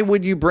 Why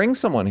would you bring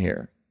someone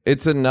here?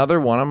 It's another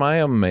one of my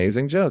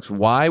amazing jokes.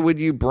 Why would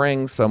you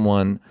bring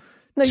someone?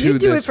 No, to you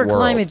do this it for world?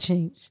 climate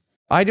change.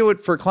 I do it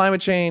for climate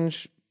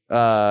change,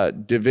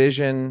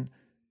 division,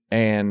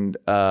 and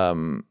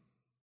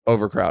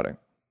overcrowding.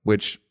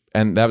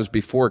 And that was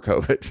before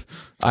COVID.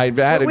 I've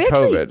added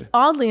COVID.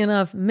 Oddly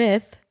enough,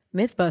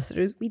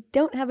 Mythbusters, we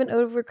don't have an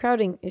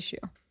overcrowding issue.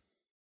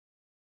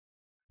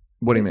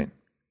 What do you mean?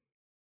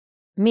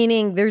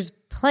 Meaning there's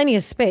plenty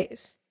of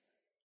space.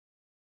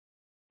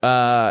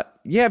 Yeah,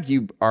 if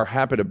you are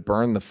happy to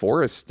burn the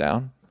forests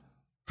down.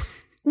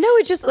 No,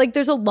 it's just like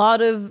there's a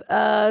lot of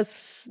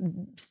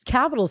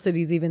capital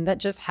cities even that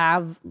just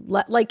have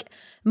like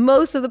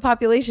most of the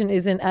population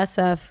is in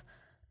SF,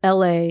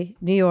 LA,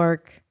 New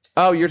York.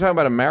 Oh, you're talking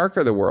about America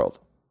or the world?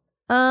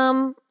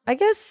 I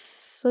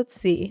guess let's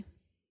see.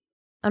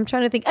 I'm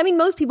trying to think. I mean,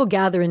 most people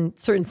gather in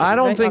certain cities. I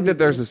don't right? think Obviously. that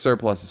there's a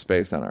surplus of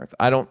space on Earth.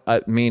 I don't,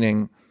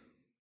 meaning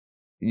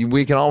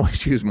we can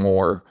always use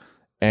more,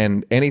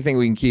 and anything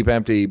we can keep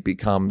empty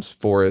becomes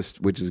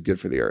forest, which is good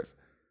for the Earth.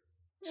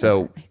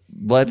 So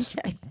I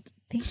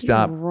think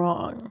stop. You're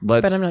wrong,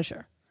 but I'm not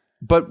sure.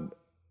 But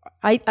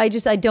I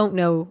don't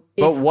know.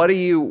 But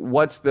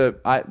what's the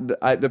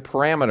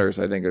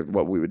parameters? I think of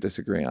what we would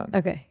disagree on.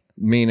 Okay.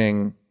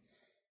 Meaning,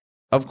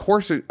 of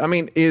course,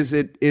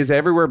 is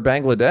everywhere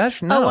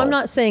Bangladesh? No. Oh, I'm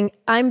not saying.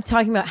 I'm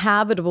talking about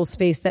habitable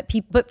space that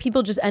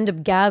people just end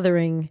up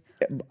gathering.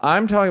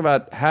 I'm talking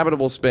about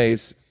habitable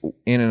space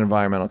in an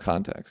environmental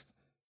context.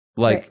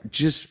 Like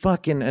just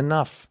fucking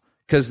enough.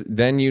 Because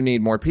then you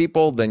need more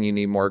people, then you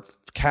need more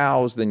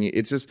cows,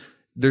 it's just,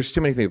 there's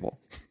too many people.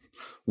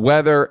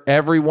 Whether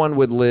everyone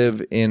would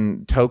live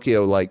in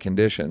Tokyo-like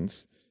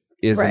conditions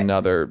is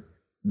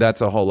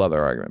that's a whole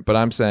other argument. But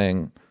I'm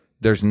saying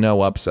there's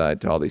no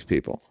upside to all these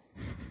people.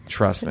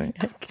 Trust me.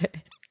 Okay.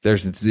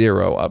 There's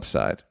zero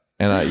upside.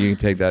 And you can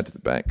take that to the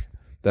bank.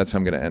 That's how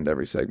I'm going to end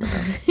every segment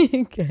now.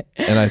 Okay.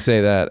 And I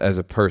say that as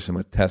a person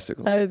with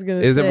testicles. I was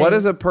going to say. What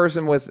is a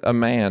person with a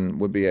man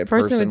would be a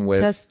person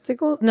with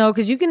testicles? No,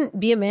 because you can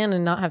be a man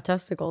and not have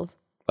testicles.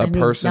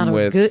 Person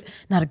with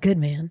not a good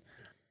man.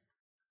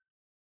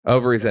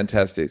 Ovaries and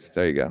testes.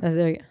 There you go.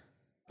 There you go.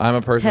 I'm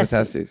a person with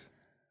testes.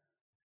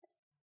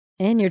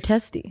 And you're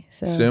testy.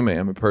 So. Sue me.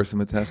 I'm a person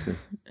with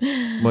testes.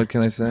 What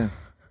can I say?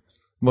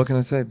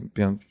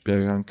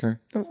 Bianca?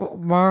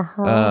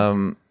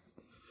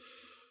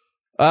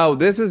 Oh,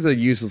 this is a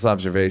useless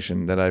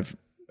observation that I've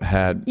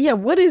had. Yeah,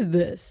 what is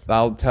this?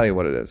 I'll tell you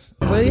what it is.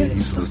 Will you?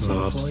 Useless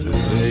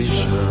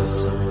observation.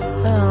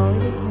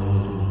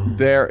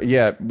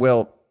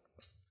 Will.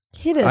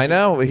 Hit us. I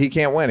know he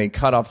can't win. He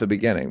cut off the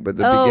beginning, but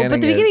the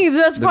beginning is the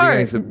best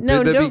part.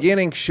 The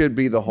beginning should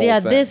be the whole thing. Yeah,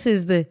 this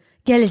is the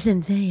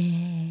skeleton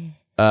thing.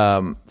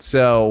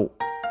 So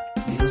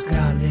Neil's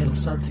got a little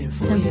something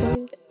for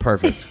you.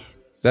 perfect.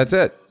 That's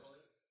it.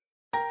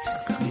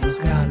 Neil's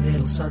got a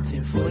little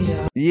something for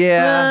you.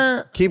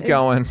 Yeah. Keep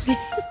going.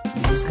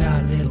 Neil's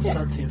got a little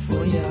something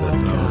for you.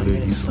 Another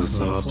useless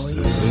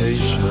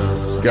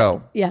observation.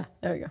 Go. Yeah,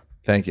 there we go.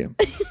 Thank you.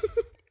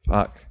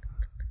 Fuck.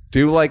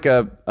 Do like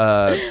a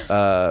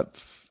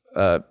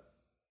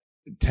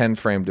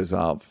 10-frame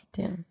dissolve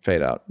 10.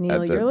 fade out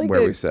Neil, at the you're like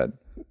where a- we said.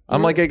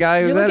 I'm like a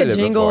guy who's You're like a edited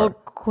jingle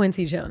before.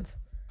 Quincy Jones.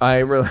 I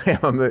really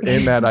am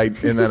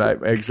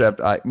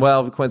except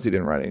Quincy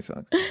didn't write any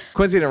songs.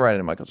 Quincy didn't write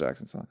any Michael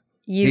Jackson songs.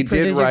 You're a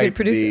good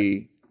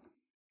producer.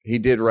 He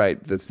did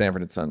write the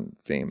Sanford and Son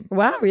theme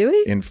Wow,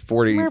 really? in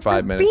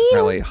 45 minutes,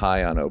 apparently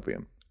high on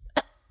opium.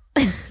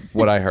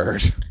 What I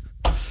heard.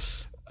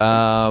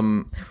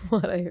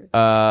 What I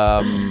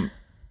heard.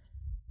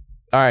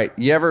 All right,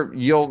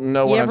 you'll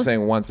know what I'm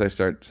saying once I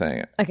start saying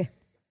it. Okay.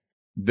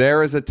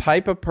 There is a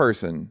type of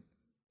person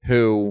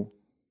who,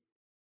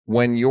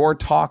 when you're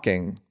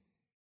talking,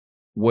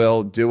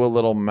 will do a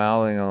little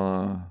mouthing,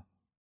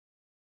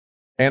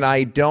 and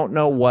I don't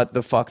know what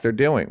the fuck they're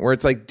doing. Where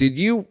it's like, did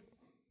you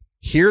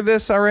hear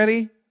this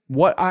already?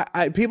 What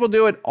people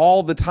do it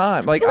all the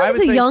time. Like I would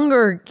it's a say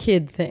younger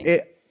kid thing.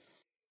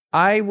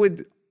 I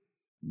would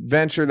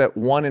venture that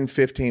 1 in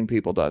 15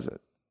 people does it.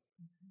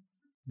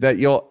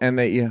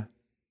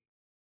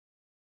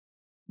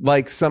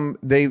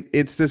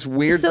 It's this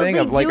weird So thing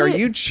they of like, do are it-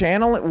 you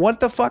channeling? What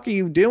the fuck are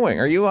you doing?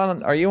 Are you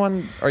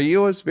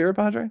a spirit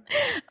padre?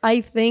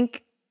 I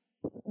think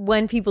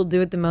when people do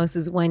it the most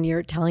is when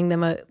you're telling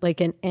them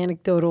an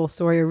anecdotal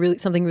story or really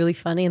something really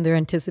funny and they're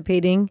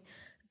anticipating.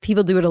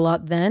 People do it a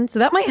lot then. So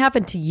that might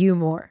happen to you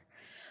more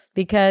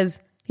because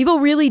people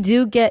really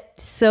do get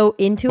so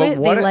into But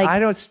it.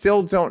 I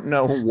still don't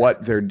know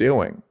what they're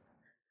doing.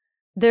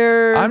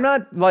 They're I'm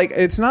not like,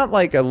 it's not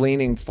like a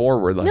leaning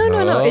forward. Like,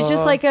 no. It's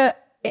just like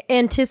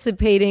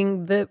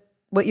anticipating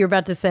what you're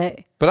about to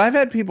say. But I've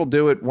had people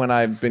do it when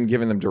I've been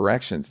giving them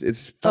directions.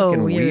 It's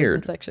fucking weird.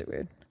 It's actually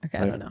weird. Okay,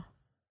 I don't know.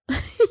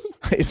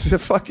 It's a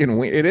fucking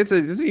weird. It's a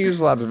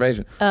useful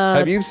observation.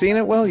 Have you seen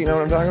it, Will? You know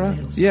what I'm talking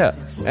about? Yeah.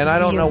 And I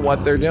don't know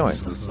what they're doing.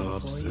 Does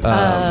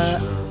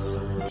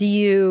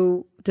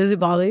it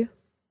bother you?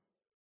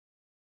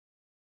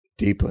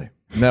 Deeply.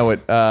 No,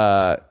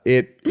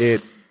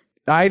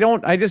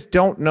 I just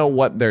don't know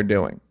what they're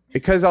doing.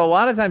 Because a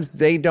lot of times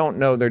they don't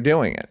know they're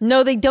doing it.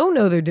 No, they don't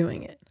know they're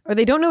doing it. Or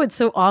they don't know it's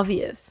so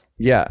obvious.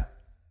 Yeah.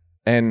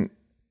 And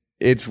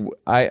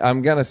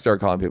I'm going to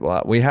start calling people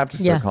out. We have to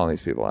start calling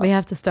these people out. We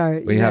have to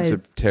start. We have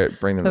to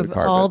bring them to the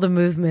carpet. All the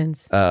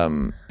movements.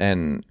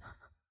 And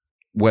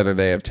whether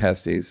they have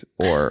testes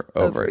or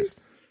ovaries.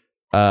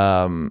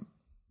 I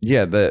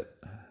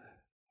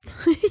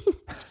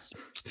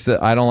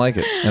don't like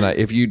it. And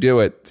if you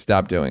do it,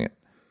 stop doing it.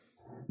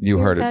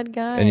 You're heard a it. bad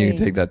guy. And you can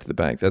take that to the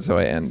bank. That's how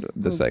I end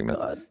the segment.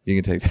 God.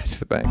 You can take that to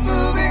the bank.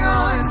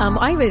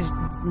 I have a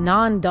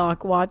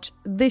non-doc watch.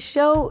 The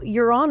show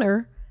Your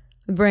Honor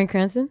with Bryan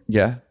Cranston.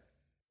 Yeah.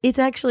 It's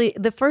actually,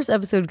 the first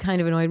episode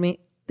kind of annoyed me.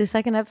 The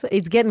second episode,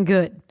 it's getting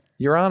good.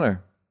 Your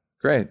Honor.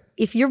 Great.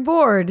 If you're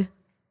bored,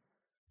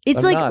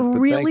 it's I'm not, but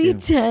really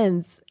thank you.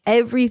 tense.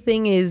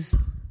 Everything is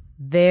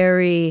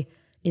very,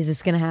 is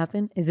this going to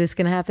happen? Is this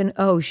going to happen?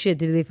 Oh shit,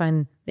 did they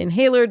find the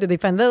inhaler? Did they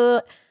find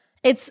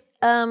it's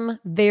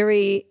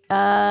very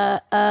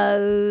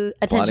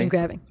attention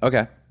grabbing.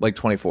 Okay. Like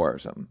 24 or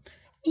something.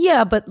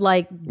 Yeah, but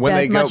like When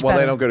they go, much well,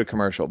 better. they don't go to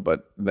commercial,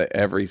 but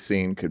every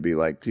scene could be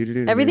like,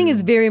 Everything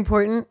is very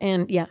important,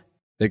 and yeah.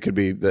 It could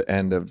be the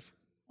end of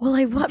Well,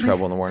 I want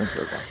Trouble in the Warning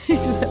Circle.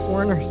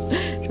 Warner's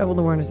Trouble in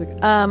the Warner's.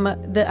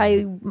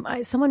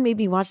 Someone made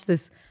me watch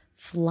this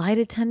flight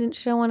attendant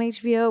show on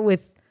HBO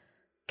with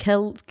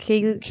Kelly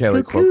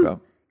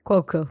Cuoco.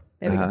 Cuoco.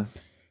 There we go.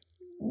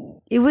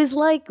 It was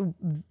like,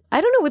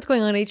 I don't know what's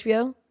going on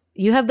HBO.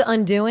 You have The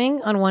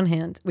Undoing on one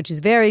hand, which is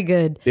very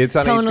good. It's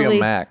on Tonally. HBO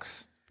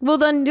Max. Well,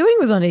 The Undoing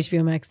was on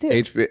HBO Max too.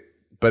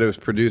 But it was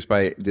produced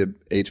by the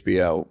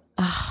HBO.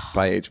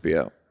 By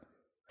HBO.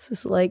 This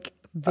is like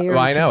very. Well,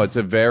 I know it's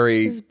a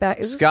very This is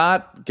back-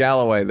 Scott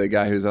Galloway, the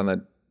guy who's on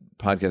the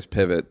podcast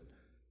Pivot,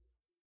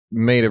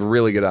 made a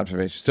really good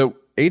observation. So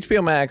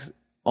HBO Max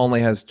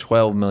only has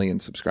 12 million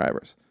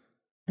subscribers.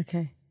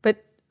 Okay,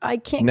 but I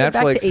can't go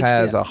back to Netflix HBO.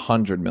 has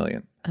 100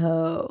 million.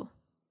 Oh,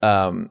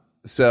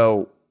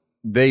 So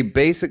they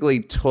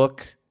basically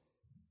took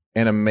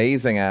an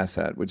amazing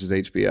asset, which is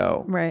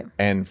HBO, right.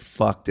 and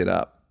fucked it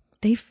up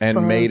They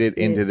and made it fucked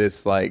into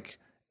this like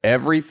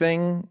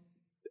everything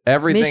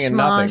and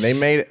nothing. Mishmash. They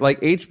made it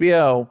like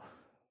HBO.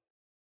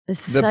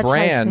 This is The such high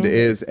brand standards.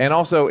 is, and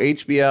also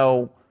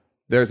HBO,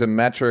 there's a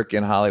metric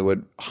in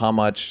Hollywood how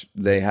much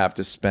they have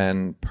to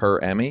spend per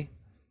Emmy,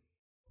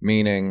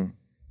 meaning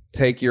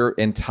take your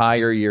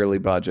entire yearly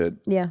budget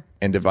Yeah.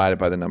 and divide it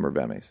by the number of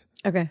Emmys.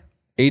 Okay.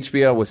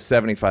 HBO was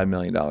 $75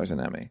 million in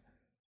Emmy.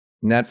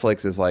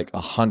 Netflix is like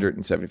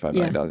 $175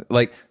 million.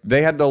 Like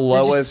they had the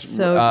lowest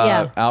so-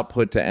 yeah.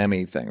 output to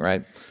Emmy thing,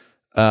 right?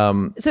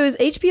 So is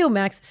HBO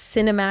Max,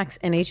 Cinemax,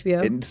 and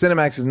HBO?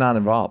 Cinemax is not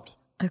involved.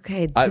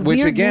 Okay. Which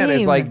weird again is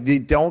name. like, they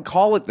don't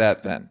call it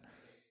that then.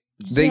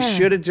 They Yeah.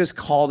 should have just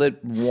called it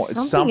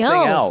something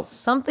else.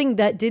 Something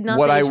that did not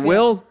What say I HBO.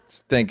 will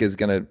think is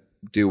going to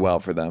do well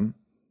for them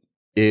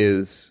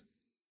is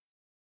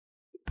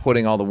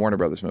putting all the Warner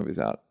Brothers movies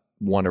out.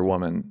 Wonder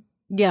Woman.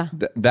 Yeah.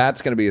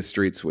 That's going to be a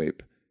street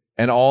sweep.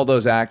 And all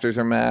those actors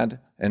are mad,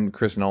 and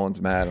Chris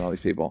Nolan's mad, and all these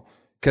people.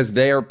 Because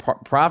they are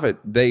profit.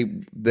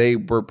 They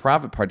were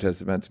profit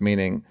participants,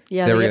 meaning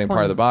Yeah, they were they get getting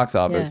part of the points. box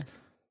office. Yeah.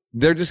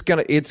 They're just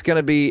it's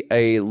gonna be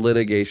a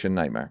litigation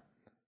nightmare.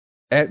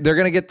 And they're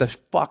gonna get the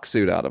fuck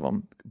suit out of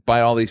them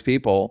by all these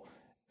people,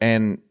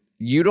 and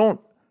you don't.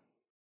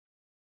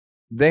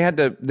 They had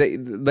to.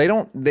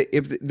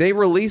 If they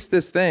release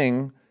this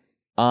thing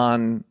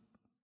on,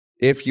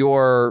 if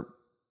you're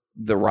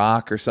The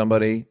Rock or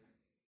somebody,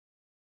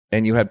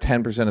 and you have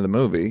 10% of the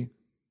movie,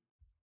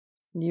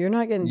 You're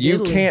not getting you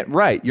diddly. can't.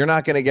 Right, you're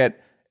not gonna get.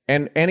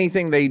 And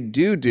anything they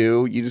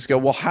do, you just go,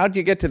 well, how'd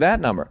you get to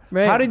that number?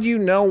 Right. How did you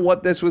know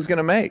what this was going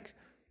to make?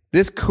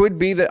 This could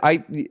be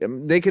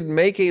they could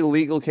make a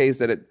legal case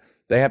that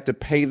they have to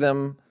pay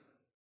them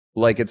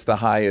like it's the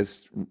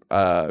highest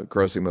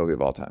grossing movie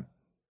of all time.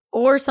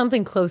 Or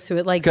something close to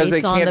it, like Because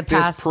based they on the can't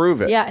past.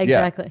 disprove it. Yeah,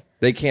 exactly.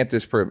 They can't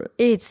disprove it.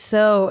 It's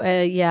so,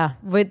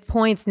 with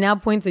points, now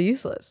points are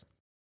useless.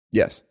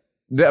 Yes.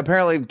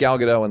 Apparently Gal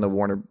Gadot and the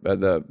Warner,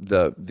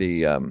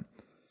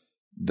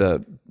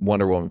 the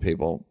Wonder Woman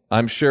people,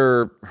 I'm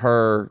sure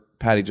her,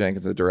 Patty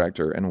Jenkins, the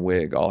director, and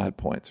Wig all had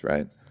points,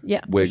 right?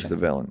 Yeah. Wig's the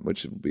villain,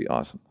 which would be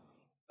awesome.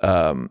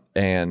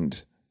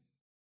 And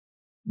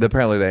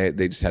apparently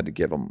they just had to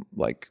give them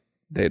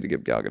they had to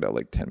give Gal Gadot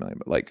like $10 million,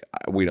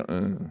 but we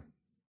don't.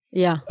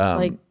 Yeah.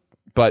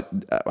 But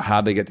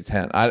how'd they get to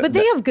 10? But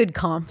they have good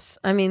comps.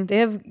 I mean, they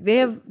have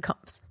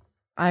comps,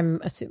 I'm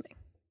assuming.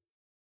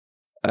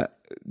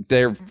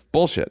 They're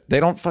bullshit. They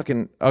don't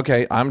fucking.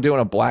 Okay, I'm doing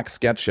a black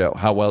sketch show.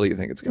 How well do you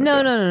think it's going to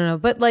do? No.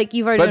 But like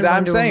you've already But done I'm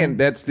Wonder saying Woman.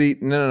 that's the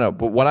no.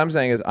 But what I'm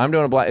saying is I'm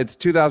doing it's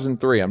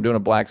 2003. I'm doing a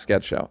black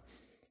sketch show.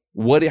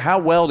 How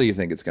well do you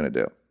think it's going to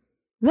do?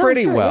 No,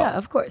 pretty sure, well. Yeah,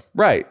 of course.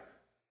 Right.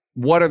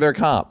 What are their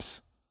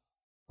comps?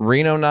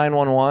 Reno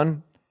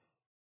 911.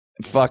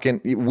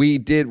 Fucking we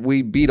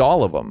beat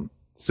all of them.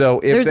 So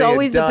if There's they had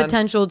always done, the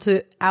potential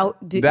to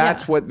outdo.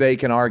 That's yeah. what they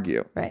can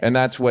argue. Right. And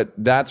that's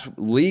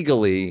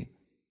legally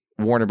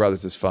Warner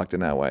Brothers is fucked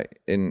in that way,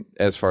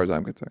 as far as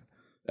I'm concerned.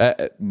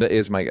 That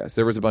is my guess.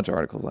 There was a bunch of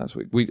articles last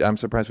week. I'm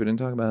surprised we didn't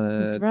talk about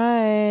it.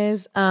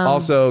 Surprise.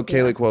 Also,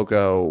 Kaylee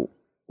Cuoco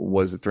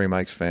was a Three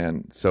Mics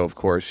fan, so of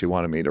course she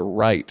wanted me to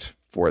write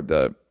for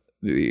the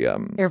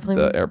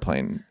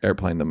airplane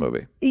the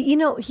movie. You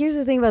know, here's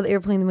the thing about the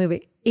Airplane the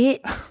movie.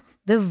 It's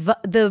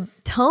the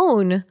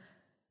tone.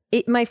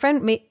 My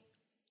friend made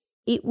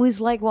it was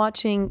like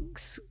watching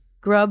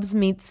Scrubs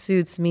meets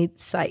Suits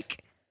meets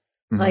Psych.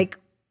 Like,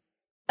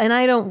 and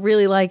I don't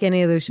really like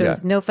any of those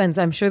shows. Yeah. No offense.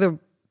 I'm sure the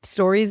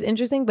story is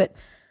interesting, but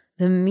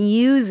the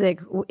music,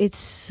 it's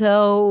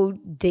so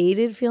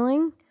dated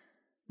feeling.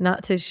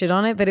 Not to shit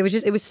on it, but it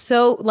was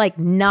so like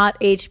not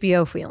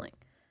HBO feeling.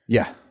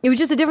 Yeah. It was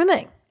just a different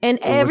thing, and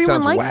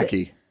everyone likes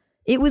wacky. it.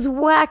 It was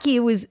wacky.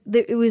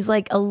 It was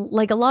like a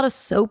lot of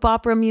soap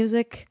opera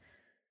music.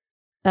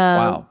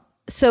 Wow.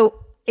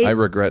 So I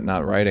regret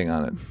not writing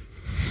on it.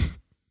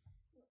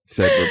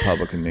 Said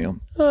Republican Neil.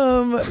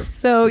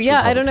 So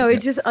yeah, I don't know.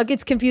 It's just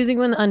it's confusing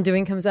when The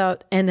Undoing comes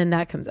out, and then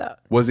that comes out.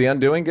 Was The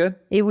Undoing good?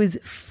 It was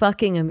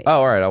fucking amazing. Oh,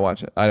 all right. I'll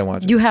watch it. I didn't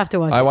watch it. You have to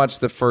watch it. I watched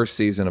the first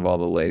season of all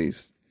the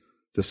ladies,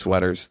 the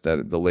sweaters, the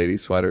lady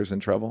sweaters in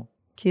trouble.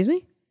 Excuse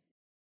me?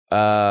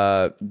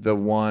 The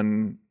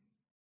one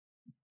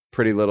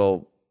Pretty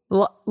Little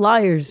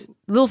Liars.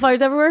 Little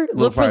Fires Everywhere?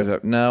 Little Fires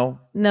Up. No,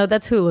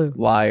 that's Hulu.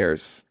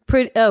 Liars.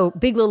 Big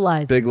Little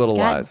Lies. Big Little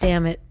God Lies.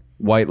 Damn it.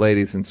 White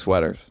ladies in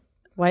sweaters.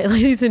 White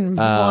ladies in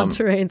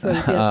Monterey and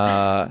sweaters.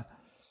 Yeah.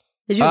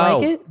 Did you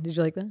like it? Did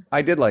you like that?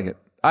 I did like it.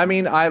 I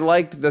mean, I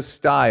liked the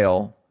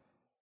style.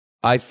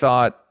 I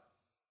thought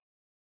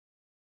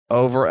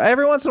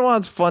every once in a while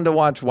it's fun to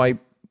watch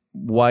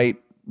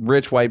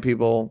rich white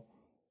people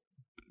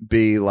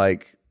be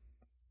like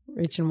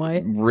Rich and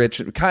white.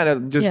 Rich, kind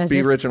of just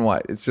rich and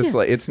white. It's just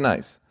like, it's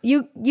nice.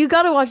 You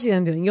got to watch The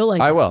Undoing. You'll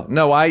like it. I will.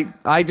 No,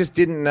 I just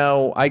didn't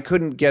know. I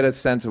couldn't get a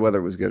sense of whether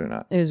it was good or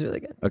not. It was really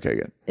good. Okay,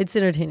 good. It's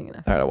entertaining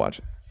enough. All right, I'll watch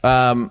it.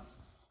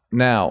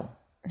 Now,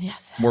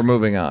 Yes. we're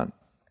moving on.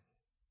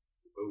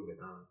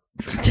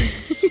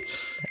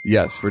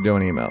 Yes, we're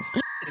doing emails.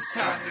 It's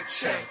time to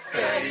check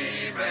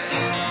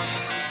that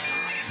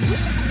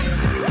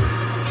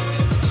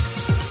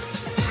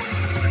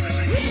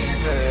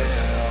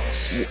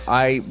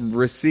I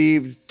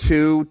received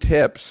 2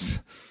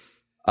 tips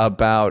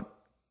about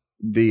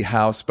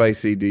how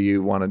spicy do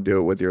you want to do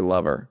it with your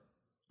lover.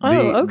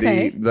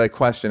 Okay. The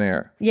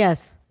questionnaire.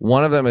 Yes.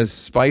 One of them is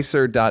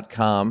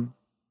spicer.com.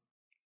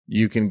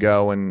 You can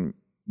go and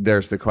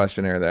there's the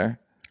questionnaire there.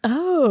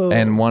 Oh.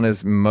 And one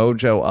is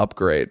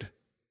mojoupgrade.com.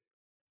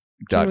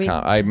 Can we-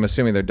 I'm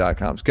assuming they're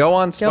 .coms. Go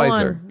on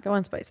Spicer. Go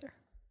on Spicer.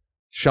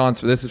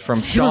 This is from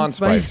Sean Sean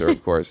Spicer, Spicer.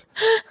 of course.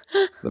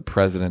 The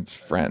president's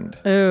friend.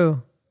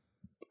 Oh.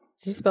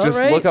 Did you spell Just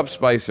it right? look up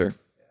Spicer.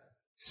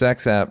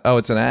 Sex app. Oh,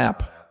 it's an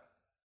app.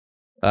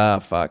 Ah,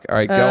 fuck. All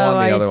right, go on the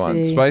I other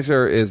one. see.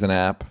 Spicer is an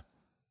app.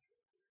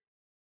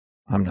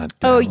 I'm not.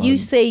 Oh, you downloading.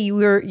 say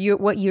you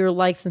what your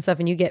likes and stuff,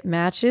 and you get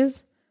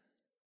matches.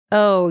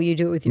 Oh, you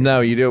do it with your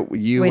No, you do.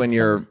 You With and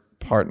your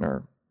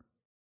partner.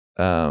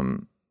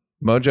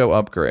 Mojo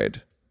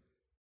Upgrade.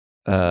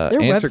 Answer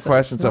website's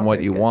questions on not what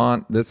very you good.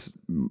 want. This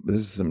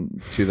is some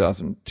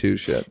 2002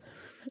 shit.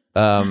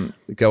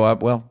 Go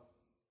up. Well,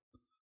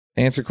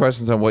 answer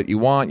questions on what you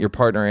want. Your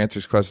partner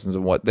answers questions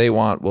on what they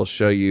want. We'll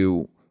show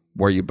you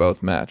where you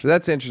both match.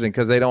 That's interesting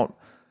because they don't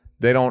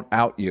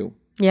out you.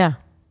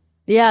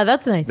 Yeah,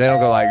 that's nice. They don't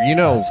go like, you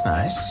know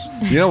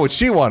what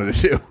she wanted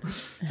to do.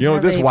 You know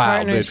what Have this a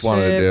wild bitch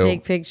wanted to partnership, do.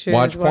 take pictures,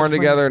 watch porn watch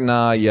together.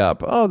 Nah,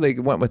 yup. Oh, they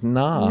went with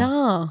nah.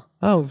 No,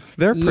 Oh,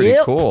 they're pretty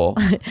Yep. cool.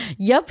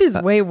 yup is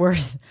way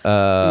worse.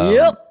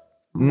 Yep.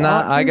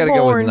 Nah, I got to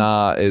go with Porn.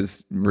 nah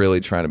is really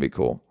trying to be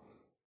cool.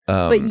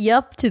 But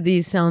yup to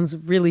these sounds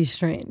really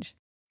strange.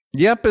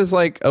 Yep is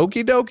like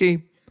okie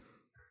dokie.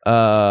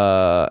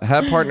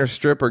 Have partner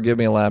strip or give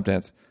me a lap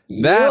dance.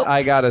 That Yep.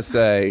 I gotta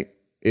say,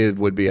 it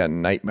would be a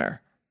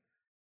nightmare.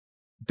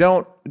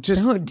 Don't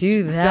Don't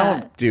do that.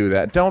 Don't do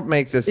that. Don't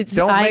make this. It's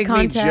don't eye make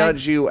contact. me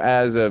judge you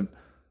as a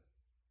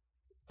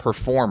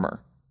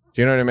performer.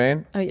 Do you know what I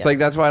mean? Oh, yeah. It's like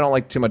that's why I don't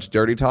like too much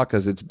dirty talk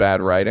because it's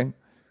bad writing.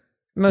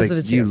 Most It's of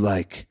like, it's you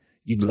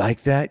you.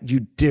 like that,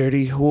 you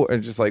dirty whore.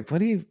 And just like, what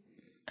do you?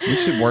 You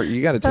should work.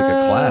 You got to take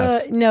a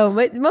class. No,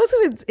 but most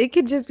of it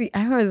could just be.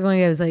 I remember one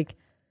guy was like,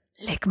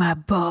 "Lick my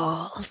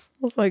balls." I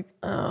was like,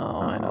 "Oh,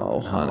 I don't Oh,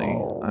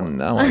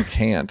 know. honey, I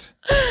can't.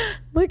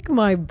 Lick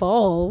my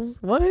balls."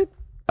 What?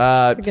 So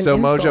an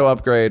Mojo insult.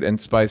 Upgrade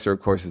and Spicer,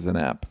 of course, is an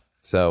app.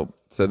 So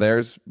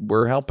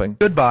we're helping.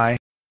 Goodbye.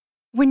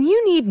 When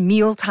you need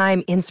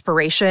mealtime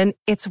inspiration,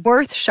 it's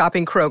worth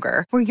shopping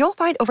Kroger, where you'll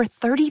find over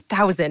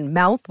 30,000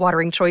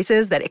 mouth-watering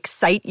choices that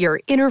excite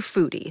your inner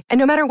foodie. And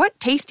no matter what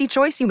tasty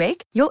choice you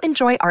make, you'll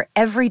enjoy our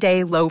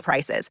everyday low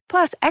prices,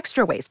 plus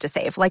extra ways to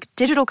save, like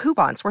digital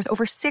coupons worth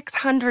over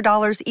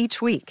 $600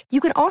 each week. You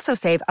can also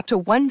save up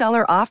to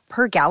 $1 off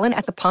per gallon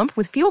at the pump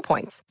with fuel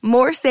points.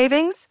 More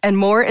savings and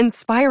more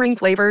inspiring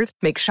flavors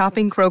make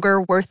shopping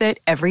Kroger worth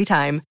it every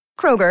time.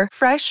 Kroger,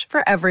 fresh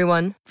for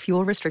everyone.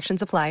 Fuel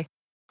restrictions apply.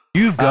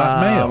 You've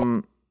got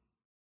mail.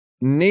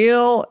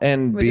 Neil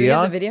and Wait, do we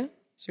have the Bianca. video?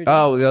 Should we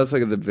Oh, let's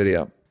look at the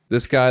video.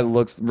 This guy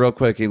looks real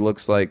quick. He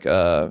looks like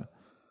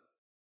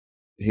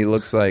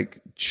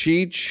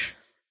Cheech.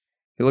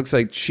 He looks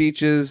like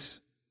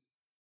Cheech's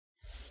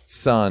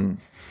son.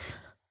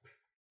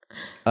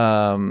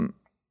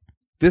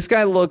 This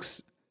guy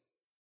looks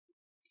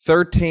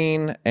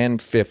 13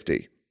 and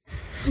 50.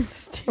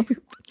 Stupid.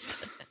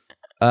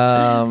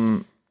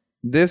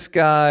 This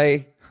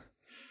guy,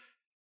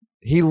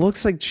 he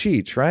looks like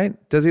Cheech, right?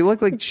 Does he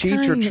look like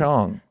Cheech or Kinda.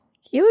 Chong?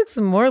 He looks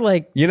more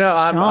like You know,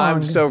 I'm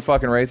Chong. so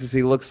fucking racist.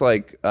 He looks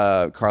like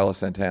Carlos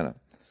Santana.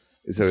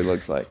 Is who he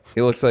looks like.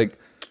 He looks like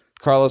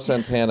Carlos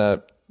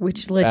Santana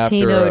Which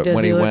Latino after does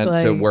when he look went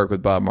like? to work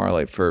with Bob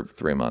Marley for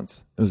 3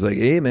 months. It was like,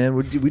 hey man,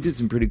 we did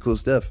some pretty cool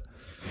stuff.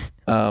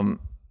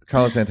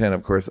 Carlos Santana,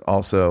 of course,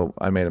 also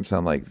I made him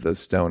sound like the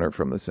stoner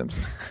from The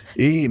Simpsons.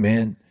 Hey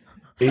man,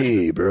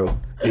 hey bro,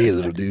 hey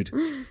little dude.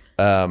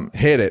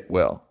 Hit it,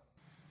 Will.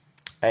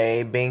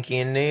 Hey, Binky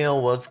and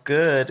Neil, what's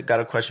good?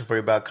 Got a question for you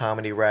about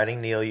comedy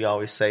writing. Neil, you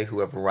always say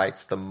whoever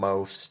writes the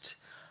most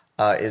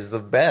is the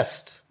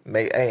best.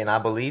 Hey, and I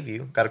believe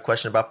you. Got a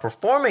question about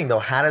performing, though.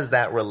 How does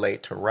that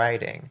relate to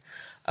writing?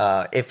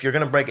 If you're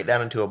going to break it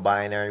down into a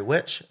binary,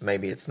 which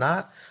maybe it's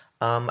not,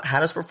 how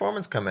does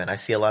performance come in? I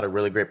see a lot of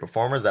really great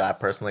performers that I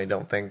personally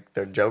don't think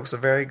their jokes are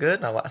very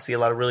good. I see a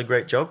lot of really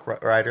great joke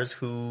writers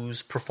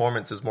whose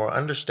performance is more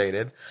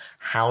understated.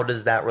 How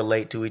does that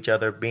relate to each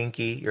other?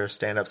 Binky, you're a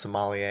stand-up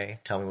sommelier.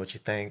 Tell me what you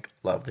think.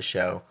 Love the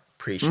show.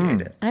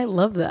 Appreciate it. I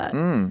love that.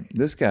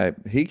 This guy,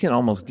 he can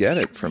almost get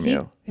it from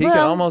you. He well-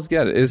 can almost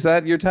get it. Is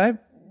that your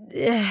type?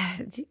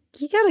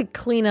 You got to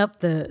clean up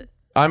the.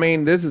 I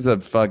mean, this is a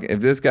fuck. If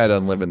this guy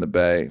doesn't live in the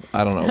Bay,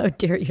 I don't know. How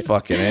dare you.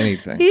 Fucking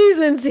anything. He's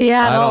in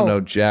Seattle. I don't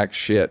know jack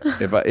shit.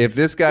 If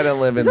this guy doesn't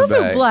live in He's the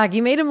also Bay, black.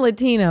 You made him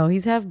Latino.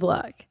 He's half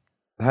black.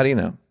 how do you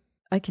know?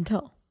 I can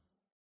tell.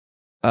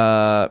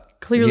 he's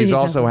Clearly he's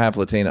also half- half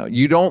Latino.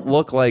 You don't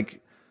look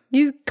like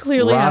He's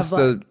clearly half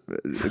black.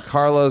 Rasta,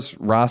 Carlos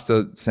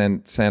Rasta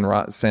Santana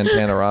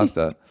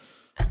Rasta.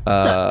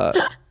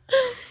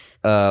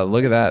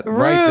 Look at that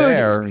right Rude.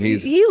 there.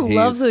 He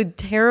loves a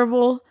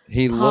terrible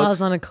he pause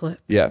looks- on a clip.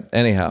 Yeah.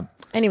 Anyhow,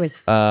 Anyways,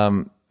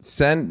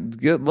 send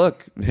good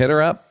look. Hit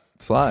her up.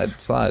 Slide.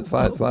 wait,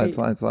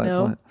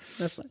 no,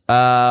 that's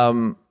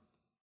fine.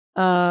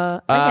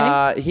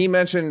 Okay. He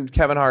mentioned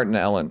Kevin Hart and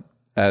Ellen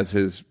as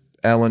his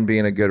Ellen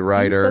being a good You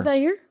writer. said that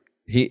here?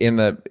 He in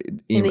the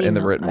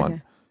email, written okay.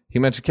 one. He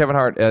mentioned Kevin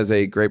Hart as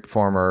a great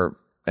performer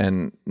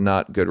and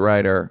not good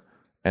writer,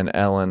 and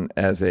Ellen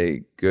as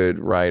a good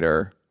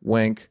writer.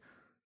 Wink.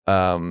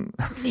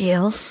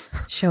 Neil,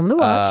 show him the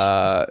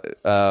watch.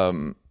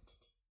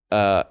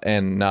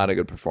 And not a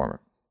good performer.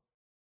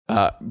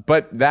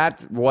 But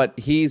what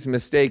he's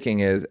mistaking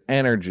is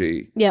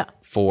energy Yeah.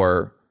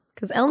 for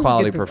Because Ellen's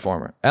quality a good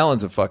performer.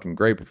 Ellen's a fucking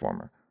great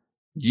performer.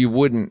 She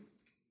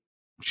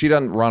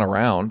doesn't run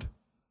around.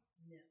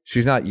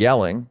 She's not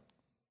yelling.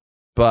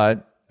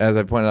 But as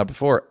I pointed out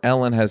before,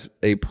 Ellen has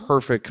a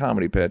perfect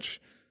comedy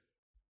pitch,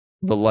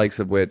 the likes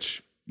of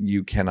which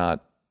you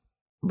cannot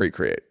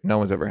recreate. No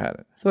one's ever had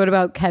it. So what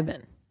about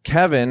Kevin?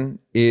 Kevin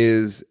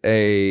is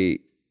a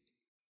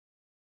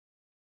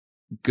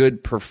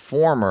good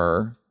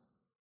performer,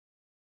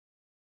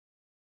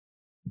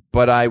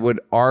 but I would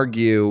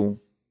argue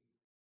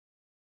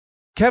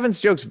Kevin's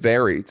jokes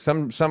vary.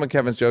 Some of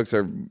Kevin's jokes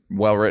are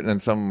well written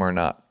and some of them are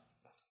not.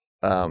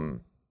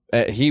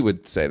 He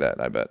would say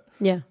that, I bet.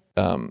 Yeah.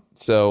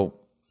 So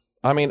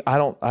I mean, I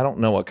don't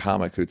know a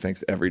comic who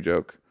thinks every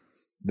joke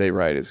they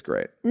write is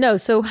great. No,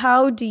 so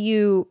how do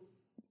you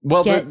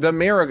the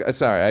mirror.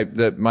 Sorry,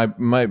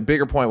 my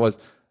bigger point was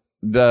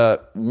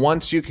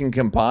once you can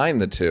combine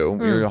the two,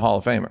 you're a Hall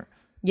of Famer.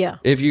 Yeah.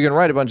 If you can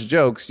write a bunch of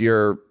jokes,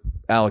 you're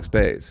Alex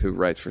Bays, who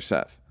writes for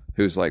Seth,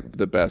 who's like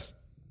the best,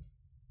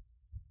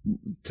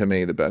 to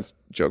me, the best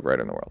joke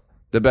writer in the world.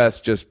 The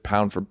best, just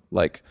pound for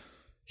like,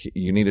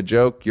 you need a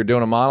joke, you're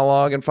doing a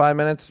monologue in 5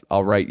 minutes,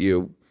 I'll write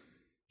you.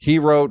 He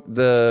wrote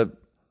the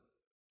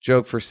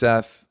joke for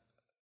Seth.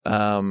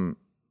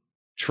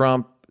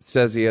 Trump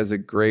says he has a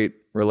great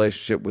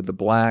relationship with the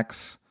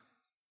blacks.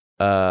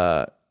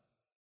 I'm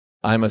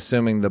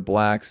assuming the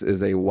blacks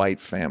is a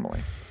white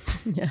family.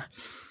 Yeah.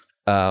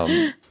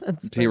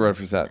 He wrote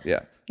for Seth,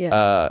 yeah.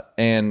 Yeah.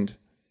 And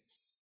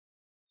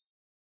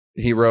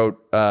he wrote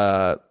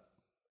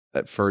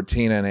for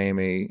Tina and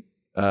Amy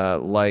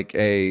like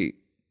a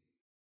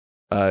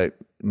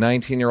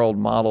 19-year-old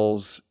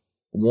model's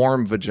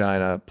warm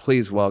vagina.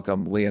 Please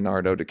welcome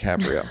Leonardo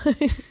DiCaprio.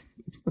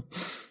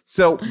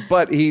 So,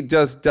 but he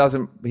just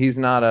doesn't, he's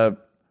not a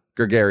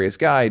gregarious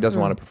guy. He doesn't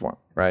want to perform,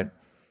 right?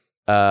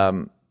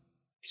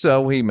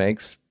 So he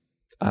makes,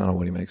 I don't know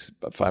what he makes,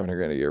 about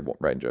 $500,000 a year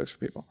writing jokes for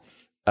people.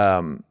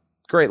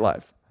 Great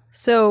life.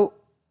 So,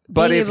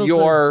 but if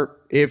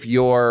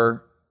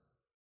you're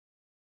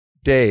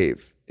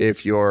Dave,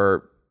 if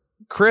you're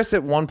Chris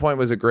at one point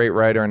was a great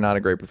writer and not a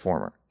great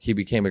performer. He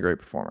became a great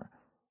performer.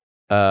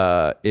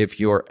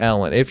 If you're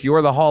Ellen, if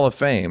you're the Hall of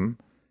Fame,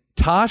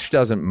 Tosh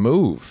doesn't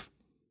move.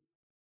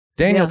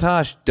 Daniel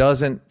Tosh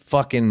doesn't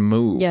fucking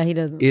move. Yeah, he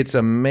doesn't. It's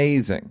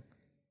amazing.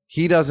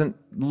 He doesn't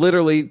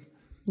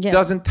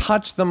doesn't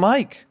touch the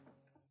mic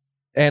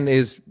and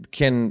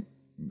can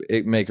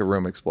make a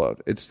room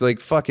explode. It's like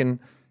fucking,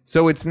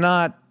 so it's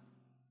not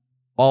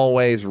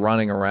always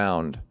running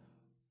around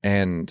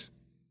and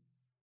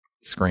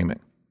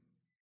screaming.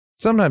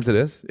 Sometimes it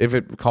is, if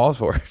it calls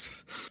for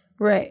it.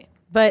 Right.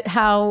 But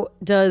how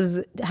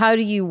do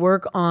you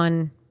work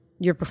on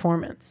your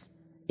performance?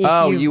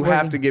 You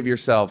have to give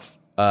yourself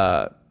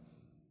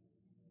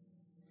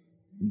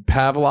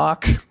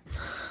Pavlok.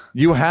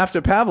 You have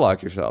to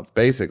Pavlok yourself,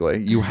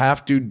 basically. You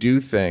have to do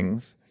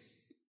things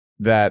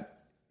that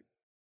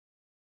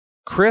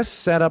Chris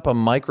set up a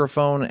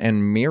microphone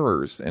and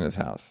mirrors in his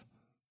house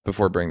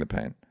before Bring the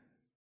Pain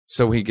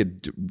so he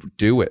could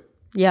do it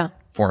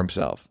for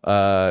himself.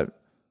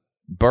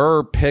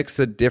 Burr picks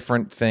a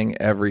different thing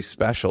every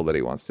special that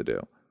he wants to do.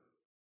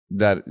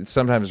 That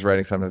sometimes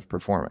writing, sometimes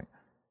performing.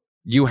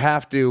 You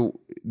have to,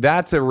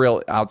 that's a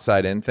real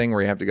outside in thing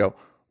where you have to go,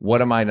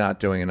 what am I not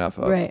doing enough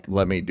of? Right.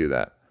 Let me do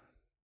that.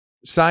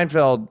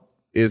 Seinfeld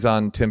is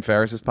on Tim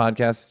Ferriss's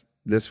podcast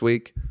this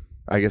week.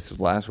 I guess it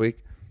was last week.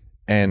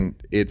 And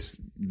it's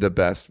the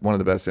best, one of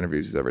the best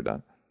interviews he's ever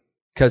done.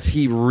 Because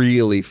he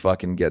really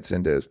fucking gets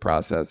into his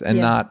process and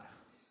not,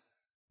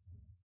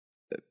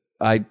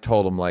 I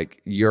told him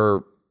like,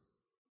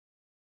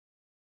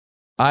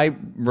 I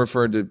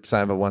referred to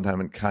Seinfeld one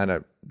time and kind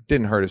of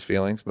didn't hurt his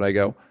feelings, but I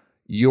go,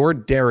 you're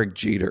Derek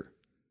Jeter.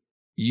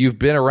 You've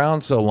been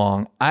around so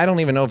long. I don't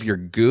even know if you're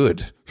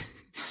good.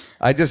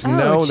 I just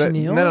know that.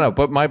 No.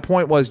 But my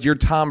point was, you're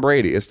Tom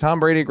Brady. Is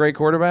Tom Brady a great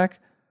quarterback?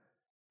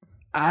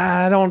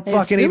 I don't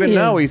fucking even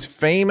know. He's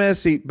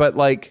famous. But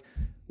like,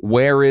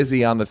 where is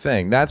he on the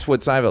thing? That's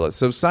what Seinfeld is.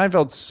 So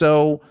Seinfeld's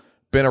so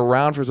been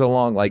around for so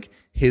long, like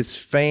his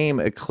fame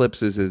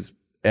eclipses his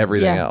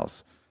everything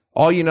else.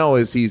 All you know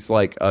is he's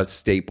like a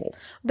staple.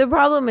 The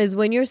problem is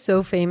when you're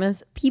so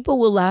famous, people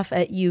will laugh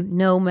at you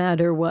no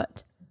matter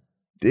what.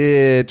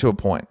 To a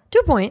point. To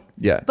a point.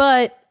 Yeah.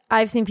 But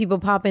I've seen people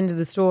pop into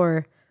the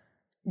store,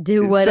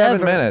 do whatever.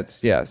 7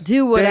 minutes, yes.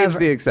 Do whatever. Dave's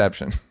the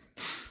exception.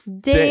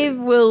 Dave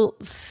will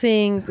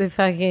sing the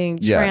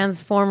fucking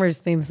Transformers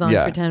theme song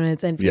for 10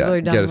 minutes and people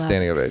are done. Get a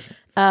standing ovation.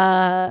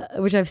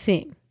 Which I've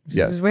seen. Which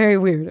Yes. is very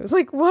weird. I was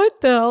like,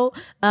 what the hell?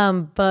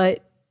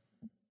 But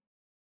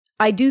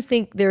I do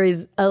think there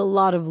is a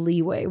lot of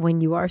leeway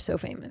when you are so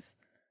famous.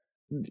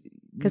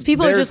 Because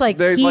people are just like,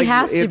 he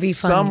has to be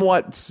funny.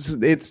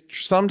 It's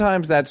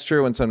sometimes that's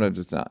true and sometimes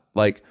it's not.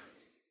 Like,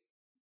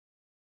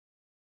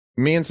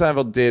 me and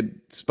Seinfeld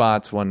did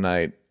spots one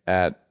night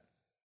at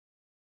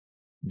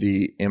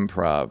the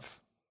Improv.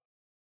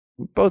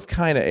 We both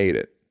kind of ate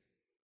it.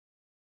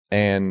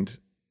 And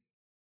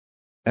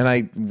And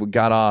I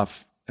got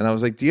off and I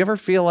was like, do you ever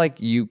feel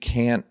like you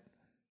can't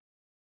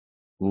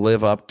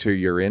live up to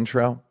your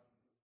intro?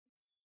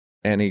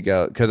 And he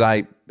goes, because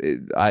I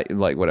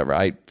like whatever,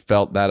 I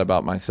felt that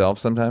about myself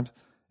sometimes.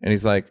 And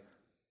he's like,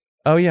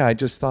 oh yeah, I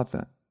just thought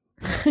that.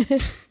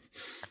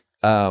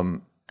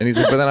 And he's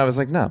like, but then I was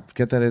like, no,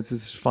 get that.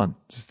 It's fun.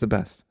 It's just the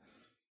best.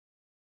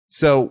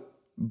 So,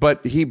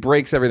 but he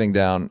breaks everything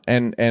down.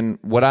 And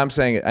what I'm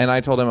saying, and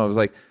I told him, I was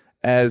like,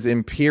 as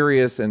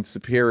imperious and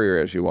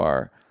superior as you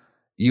are,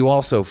 you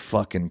also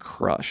fucking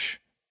crush.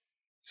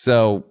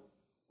 So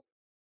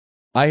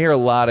I hear a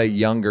lot of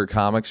younger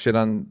comics shit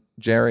on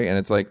Jerry, and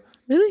it's like,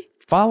 really?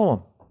 Follow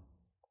him.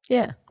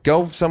 Yeah.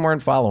 Go somewhere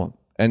and follow him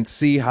and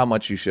see how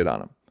much you shit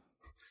on him.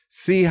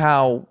 See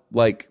how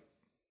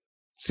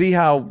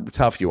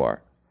tough you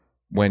are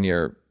when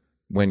you're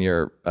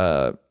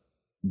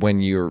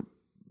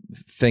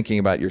thinking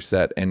about your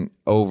set and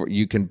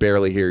you can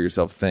barely hear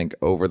yourself think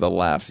over the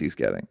laughs he's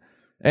getting.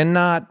 And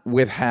not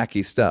with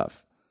hacky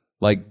stuff,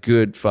 like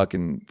good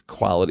fucking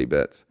quality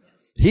bits.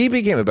 He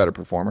became a better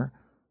performer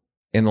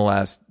in his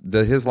last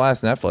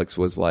Netflix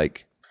was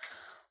like,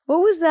 what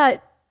was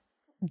that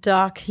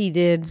doc he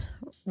did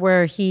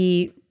where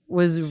he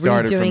was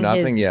started redoing from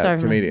nothing? his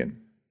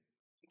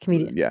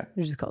Comedian. Yeah,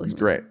 you just call it. It's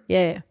great.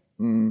 Yeah.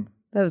 That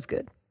was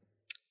good.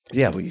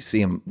 Yeah, well, you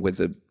see him with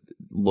the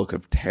look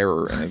of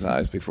terror in his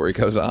eyes before he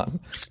goes on.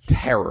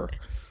 Terror.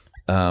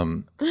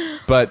 So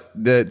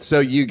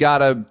you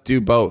gotta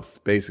do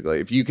both, basically.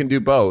 If you can do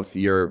both,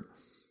 you're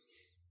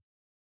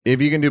Hall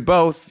of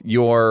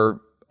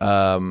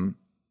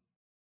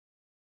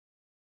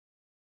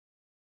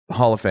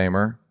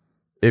Famer.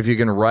 If you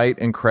can write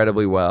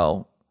incredibly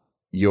well,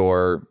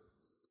 you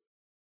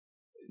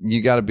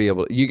got to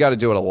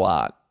do it a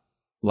lot.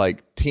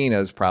 Like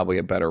Tina's probably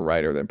a better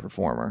writer than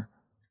performer.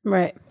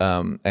 Right.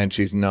 And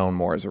she's known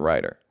more as a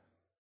writer.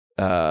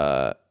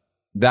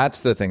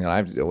 That's the thing that I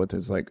have to deal with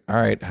is like, all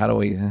right, how do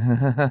we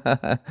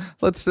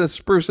let's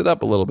spruce it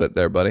up a little bit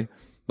there, buddy.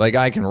 Like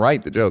I can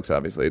write the jokes,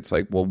 obviously. It's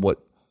like, well, what?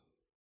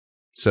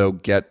 So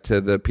get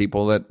to the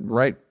people that you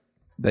write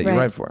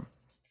for.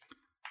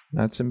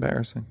 That's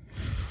embarrassing.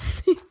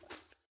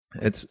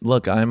 I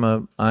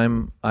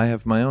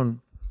have my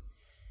own.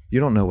 You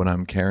don't know what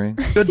I'm carrying.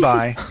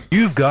 Goodbye.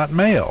 You've got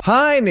mail.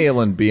 Hi,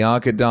 Neil and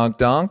Bianca Donk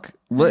Donk.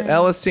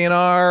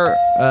 LSCNR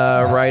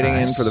writing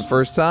in for the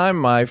first time.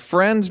 My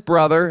friend's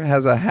brother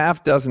has a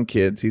half dozen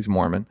kids. He's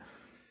Mormon.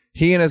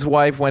 He and his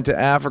wife went to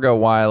Africa a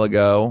while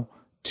ago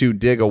to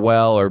dig a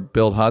well or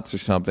build huts or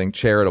something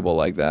charitable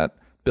like that.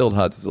 Build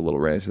huts is a little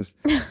racist.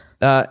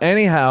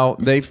 Anyhow,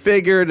 they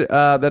figured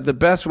that the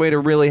best way to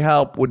really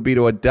help would be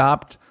to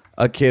adopt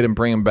a kid and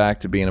bring him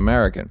back to being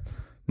American.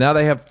 Now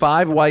they have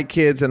 5 white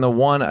kids and the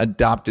one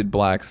adopted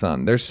black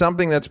son. There's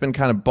something that's been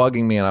kind of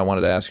bugging me, and I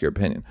wanted to ask your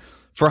opinion.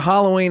 For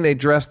Halloween, they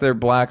dressed their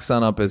black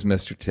son up as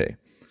Mr. T.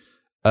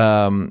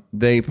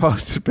 They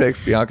posted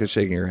pics. Bianca's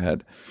shaking her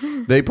head.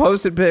 They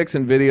posted pics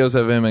and videos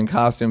of him in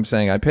costume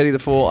saying, I pity the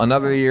fool.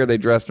 Another year, they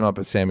dressed him up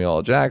as Samuel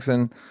L.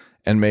 Jackson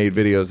and made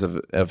videos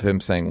of him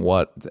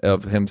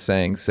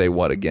saying say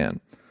what again.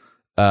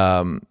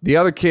 The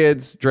other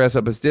kids dress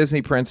up as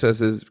Disney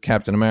princesses,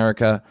 Captain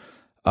America,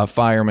 a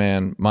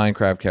fireman,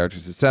 Minecraft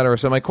characters, etc.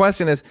 So my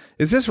question is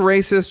this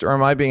racist or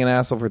am I being an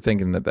asshole for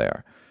thinking that they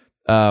are?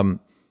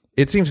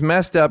 It seems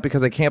messed up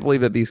because I can't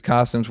believe that these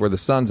costumes were the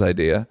son's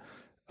idea.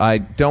 I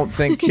don't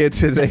think kids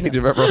his age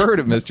have ever heard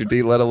of Mr.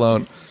 D, let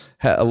alone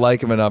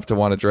like him enough to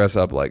want to dress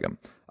up like him.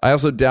 I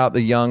also doubt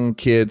the young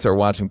kids are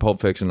watching Pulp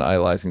Fiction and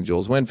idolizing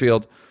Jules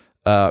Winfield.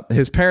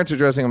 His parents are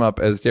dressing him up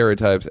as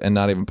stereotypes and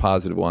not even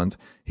positive ones.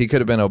 He could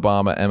have been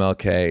Obama,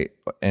 MLK,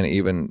 and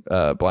even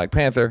Black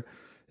Panther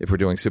if we're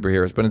doing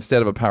superheroes. But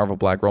instead of a powerful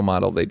black role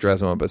model, they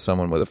dress him up as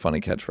someone with a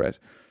funny catchphrase.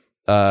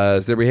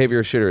 Is their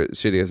behavior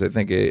shitty as I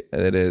think it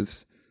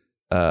is?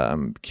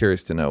 I'm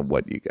curious to know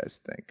what you guys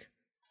think.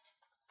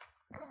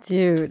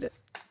 Dude,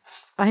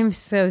 I'm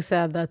so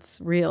sad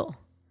that's real.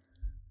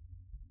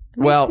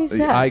 Well,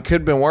 I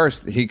could have been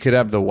worse. He could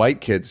have the white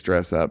kids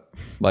dress up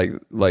like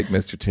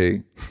Mr.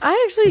 T.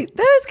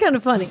 That is kind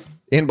of funny.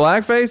 In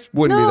blackface?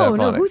 Wouldn't be that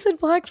funny. No, who said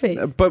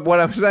blackface? But what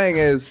I'm saying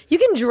is you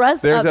can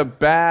dress up.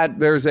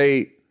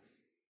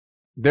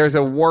 There's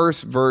a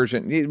worse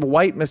version.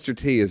 White Mr.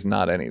 T is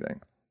not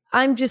anything.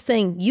 I'm just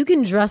saying you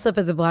can dress up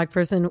as a black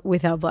person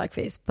without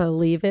blackface.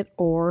 Believe it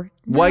or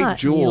not. White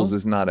Jules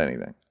is not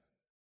anything.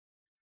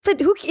 But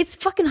it's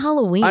fucking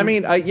Halloween. I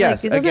mean,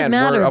 yes, it doesn't again,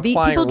 matter. we're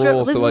applying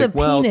rules. This So is like, a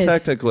well, penis.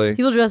 technically.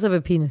 People dress up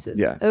as penises.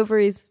 Yeah.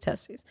 Ovaries,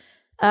 testes.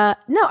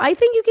 No, I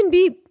think you can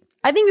be,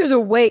 I think there's a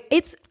way,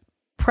 it's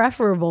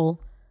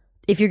preferable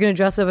if you're going to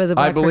dress up as a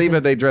black person. I believe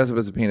if they dress up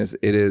as a penis,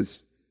 it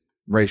is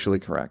racially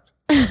correct.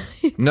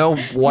 No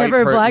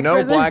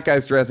black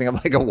guys dressing up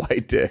like a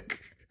white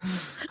dick.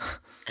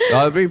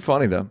 It'd be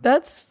funny though.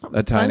 That's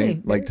a tiny,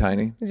 funny. like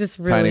tiny, just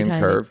really tiny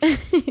and curved.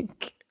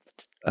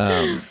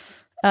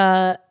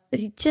 I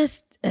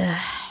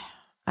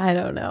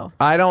don't know.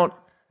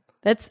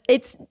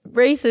 It's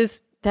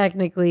racist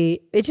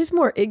technically. It's just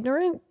more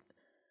ignorant.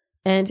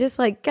 And just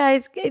like,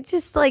 guys,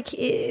 it's like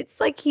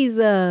he's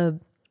a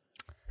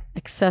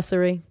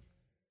accessory.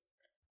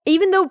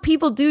 Even though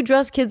people do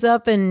dress kids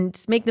up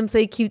and make them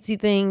say cutesy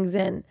things,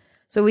 and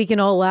so we can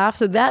all laugh.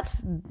 So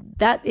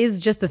that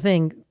is just a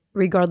thing,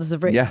 regardless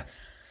of race. Yeah.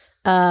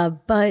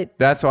 But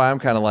that's why I'm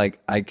kind of like,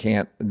 I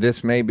can't.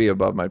 This may be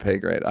above my pay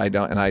grade. I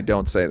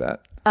don't say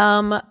that.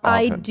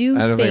 I don't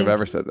think I've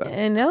ever said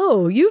that.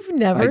 No, you've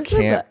never I said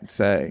can't that.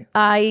 say.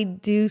 I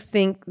do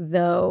think,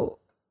 though,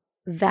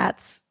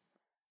 that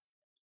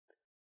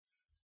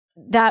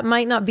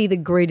might not be the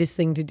greatest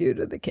thing to do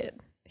to the kid.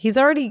 He's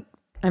already,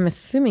 I'm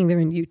assuming they're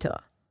in Utah.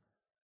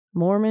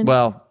 Mormon?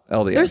 Well,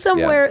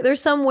 LDS. They're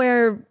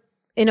somewhere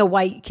in a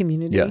white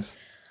community. Yes.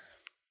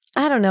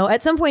 I don't know.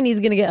 At some point, he's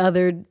going to get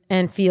othered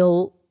and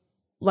feel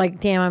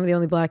like, damn, I'm the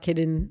only black kid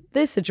in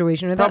this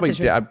situation or Probably, that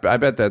situation. I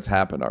bet that's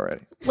happened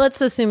already.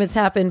 Let's assume it's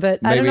happened, but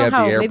I don't know at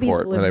how. the Maybe he's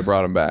airport when they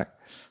brought him back.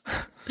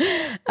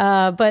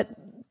 But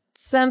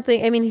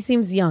something, I mean, he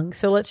seems young.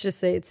 So let's just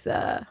say it's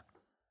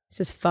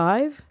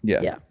 5?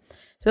 Yeah.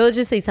 So let's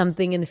just say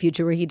something in the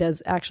future where he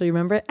does actually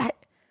remember it.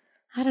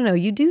 I don't know.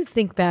 You do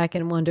think back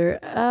and wonder,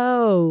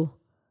 oh,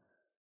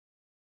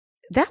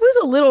 that was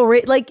a little,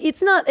 like,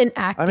 it's not an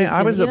active I mean,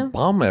 I was thing, a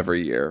bum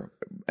every year.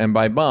 And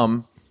by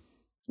bum,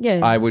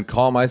 I would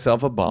call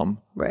myself a bum.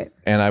 Right.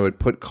 And I would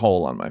put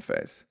coal on my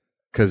face.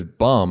 Because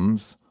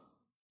bums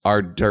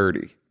are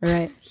dirty.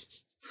 Right.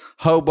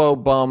 Hobo,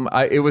 bum.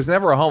 It was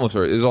never a homeless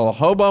word. It was all a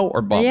hobo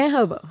or bum. Yeah,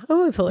 hobo. It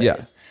was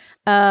hilarious.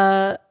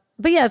 Yeah.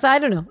 But yes, I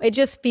don't know. It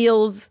just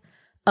feels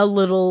a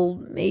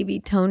little maybe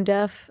tone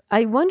deaf.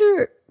 I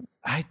wonder.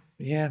 I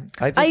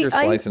think you're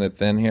slicing it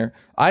thin here.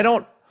 I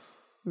don't.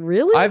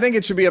 Really? I think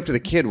it should be up to the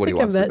kid what he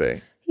wants to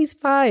be. He's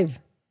 5.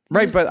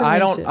 Right, but I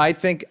don't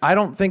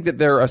think that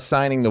they're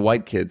assigning the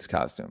white kids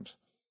costumes.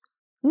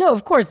 No,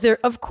 of course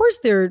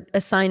they're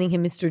assigning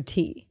him Mr.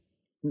 T.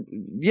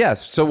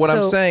 Yes. So what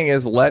I'm saying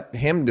is let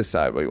him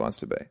decide what he wants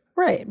to be.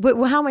 Right. But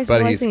how am I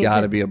slicing it? But he's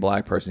got to be a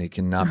black person. He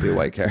cannot be a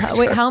white character.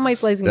 Wait, how am I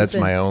slicing it? That's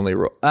my only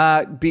rule.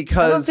 Because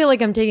I don't feel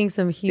like I'm taking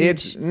some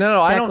huge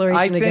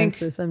declaration against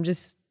this. I'm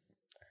just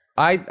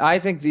I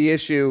think the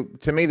issue,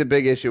 to me, the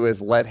big issue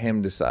is let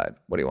him decide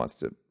what he wants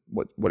to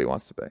what he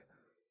wants to be.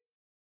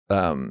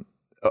 And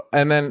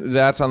then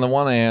that's on the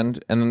one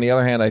hand, and then the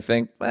other hand, I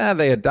think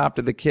they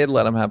adopted the kid,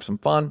 let him have some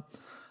fun.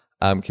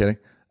 I'm kidding.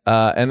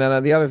 And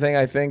then the other thing,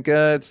 I think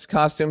it's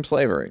costume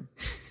slavery.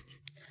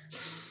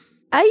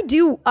 I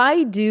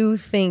do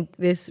think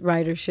this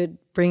writer should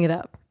bring it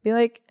up. Be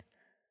like,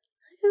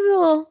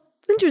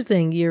 it's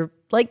interesting. You're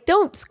like,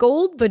 don't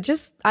scold, but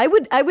just I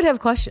would have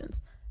questions.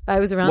 If I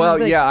was around. Well,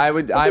 like, yeah, I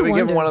would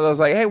give him one of those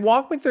like, hey,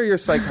 walk me through your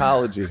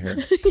psychology here.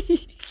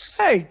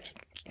 Hey,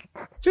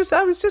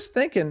 I was just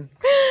thinking,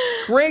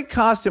 great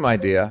costume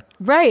idea.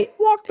 Right.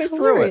 Walk me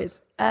through it.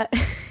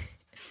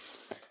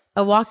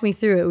 A walk me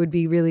through it would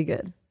be really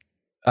good.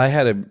 I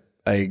had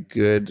a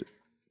good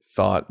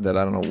thought that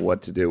I don't know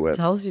what to do with.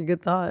 Tell us your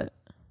good thought.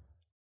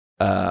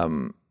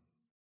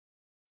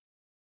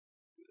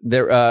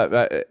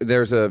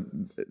 There's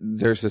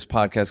this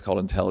podcast called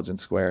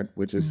Intelligence Squared,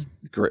 which is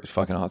great,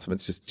 fucking awesome.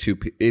 It's just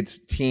it's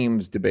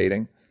teams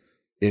debating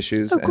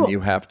issues, cool. and you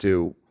have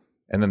to,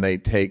 and then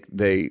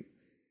they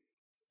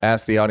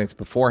ask the audience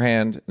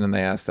beforehand, and then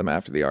they ask them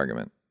after the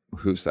argument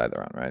whose side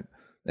they're on, right?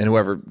 And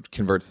whoever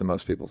converts the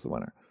most people is the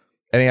winner.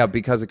 Anyhow,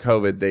 because of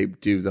COVID, they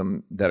do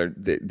them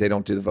they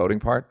don't do the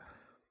voting part.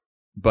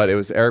 But it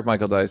was Eric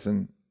Michael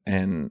Dyson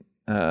and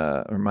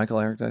or Michael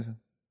Eric Dyson,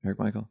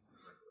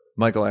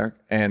 Michael Eric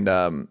and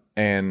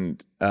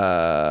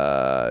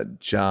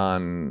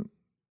John.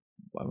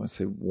 I want to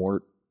say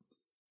Wart.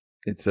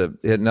 It's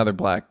another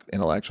black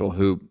intellectual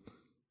who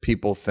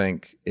people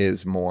think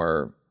is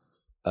more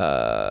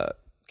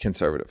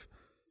conservative.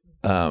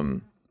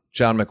 John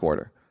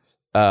McWhorter.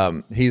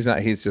 He's not.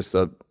 He's just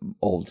an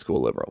old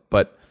school liberal.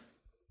 But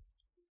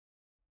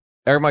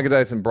Eric Michael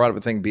Dyson brought up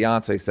a thing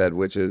Beyonce said,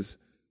 which is.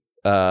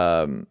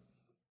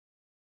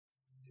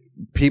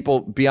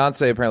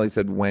 Beyonce apparently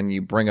said when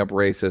you bring up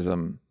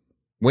racism,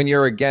 when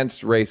you're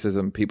against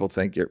racism, people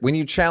think when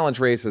you challenge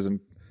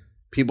racism,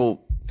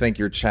 people think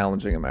you're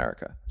challenging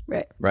America.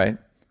 Right.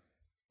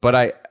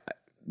 But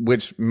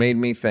which made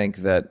me think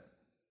that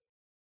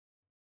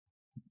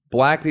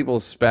black people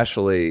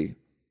especially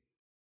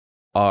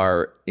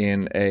are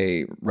in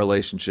a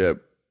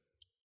relationship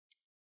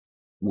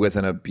with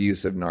an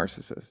abusive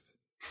narcissist.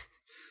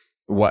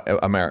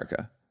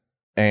 America.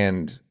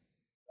 And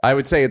I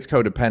would say it's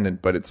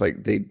codependent, but it's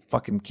like they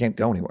fucking can't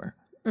go anywhere.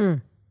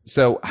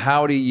 So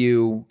how do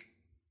you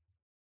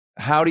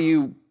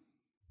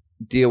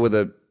deal with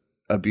a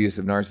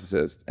abusive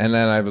narcissist? And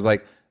then I was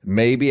like,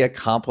 maybe a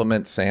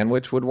compliment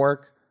sandwich would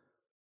work,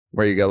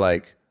 where you go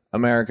like,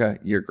 America,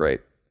 you're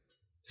great.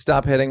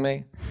 Stop hitting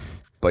me,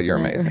 but you're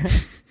amazing.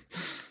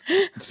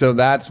 So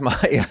that's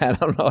I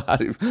don't know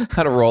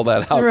how to roll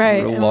that out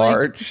real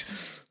large,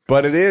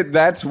 but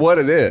that's what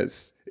it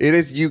is. It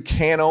is, you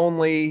can't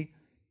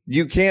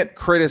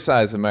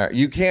criticize America.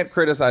 You can't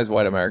criticize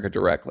white America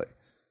directly.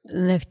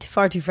 They're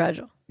far too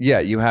fragile. Yeah,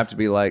 you have to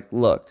be like,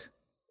 look,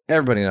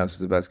 everybody knows it's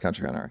the best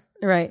country on earth.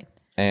 Right.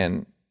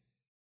 And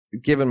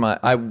given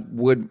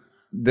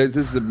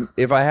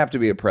if I have to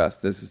be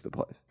oppressed, this is the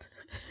place.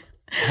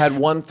 Had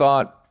one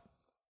thought,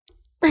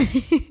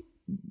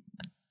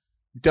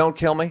 don't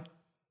kill me.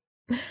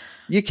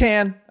 You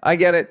can. I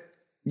get it.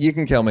 You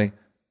can kill me.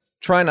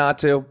 Try not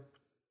to.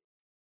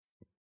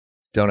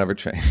 Don't ever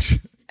change.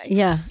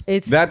 Yeah.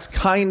 That's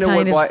kind of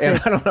what,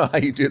 and I don't know how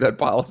you do that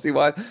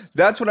policy-wise.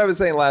 That's what I was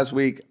saying last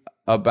week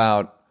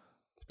about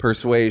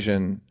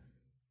persuasion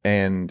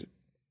and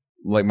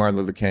like Martin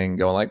Luther King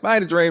going like, I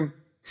had a dream.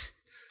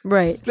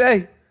 Right.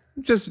 Hey,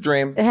 just a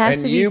dream. It has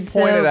and to be you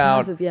so pointed out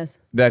positive, yes.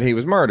 that he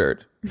was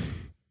murdered,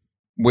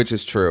 which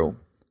is true.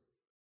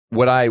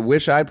 What I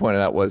wish I'd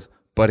pointed out was,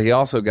 but he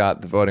also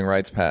got the Voting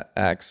Rights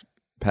Act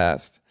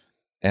passed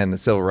and the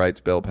Civil Rights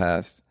Bill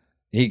passed.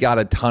 He got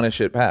a ton of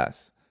shit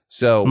passed.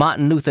 So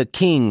Martin Luther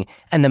King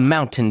and the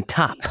Mountain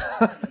Top.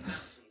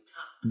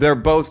 They're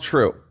both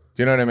true.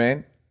 Do you know what I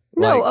mean?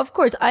 No, of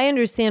course. I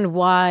understand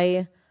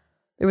why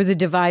there was a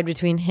divide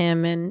between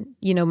him and,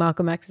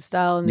 Malcolm X's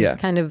style. And this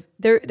kind of,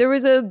 there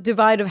was a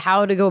divide of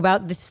how to go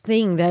about this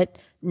thing that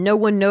no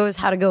one knows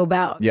how to go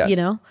about,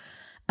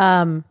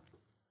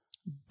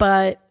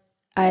 But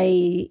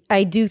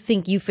I do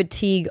think you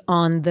fatigue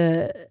on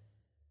the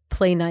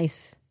play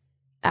nice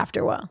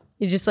after a while.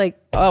 You're just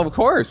like, oh, of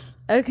course.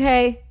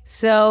 Okay,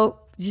 so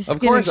just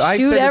of gonna course. I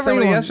shoot said to everyone.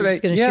 somebody yesterday,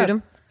 Just gonna shoot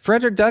him.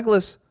 Frederick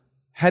Douglass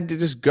had to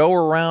just go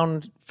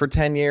around for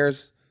 10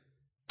 years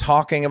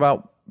talking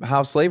about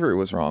how slavery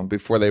was wrong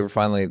before they were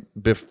finally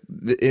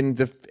in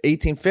the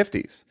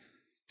 1850s.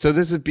 So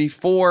this is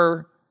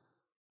before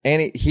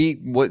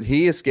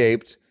he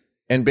escaped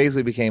and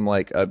basically became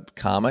like a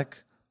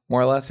comic,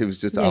 more or less. He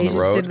was just on the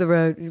road. Just did the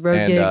road gigs.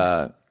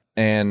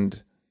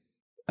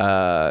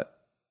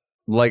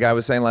 Like I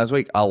was saying last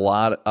week, a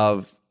lot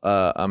of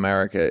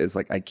America is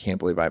like, I can't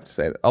believe I have to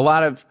say that. A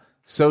lot of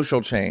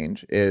social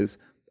change is,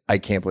 I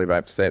can't believe I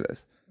have to say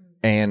this.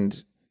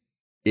 And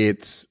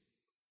it's,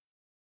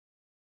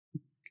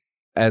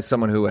 as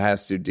someone who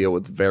has to deal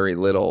with very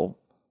little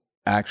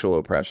actual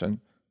oppression,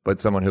 but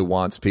someone who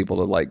wants people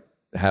to like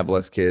have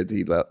less kids,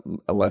 eat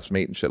less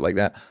meat and shit like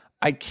that,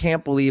 I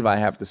can't believe I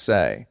have to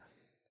say,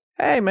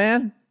 hey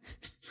man,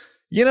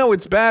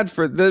 it's bad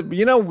for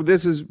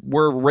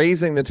we're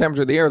raising the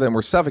temperature of the earth and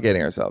we're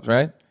suffocating ourselves,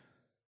 right?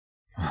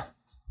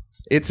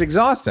 It's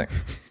exhausting.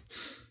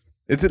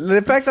 It's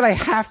the fact that I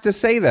have to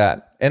say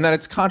that and that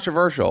it's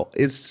controversial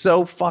is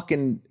so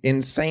fucking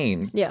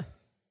insane. Yeah.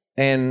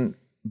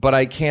 But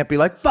I can't be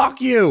like, fuck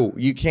you.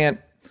 You can't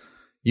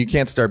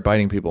start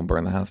biting people and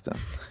burn the house down.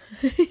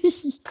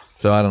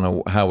 So I don't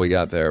know how we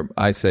got there.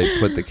 I say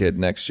put the kid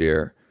next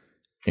year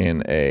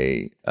in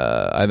I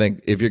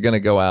think if you're going to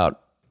go out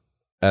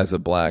as a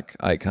black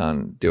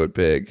icon, do it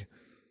big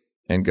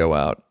and go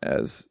out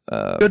as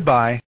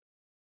goodbye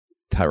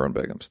Tyrone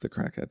Biggums, the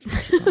crackhead.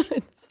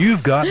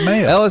 You've got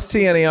mail.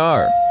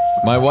 LSTNER.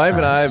 My wife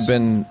and I have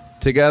been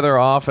together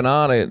off and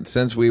on it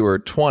since we were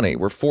 20.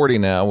 We're 40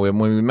 now. When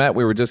we met,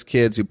 we were just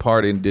kids who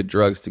partied and did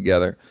drugs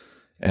together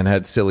and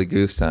had silly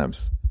goose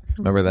times.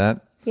 Remember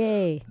that?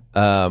 Yay.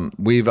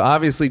 We've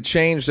obviously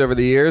changed over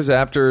the years.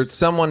 After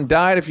someone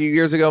died a few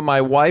years ago,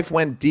 my wife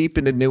went deep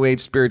into New Age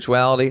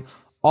spirituality.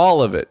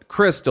 All of it.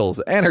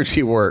 Crystals,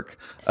 energy work,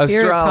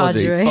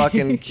 astrology,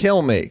 fucking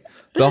kill me.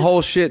 The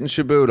whole shit and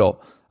shaboodle.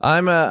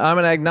 I'm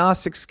an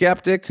agnostic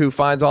skeptic who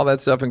finds all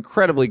that stuff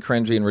incredibly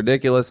cringy and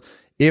ridiculous,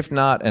 if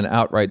not an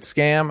outright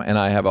scam, and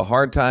I have a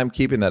hard time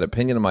keeping that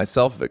opinion of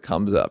myself if it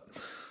comes up.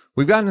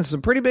 We've gotten into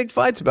some pretty big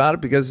fights about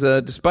it because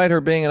despite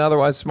her being an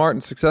otherwise smart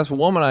and successful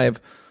woman, I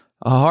have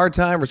a hard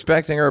time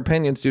respecting her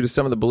opinions due to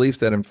some of the beliefs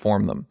that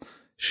inform them.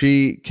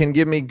 She can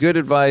give me good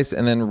advice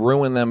and then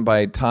ruin them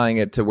by tying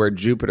it to where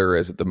Jupiter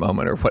is at the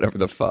moment or whatever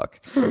the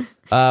fuck.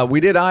 We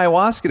did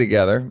ayahuasca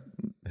together.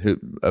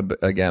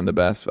 Again, the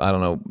best. I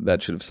don't know.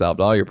 That should have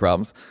solved all your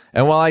problems.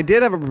 And while I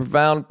did have a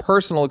profound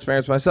personal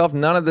experience myself,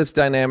 none of this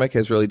dynamic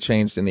has really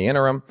changed in the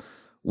interim.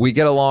 We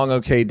get along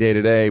okay day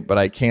to day, but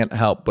I can't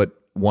help but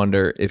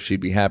wonder if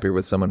she'd be happier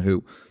with someone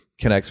who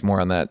connects more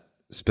on that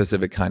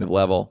specific kind of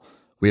level.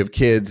 We have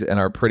kids and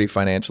are pretty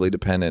financially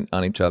dependent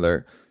on each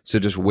other. So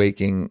just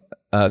walking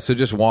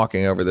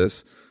over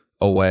this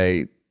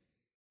away.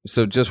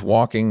 So just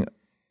walking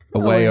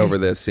away over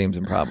this seems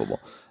improbable.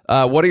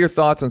 What are your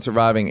thoughts on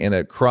surviving in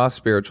a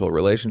cross-spiritual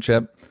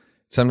relationship?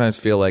 Sometimes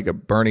feel like a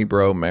Bernie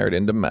bro married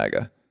into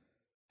MAGA.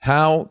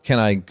 How can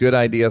I good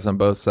ideas on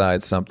both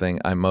sides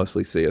something I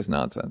mostly see as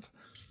nonsense?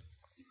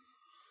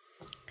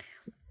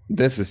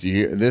 This is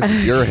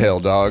your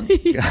hill, dog.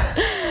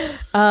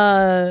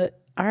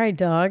 All right,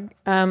 dog.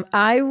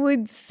 I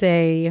would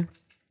say,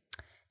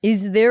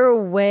 is there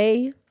a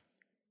way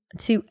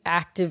to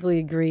actively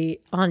agree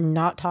on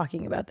not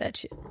talking about that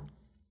shit?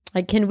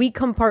 Like, can we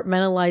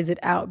compartmentalize it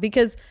out?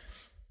 Because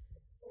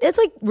it's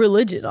like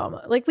religion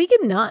almost. Like, we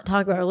can not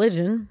talk about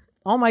religion.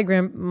 All my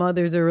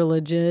grandmothers are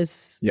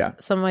religious. Yeah.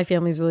 Some of my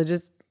family's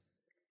religious.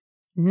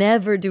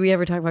 Never do we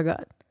ever talk about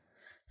God.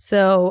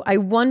 So I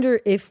wonder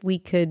if we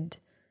could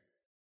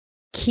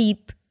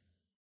keep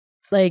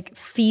like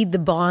feed the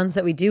bonds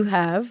that we do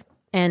have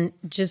and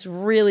just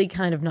really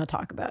kind of not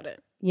talk about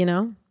it, you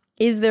know?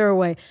 Is there a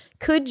way?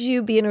 Could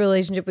you be in a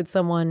relationship with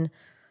someone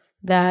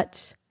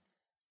that,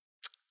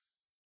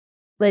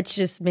 let's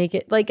just make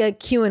it like a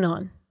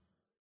QAnon?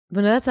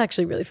 But no, that's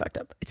actually really fucked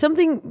up. It's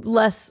something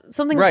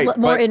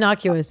more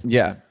innocuous.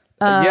 Yeah.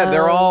 They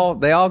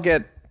all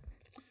get,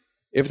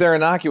 if they're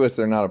innocuous,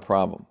 they're not a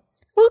problem.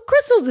 Well,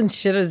 crystals and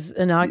shit is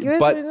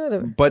innocuous.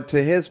 But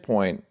to his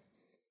point,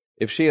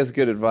 if she has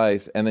good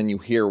advice and then you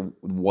hear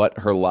what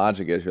her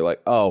logic is, you're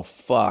like, oh,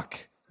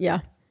 fuck.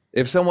 Yeah.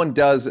 If someone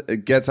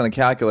gets on a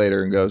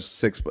calculator and goes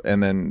 6,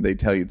 and then they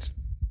tell you it's,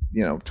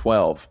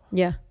 12.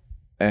 Yeah.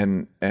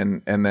 And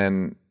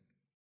then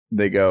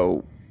they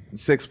go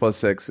 6 +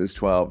 6 is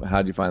 12.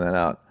 How'd you find that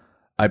out?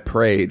 I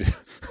prayed.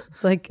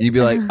 It's like you'd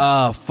be like,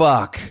 oh,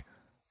 fuck.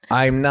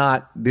 I'm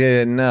not.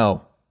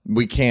 No,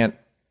 we can't.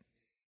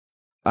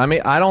 I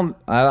mean,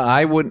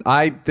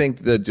 I think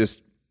that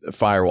just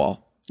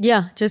firewall.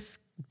 Yeah,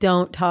 just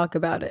don't talk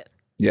about it.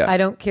 Yeah. I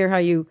don't care how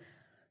you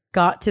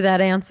got to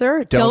that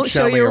answer. Don't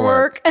show me your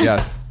work.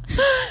 Yes.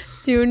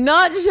 Do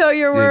not show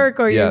your work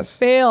or you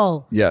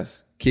fail.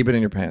 Yes. Keep it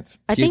in your pants.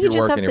 I think you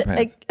just have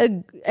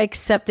to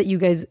accept that you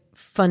guys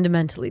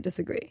fundamentally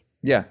disagree.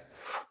 Yeah.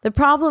 The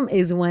problem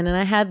is and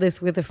I had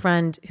this with a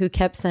friend who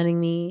kept sending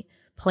me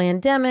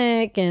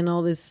Plandemic and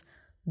all this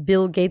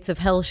Bill Gates of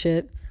hell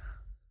shit.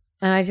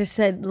 And I just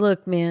said,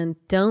 look, man,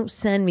 don't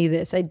send me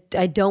this. I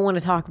don't want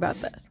to talk about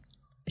this.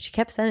 But she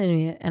kept sending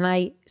me it and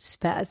I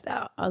spazzed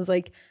out. I was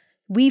like,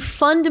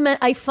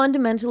 I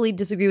fundamentally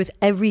disagree with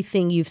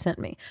everything you've sent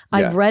me.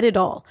 I've read it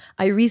all.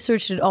 I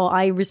researched it all.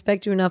 I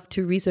respect you enough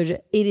to research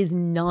it. It is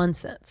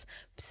nonsense.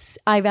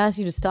 I've asked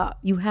you to stop.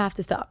 You have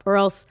to stop or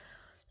else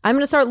I'm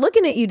going to start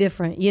looking at you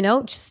different,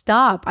 Just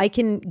stop. I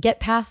can get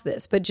past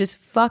this, but just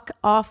fuck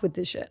off with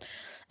this shit.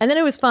 And then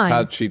it was fine.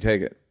 How'd she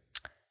take it?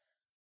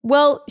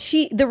 Well,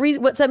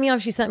 what set me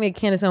off, she sent me a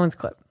Candace Owens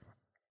clip.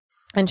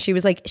 And she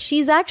was like,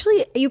 she's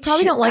actually, you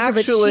probably don't like her,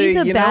 but she's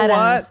a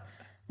badass.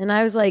 And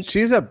I was like,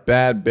 she's a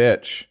bad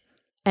bitch.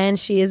 And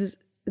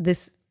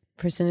this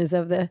person is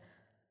of the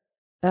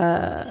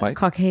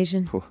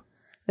Caucasian,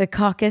 the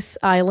Caucasus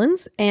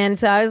Islands. And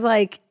so I was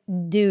like,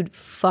 dude,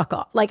 fuck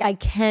off. Like, I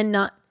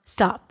cannot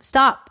stop.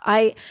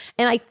 I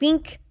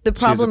think the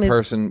problem is. She's a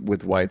person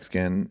with white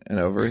skin and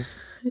ovaries.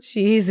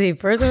 She's a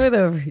person with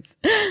ovaries.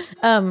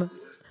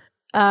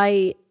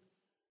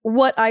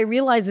 What I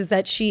realized is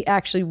that she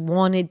actually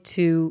wanted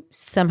to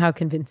somehow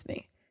convince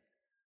me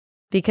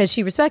because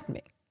she respected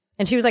me.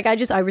 And she was like,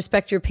 I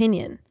respect your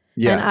opinion.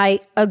 Yeah. And I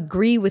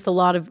agree with a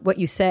lot of what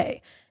you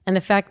say. And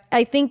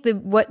I think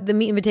what the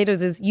meat and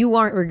potatoes is you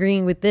aren't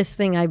agreeing with this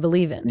thing I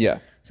believe in. Yeah.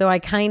 So I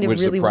kind of Which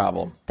really. is a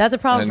problem. That's a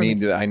problem for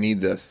me. I need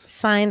this.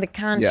 Sign the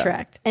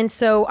contract. Yeah. And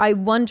so I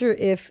wonder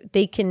if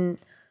they can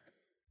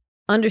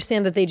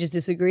understand that they just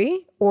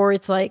disagree or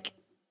it's like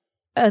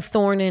a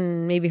thorn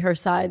in maybe her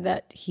side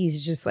that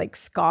he's just like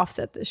scoffs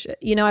at this shit.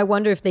 I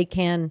wonder if they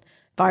can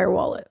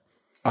firewall it.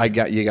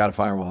 You got to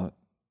firewall it.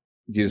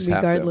 You just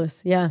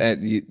regardless, have to. Yeah.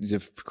 And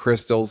if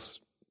crystals,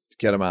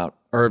 get them out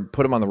or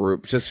put them on the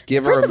roof. Just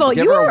give First her. Of all,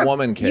 give her a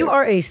woman cave. You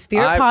are a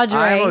spirit padre.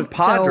 I'm a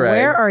padre. So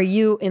where are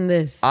you in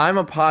this? I'm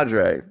a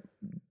padre.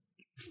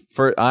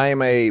 I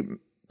am a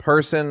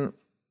person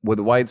with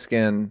white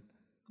skin,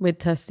 with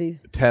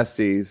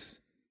testes,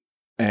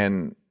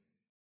 and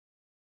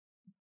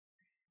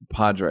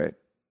padre,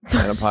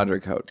 and a padre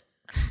coat.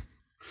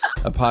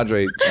 A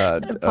padre,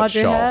 a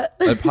shawl. Hat.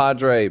 A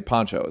padre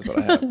poncho is what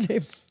I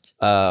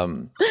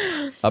have.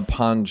 A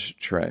ponge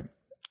tray.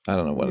 I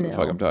don't know what the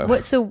fuck I'm talking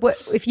about. So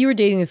if you were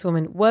dating this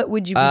woman, what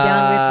would you be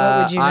down with?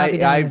 What would you not be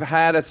down with? I've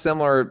had a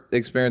similar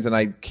experience and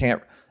I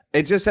can't.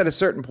 It's just at a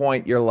certain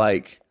point you're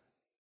like,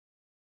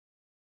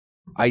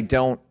 I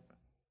don't.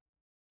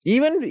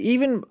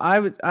 Even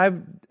I've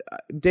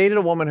dated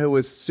a woman who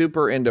was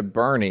super into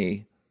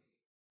Bernie,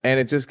 and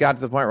it just got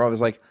to the point where I was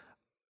like,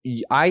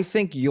 I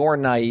think you're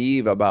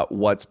naive about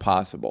what's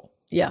possible.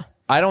 Yeah.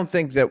 I don't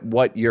think that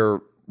what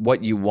you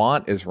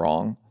want is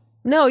wrong.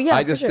 No, yeah.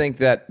 I just think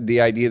that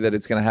the idea that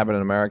it's going to happen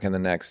in America in the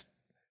next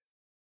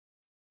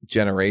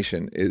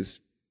generation is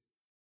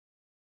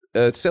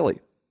silly.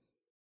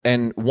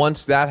 And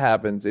once that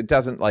happens, it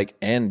doesn't like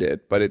end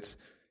it, but it's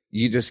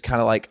you just kind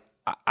of like,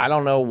 I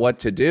don't know what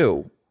to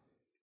do.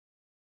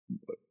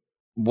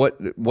 What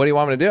do you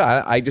want me to do?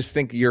 I just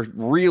think you're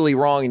really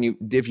wrong,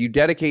 and if you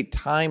dedicate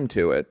time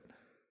to it,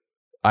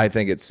 I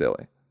think it's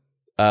silly.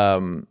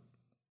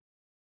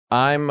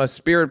 I'm a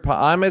spirit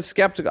padre I'm a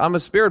skeptical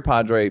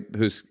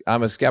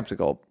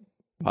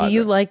padre. Do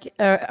you like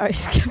are you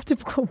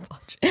skeptical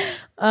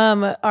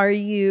padre? Are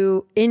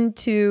you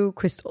into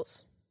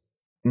crystals?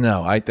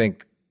 No, I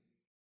think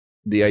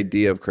the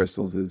idea of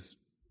crystals is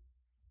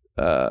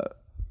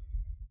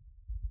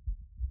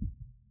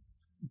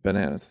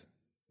bananas.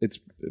 It's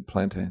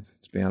plantains.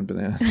 It's beyond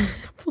bananas.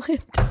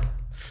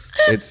 Plantains.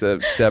 It's a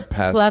step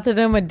past.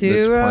 Plátano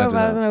maduro.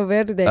 Plátano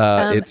verde.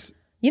 It's.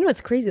 You know what's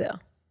crazy though?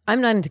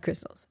 I'm not into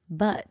crystals,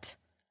 but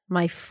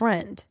my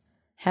friend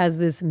has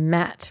this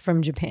mat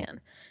from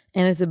Japan,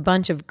 and it's a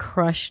bunch of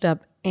crushed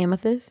up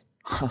amethyst.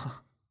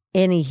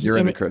 And You're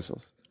into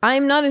crystals.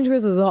 I'm not into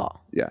crystals at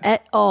all. Yeah.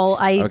 At all.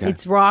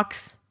 It's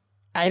rocks.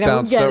 I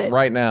don't get it.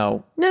 Right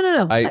now.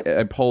 No.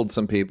 I polled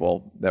some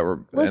people that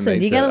were. Listen,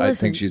 and they you said, gotta listen. I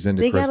think she's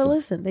into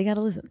crystals. They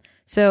gotta listen.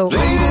 So They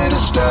did a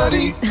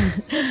study.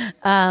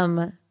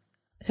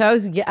 So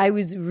I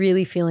was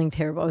really feeling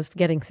terrible. I was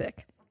getting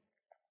sick.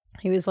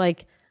 He was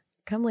like,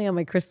 "Come lay on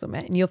my crystal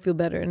mat and you'll feel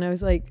better." And I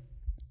was like,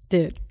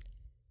 "Dude,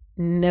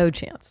 no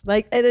chance."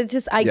 Like it's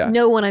just I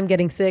know when I'm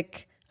getting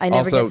sick. I never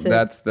also, get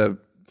sick. that's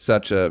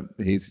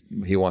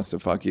he wants to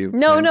fuck you.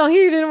 No, he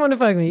didn't want to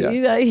fuck me.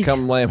 Yeah. He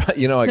Come lay. I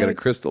got a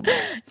crystal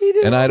mat,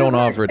 and I don't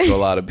offer it to a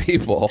lot of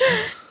people.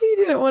 He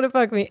didn't want to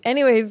fuck me.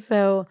 Anyways,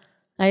 so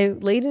I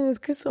laid in his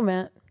crystal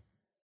mat.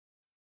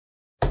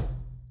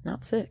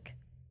 Not sick.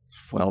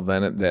 Well,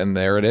 then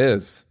there it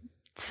is.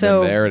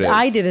 So there it is.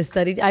 I did a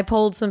study. I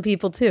polled some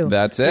people too.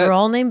 That's it. They're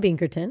all named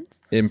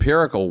Binkertons.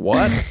 Empirical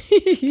what?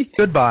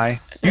 Goodbye.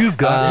 You've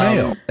got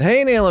mail.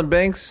 Hey, Neil and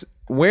Binks,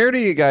 where do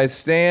you guys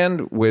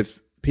stand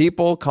with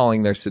people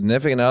calling their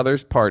significant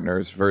others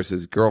partners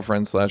versus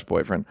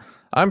girlfriend/boyfriend?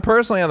 I'm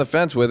personally on the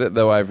fence with it,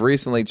 though I've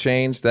recently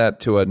changed that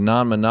to a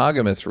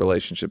non-monogamous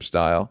relationship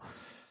style.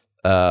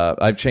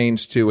 I've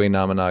changed to a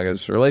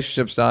non-monogamous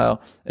relationship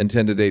style and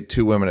tend to date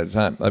 2 women at a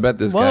time. I bet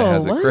this guy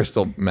has a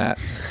crystal mat.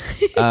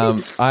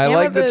 I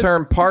like the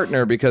term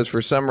partner because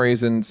for some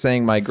reason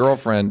saying my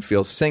girlfriend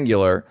feels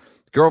singular.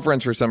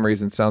 Girlfriends for some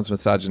reason sounds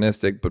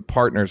misogynistic, but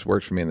partners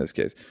works for me in this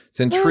case. It's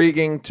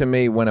intriguing to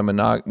me when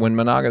when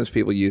monogamous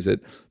people use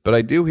it, but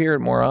I do hear it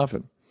more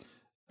often.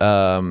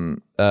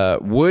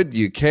 Would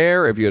you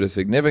care if you had a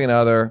significant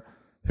other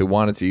who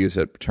wanted to use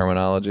that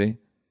terminology?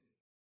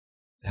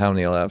 How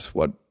Neil asks,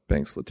 what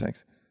Binks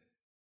Latex?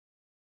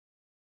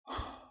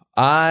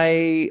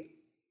 I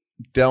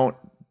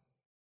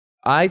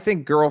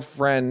think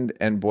girlfriend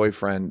and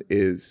boyfriend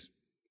is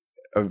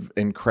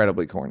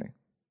incredibly corny.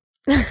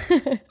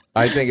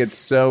 I think it's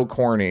so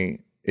corny.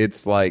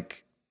 It's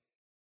like,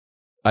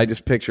 I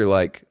just picture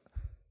like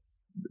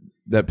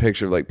that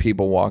picture of like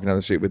people walking down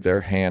the street with their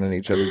hand in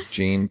each other's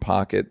jean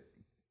pocket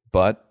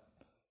butt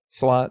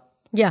slot.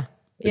 Yeah.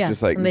 It's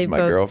just like, this is my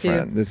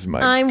girlfriend. This is my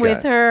I'm guy.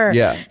 with her.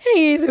 Yeah.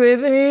 He's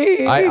with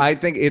me. I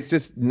think it's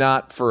just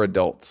not for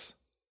adults.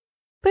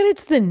 But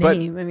it's the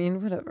name. I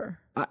mean, whatever.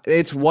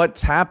 It's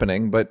what's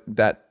happening, but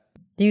that...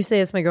 Do you say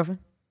that's my girlfriend?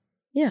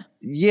 Yeah.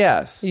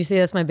 Yes. Do you say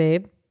that's my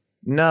babe?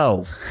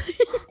 No.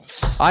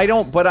 I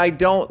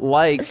don't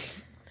like...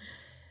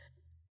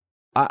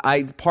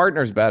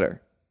 partner's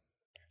better.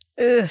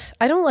 Ugh,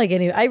 I don't like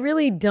any... I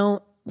really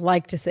don't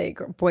like to say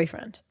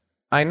boyfriend.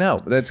 I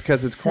know. That's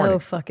because it's corny. So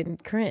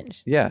fucking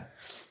cringe. Yeah.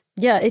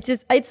 Yeah,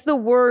 it's the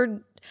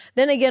word.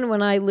 Then again,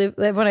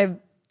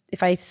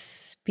 if I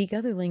speak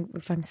other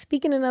language, if I'm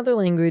speaking another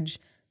language,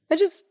 I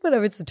just,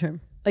 whatever, it's the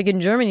term. Like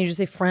in German, you just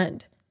say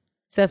friend.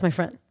 So that's my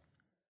friend.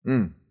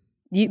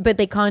 But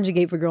they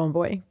conjugate for girl and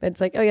boy. But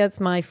it's like, oh yeah, it's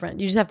my friend.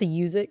 You just have to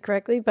use it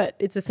correctly, but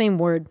it's the same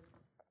word.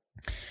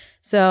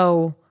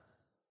 So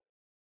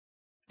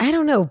I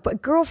don't know,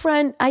 but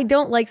girlfriend, I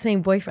don't like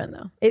saying boyfriend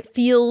though. It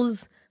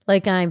feels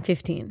like I'm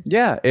 15.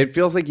 Yeah, it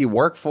feels like you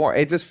work for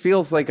it. Just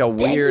feels like a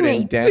weird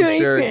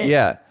indenture.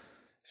 Yeah,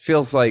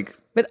 feels like.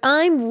 But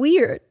I'm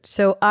weird,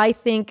 so I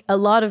think a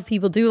lot of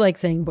people do like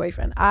saying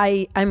boyfriend.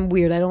 I'm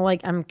weird.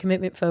 I'm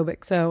commitment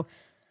phobic, so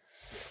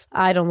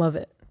I don't love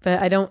it.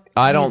 But I don't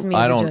use me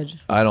as a judge.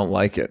 I don't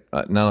like it.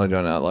 Not only do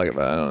I not like it,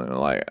 but I don't even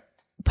like it.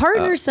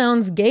 Partner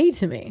sounds gay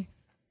to me.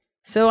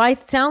 So I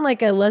sound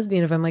like a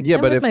lesbian if I'm like,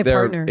 but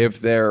if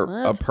they're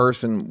a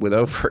person with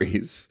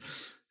ovaries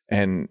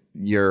and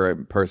you're a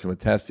person with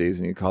testes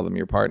and you call them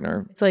your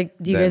partner. It's like,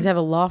 do you guys have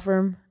a law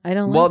firm? I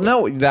don't Well,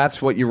 no,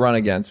 that's what you run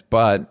against,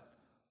 but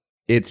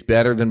it's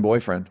better than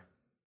boyfriend.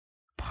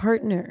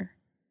 Partner.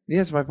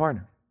 Yes, my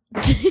partner.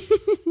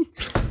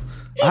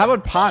 How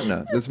about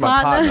partner? This is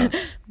my partner.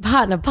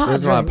 Partner.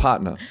 This is my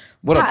partner.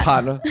 What a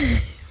partner.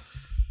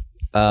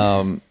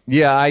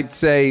 Yeah, I'd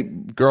say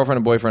girlfriend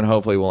and boyfriend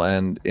hopefully will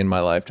end in my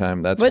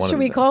lifetime. That's what should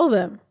we call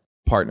them?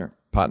 Partner.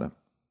 Padma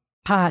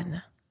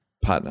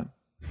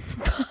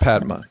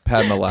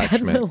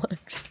Lakshmi.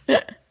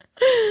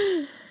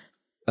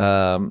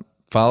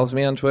 Follows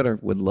me on Twitter.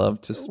 Would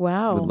love to.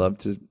 Wow. Would love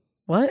to.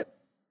 What?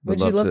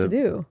 What'd you love to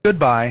do?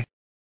 Goodbye.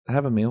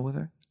 Have a meal with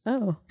her.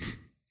 Oh.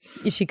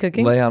 Is she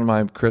cooking? Lay on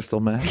my crystal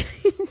mat.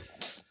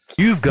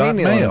 You've got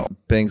mail.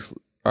 Binks.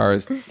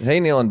 Hey,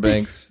 Neil and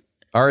Binks.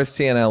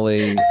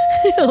 RSTNLE.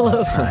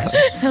 Hello.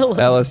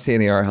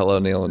 LSTNER. Hello,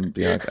 Neil and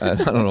Bianca. I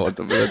don't know what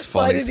that's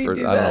funny. I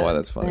don't know why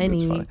that's funny. But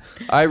it's funny.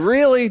 I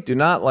really do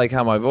not like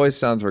how my voice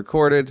sounds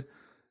recorded,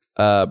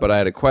 but I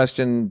had a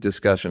question,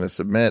 discussion to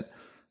submit.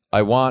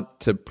 I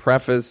want to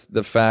preface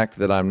the fact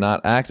that I'm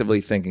not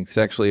actively thinking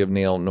sexually of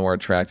Neil nor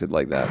attracted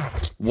like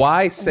that.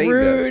 Why say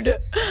Rude.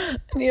 this?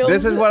 Neil's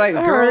this is what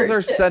girls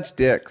are such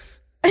dicks.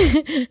 Why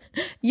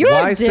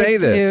a dick say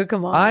this? Too.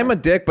 Come on. I'm a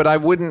dick, but I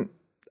wouldn't.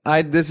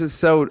 This is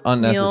so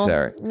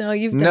unnecessary. Neil, no,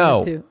 you've done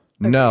this too.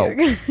 Okay. No.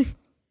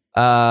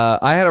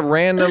 I had a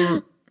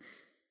random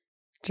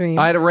dream.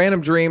 I had a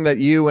random dream that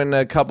you and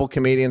a couple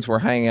comedians were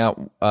hanging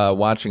out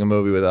watching a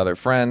movie with other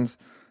friends,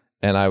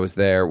 and I was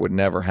there. Would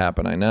never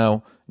happen, I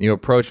know. You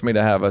approached me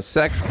to have a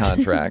sex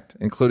contract,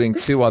 including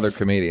 2 other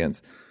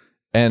comedians.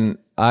 And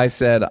I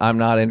said, I'm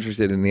not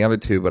interested in the other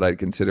 2, but I'd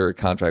consider a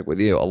contract with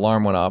you.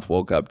 Alarm went off,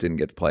 woke up, didn't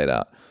get to play it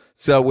out.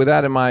 So with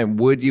that in mind,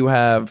 would you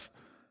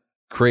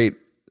create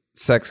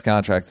sex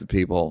contracts with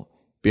people?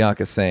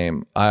 Bianca,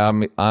 same.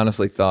 I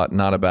honestly thought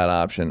not a bad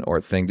option or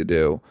thing to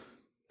do.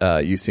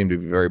 You seem to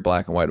be very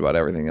black and white about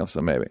everything else,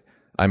 so maybe.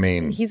 I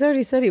mean, he's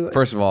already said he would.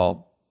 First of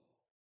all,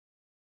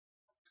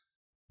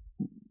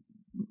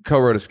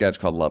 co-wrote a sketch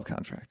called Love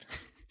Contract.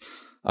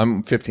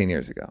 I'm 15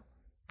 years ago.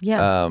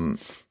 Yeah.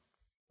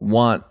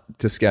 Want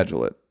to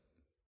schedule it.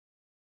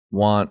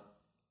 Want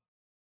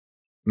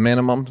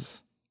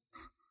minimums.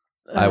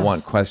 I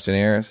want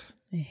questionnaires.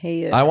 I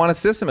hate it. I want to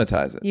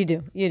systematize it. You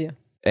do.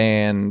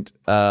 And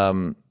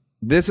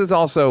this is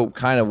also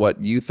kind of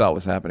what you thought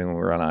was happening when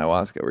we were on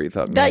ayahuasca, where you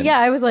thought, man,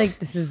 I was like,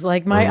 this is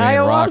like my me and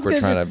ayahuasca. Rock were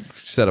trying to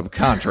set up a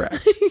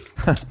contract.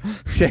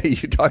 Yeah,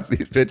 you talk to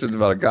these bitches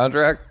about a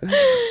contract?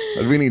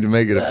 We need to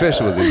make it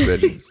official with these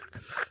bitches.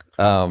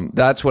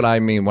 That's what I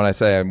mean when I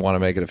say I want to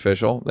make it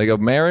official. They go,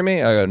 marry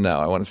me? I go, no,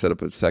 I want to set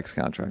up a sex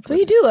contract. So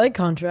you do like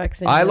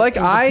contracts. I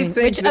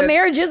think a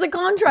marriage is a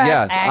contract.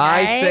 Yes, okay.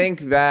 I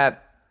think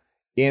that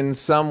in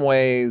some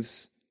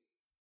ways,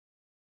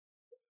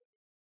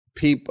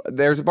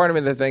 there's a part of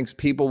me that thinks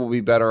people will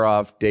be better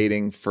off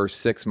dating for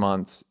 6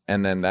 months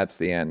and then that's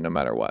the end no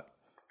matter what.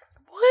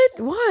 What?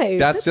 Why?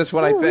 That's just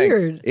what I think.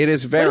 Weird. It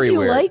is very what if you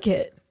weird. Like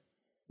it?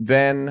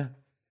 Then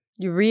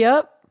you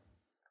re-up?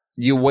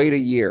 You wait a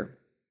year.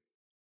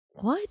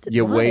 What?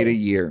 You Why? wait a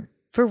year.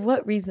 For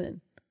what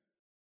reason?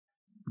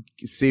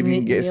 See if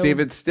you can see if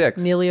it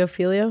sticks.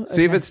 Neeliophilio?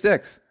 See if it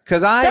sticks.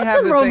 Because That's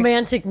have some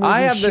romantic movie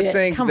I have shit. to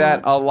think Come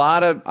that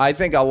on. I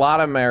think a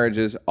lot of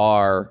marriages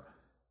are,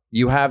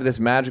 you have this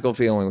magical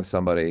feeling with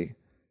somebody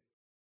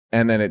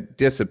and then it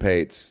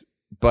dissipates,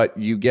 but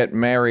you get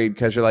married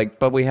because you're like,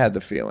 but we had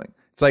the feeling.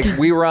 It's like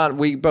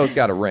we both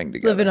got a ring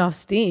together. Living off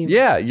steam.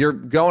 Yeah, you're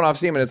going off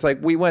steam and it's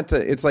like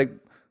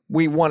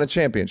we won a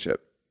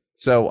championship.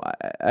 So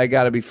I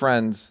got to be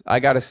friends. I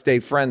got to stay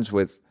friends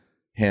with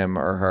him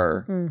or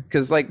her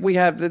because we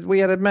had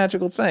a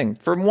magical thing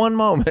for one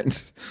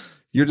moment.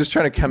 You're just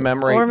trying to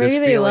commemorate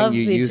this feeling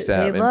you used to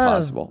have.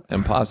 Impossible.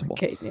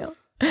 Okay, Neil.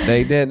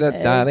 They did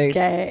that, Donnie.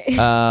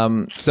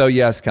 Okay. So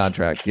yes,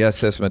 contract. Yes,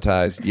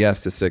 systematized.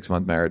 Yes to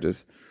 6-month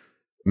marriages.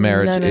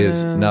 Marriage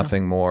is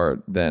nothing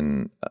more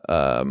than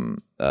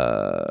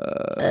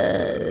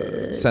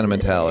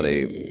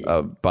sentimentality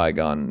of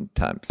bygone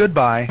times.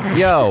 Goodbye.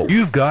 Yo,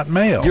 you've got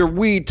mail. Your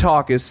weed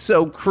talk is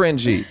so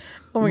cringy.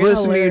 Oh my God,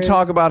 Listen to you hilarious.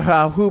 talk about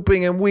how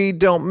hooping and weed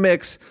don't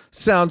mix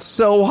sounds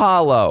so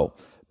hollow.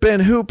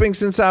 Been hooping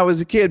since I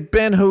was a kid.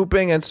 Been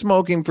hooping and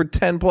smoking for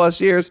 10 plus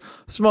years.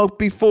 Smoked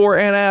before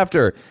and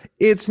after.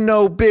 It's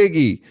no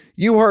biggie.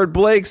 You heard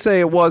Blake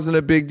say it wasn't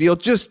a big deal.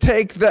 Just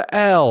take the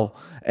L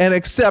and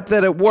accept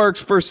that it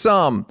works for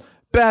some.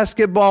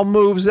 Basketball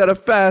moves at a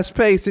fast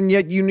pace, and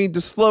yet you need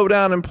to slow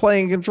down and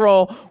play in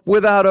control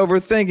without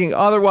overthinking.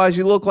 Otherwise,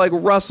 you look like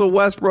Russell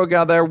Westbrook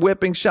out there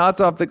whipping shots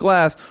off the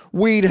glass.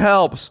 Weed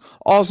helps.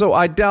 Also,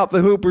 I doubt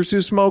the hoopers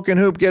who smoke and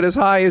hoop get as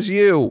high as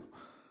you.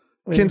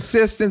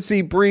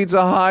 Consistency breeds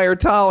a higher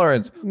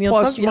tolerance. Neil,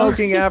 Plus, stop yelling.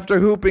 smoking after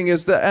hooping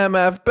is the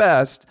MF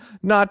best.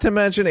 Not to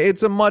mention,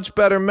 it's a much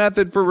better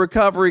method for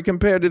recovery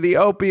compared to the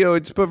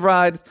opioids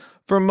provided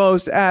for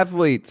most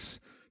athletes.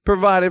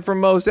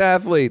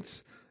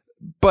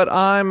 But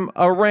I'm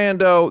a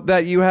rando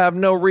that you have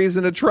no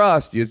reason to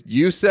trust.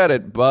 You said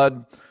it,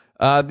 bud.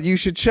 You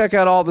should check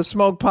out all the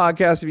Smoke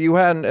podcasts if you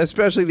hadn't,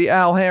 especially the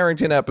Al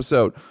Harrington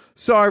episode.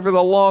 Sorry for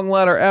the long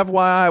letter.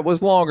 FYI, it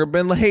was longer.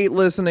 Been hate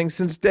listening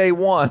since day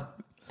one.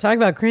 Talk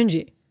about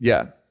cringy.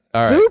 Yeah.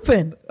 All right.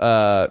 Hooping.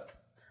 Okay.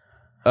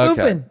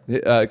 Hooping.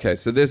 Okay.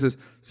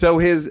 So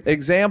his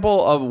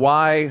example of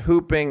why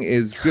hooping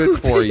is good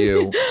for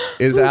you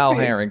is Al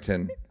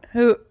Harrington.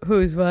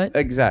 Who's what?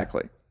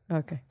 Exactly.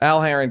 Okay.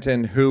 Al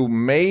Harrington, who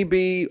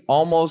maybe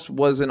almost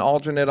was an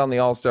alternate on the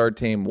All-Star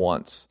team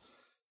once,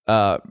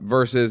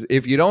 versus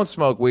if you don't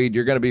smoke weed,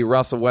 you're going to be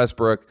Russell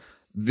Westbrook,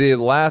 the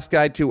last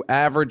guy to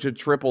average a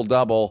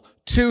triple-double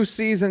 2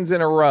 seasons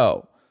in a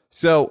row.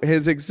 So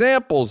his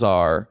examples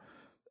are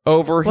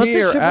over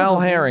here, Al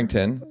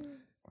Harrington,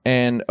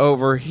 and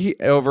over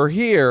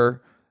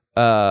here,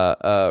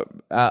 Russell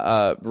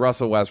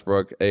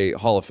Westbrook, a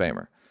Hall of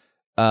Famer.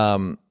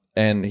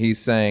 And he's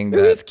saying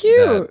that he's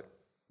cute.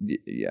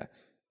 Yeah.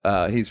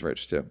 He's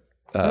rich too.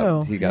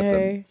 He got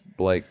the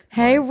Blake.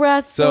 Hey,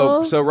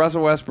 Russell. So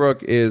Russell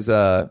Westbrook is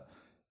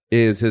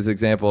his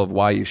example of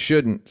why you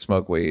shouldn't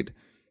smoke weed.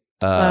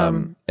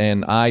 And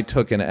I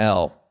took an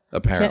L,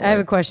 apparently. I have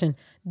a question.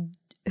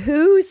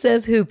 Who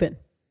says hooping?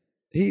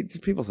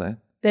 People say it.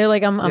 They're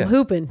like, I'm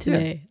hooping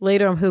today.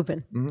 Later, I'm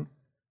hooping. Mm-hmm.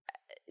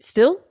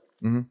 Still?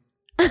 Mm-hmm.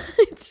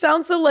 It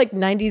sounds so like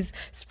 90s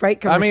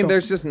Sprite commercial. I mean,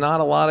 there's just not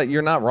a lot of,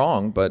 you're not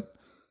wrong, but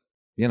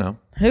you know.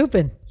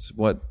 Hooping. It's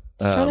what.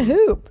 Just trying to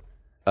hoop.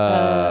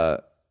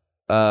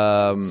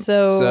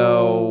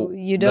 So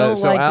you don't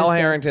So like Al this guy.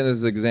 Harrington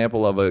is an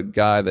example of a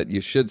guy that you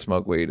should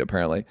smoke weed,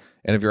 apparently.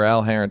 And if you're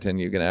Al Harrington,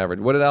 you can average.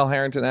 What did Al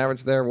Harrington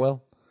average there,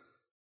 Will?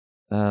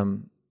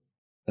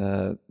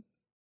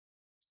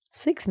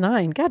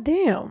 6'9". God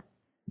damn.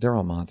 They're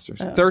all monsters.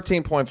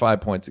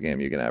 13.5 points a game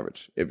you can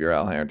average if you're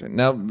Al Harrington.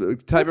 Now,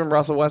 type in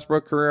Russell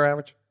Westbrook career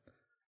average.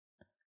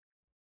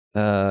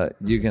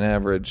 You can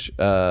average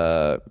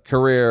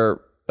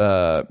career.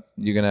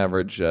 You can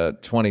average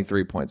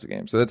 23 points a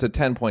game. So that's a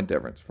 10-point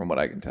difference from what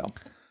I can tell.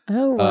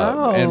 Oh,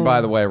 wow. And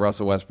by the way,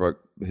 Russell Westbrook,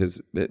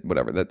 that's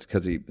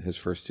because his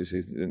first 2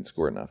 seasons didn't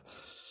score enough.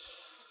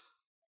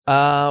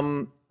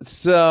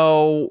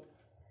 So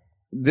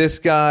this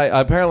guy,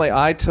 apparently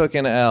I took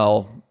an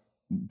L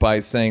by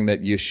saying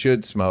that you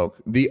should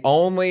smoke. The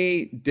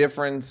only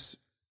difference,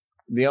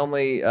 the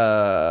only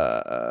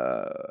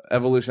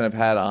evolution I've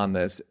had on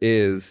this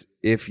is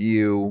if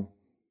you,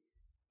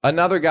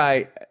 another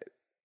guy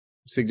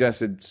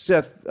suggested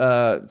Seth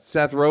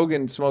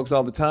Rogen smokes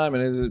all the time,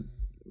 and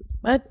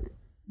What?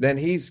 then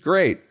he's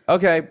great.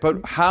 Okay,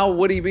 but how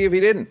would he be if he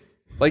didn't?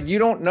 Like, you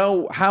don't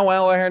know how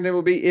Al Harrington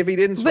would be if he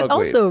didn't smoke But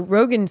also, weed.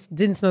 Rogan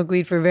didn't smoke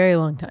weed for a very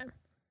long time.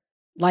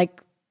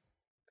 Like,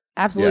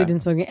 absolutely Yeah.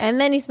 didn't smoke weed. And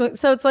then he smoked.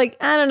 So it's like,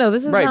 I don't know.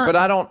 This is Right, not, but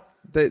I don't.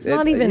 It's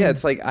not even. Yeah,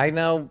 it's like I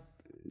know.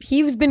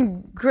 He's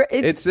been great.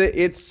 It's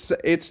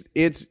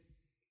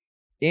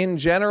in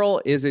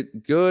general. Is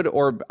it good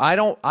or I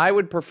don't? I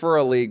would prefer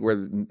a league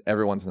where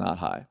everyone's not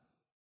high.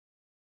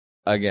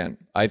 Again,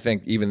 I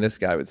think even this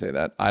guy would say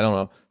that. I don't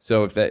know.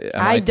 So if that,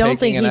 I don't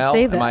think an he'd L?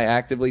 say that. Am I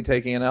actively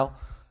taking an L?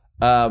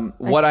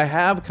 What I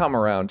have come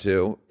around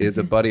to is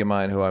a buddy of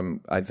mine who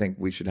I think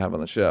we should have on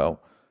the show,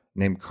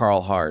 named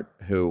Carl Hart,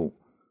 who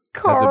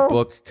has a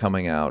book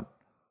coming out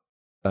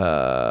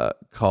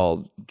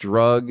called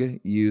Drug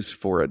Use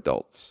for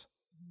Adults.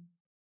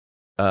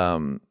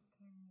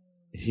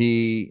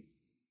 He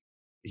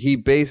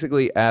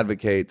basically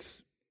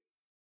advocates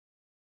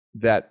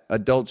that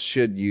adults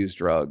should use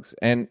drugs,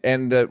 and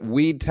the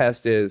weed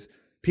test is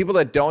people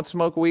that don't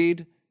smoke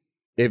weed,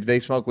 if they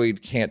smoke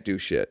weed, can't do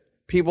shit.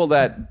 People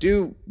that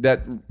do,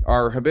 that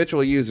are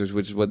habitual users,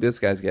 which is what this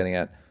guy's getting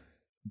at,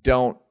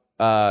 don't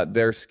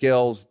their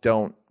skills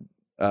don't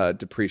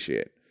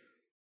depreciate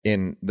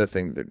in the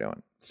thing that they're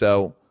doing.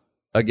 So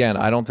again,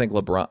 I don't think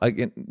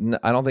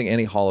I don't think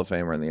any Hall of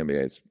Famer in the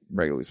NBA is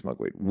regularly smoke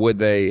weed. Would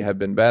they have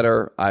been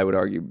better? I would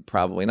argue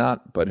probably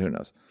not, but who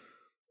knows?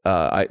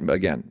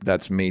 Again,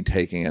 that's me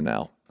taking an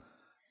L.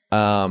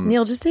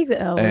 Neil, just take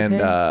the L.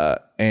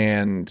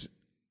 And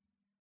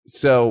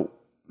so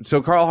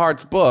Carl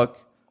Hart's book,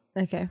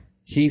 Okay.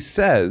 he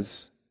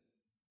says,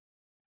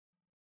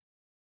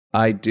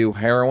 I do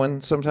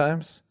heroin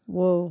sometimes,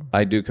 Whoa.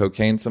 I do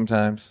cocaine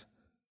sometimes,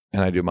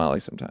 and I do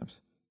Molly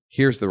sometimes.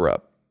 Here's the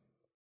rub.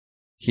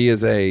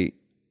 He's a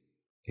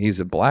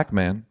black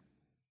man,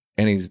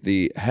 and he's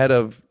the head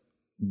of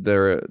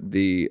the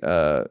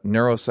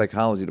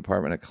neuropsychology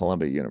department at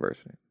Columbia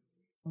University.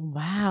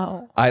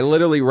 Wow. I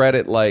literally read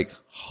it like,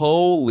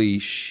 holy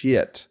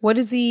shit. What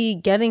is he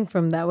getting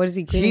from that? What is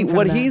he getting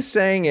from that? He's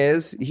saying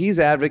is he's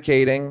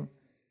advocating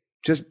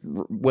his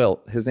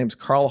name's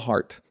Carl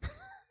Hart.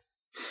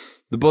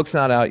 The book's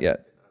not out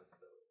yet.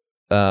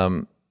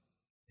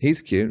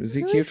 He's cute. Is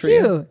he cute for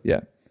you?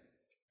 Yeah.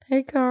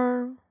 Hey,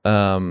 Carl.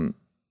 I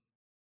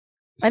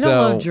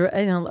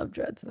don't love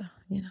dreads though,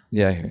 you know.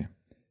 Yeah, I hear you.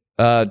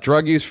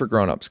 Drug use for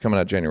grown-ups coming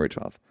out January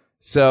 12th.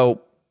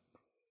 So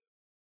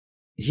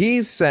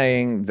he's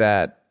saying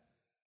that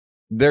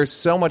there's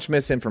so much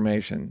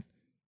misinformation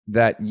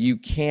that we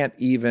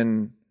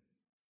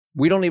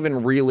don't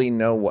even really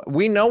know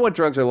we know what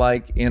drugs are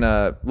like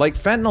like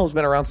fentanyl has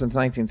been around since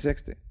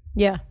 1960.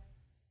 Yeah.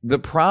 The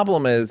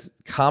problem is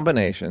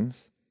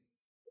combinations.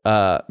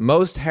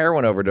 Most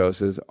heroin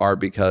overdoses are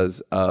because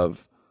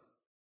of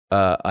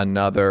a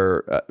lot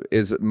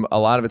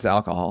of it's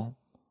alcohol.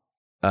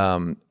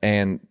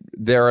 And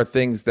there are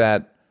things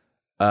that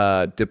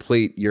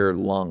deplete your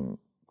lung,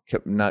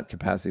 not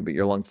capacity, but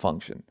your lung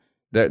function.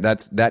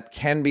 That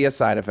can be a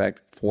side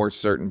effect for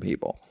certain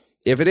people.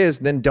 If it is,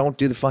 then don't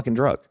do the fucking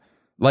drug.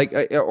 Like,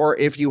 or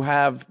if you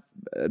have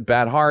a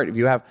bad heart,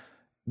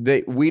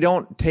 we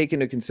don't take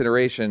into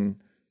consideration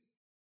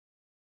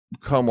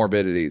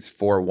comorbidities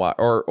for what,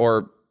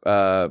 or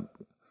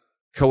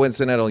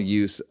coincidental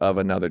use of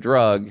another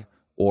drug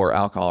or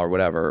alcohol or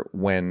whatever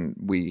when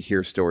we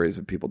hear stories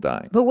of people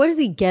dying. But what is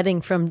he getting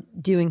from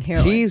doing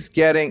heroin?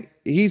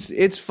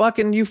 It's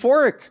fucking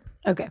euphoric.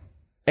 Okay.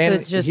 And so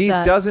it's just he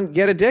that. doesn't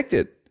get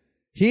addicted.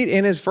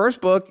 In his first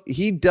book,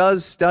 he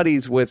does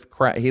studies with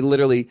crack.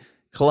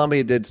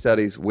 Columbia did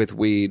studies with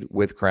weed,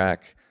 with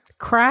crack.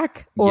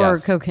 Crack or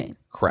Yes. cocaine?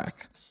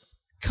 Crack.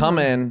 Come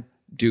in,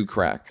 do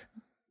crack.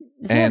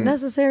 Is that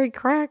necessary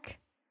crack?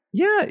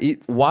 Yeah,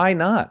 why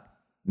not?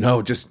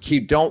 No,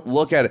 don't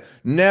look at it.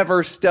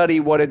 Never study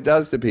what it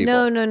does to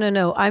people.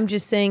 No. I'm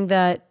just saying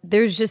that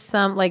there's just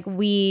some like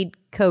weed,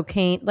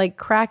 cocaine, like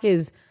crack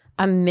is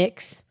a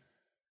mix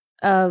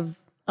of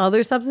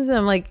other substances.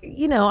 I'm like, I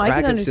Crack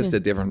can is understand. just a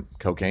different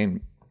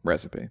cocaine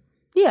recipe.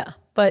 Yeah.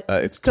 but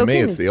it's to me,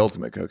 cocaine it's is- the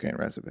ultimate cocaine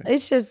recipe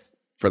It's just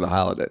for the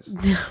holidays.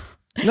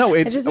 No,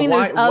 it's just mean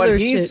there's other what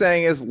he's shit.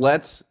 saying is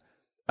let's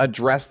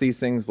address these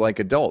things like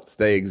adults.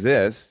 They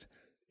exist.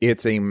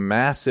 It's a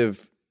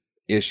massive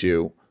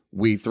issue.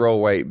 We throw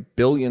away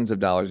billions of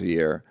dollars a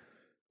year.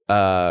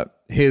 Put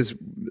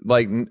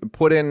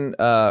in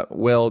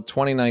Will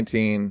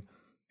 2019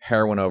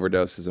 heroin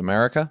overdoses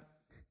America.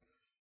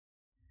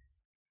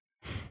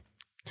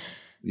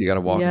 You got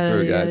to walk them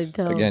through, guys.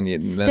 Again,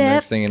 then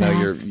next thing you know,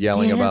 you're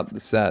yelling about the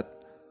set.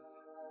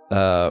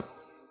 Okay,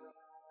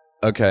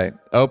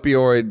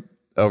 opioid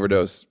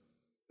overdose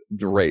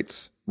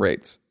rates.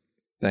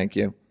 Thank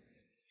you.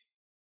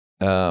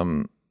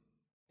 And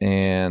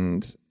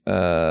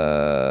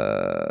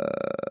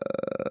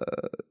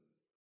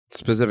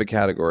specific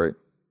category.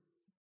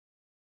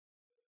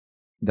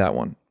 That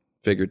one,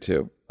 figure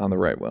 2 on the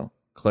right. Will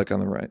click on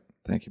the right.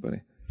 Thank you,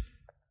 buddy.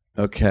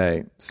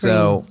 Okay,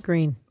 so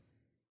green.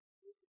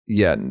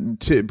 Yeah,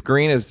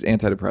 green is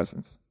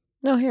antidepressants.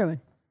 No,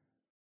 heroin.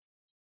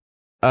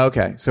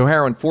 Okay, so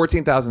heroin,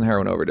 14,000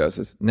 heroin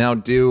overdoses. Now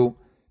do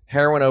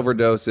heroin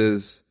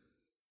overdoses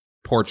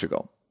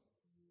Portugal.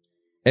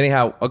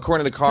 Anyhow,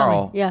 according to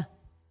Carl, Yeah.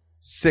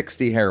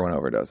 60 heroin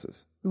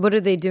overdoses What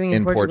are they doing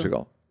in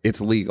Portugal.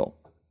 It's legal.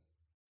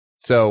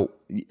 So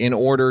in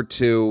order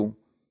to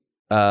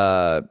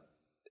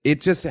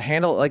just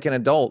handle it like an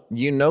adult,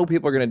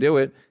 people are going to do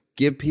it.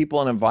 Give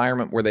people an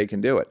environment where they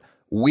can do it.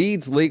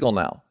 Weed's legal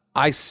now.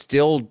 I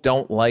still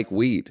don't like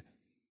weed.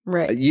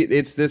 Right.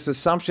 It's this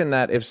assumption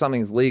that if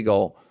something's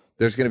legal,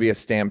 there's going to be a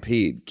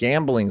stampede.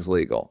 Gambling's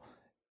legal.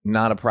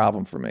 Not a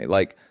problem for me.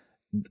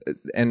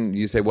 And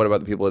you say, what about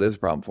the people it is a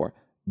problem for?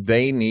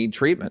 They need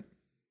treatment.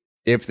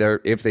 If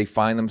they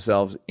find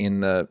themselves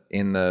in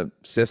the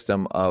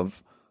system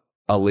of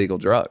a legal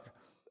drug.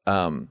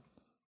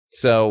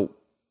 So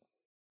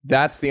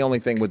that's the only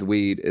thing with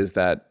weed is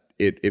that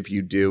if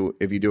you do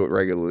it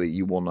regularly,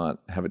 you will not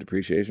have a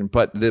depreciation.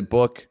 But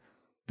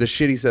the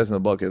shit he says in the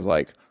book is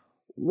like,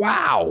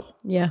 wow.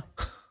 Yeah.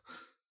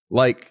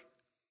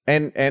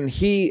 And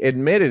he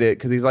admitted it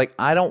because he's like,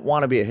 I don't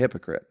want to be a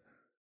hypocrite.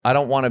 I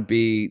don't want to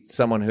be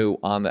someone who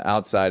on the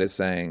outside is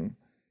saying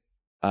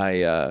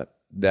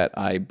that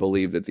I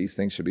believe that these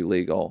things should be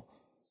legal,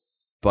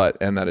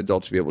 and that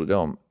adults should be able to do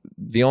them.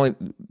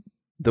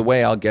 The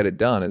way I'll get it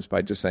done is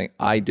by just saying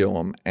I do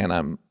them, and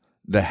I'm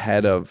the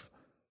head of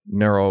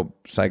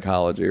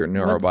neuropsychology or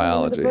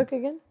neurobiology. What's the name of the book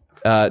again?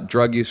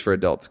 Drug Use for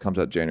Adults comes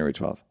out January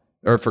 12th,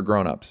 or for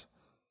grown-ups.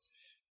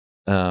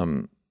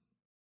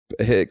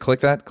 Click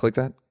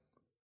that.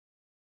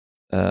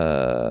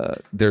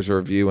 There's a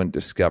review in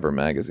Discover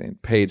magazine,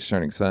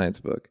 page-turning science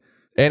book.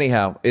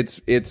 Anyhow,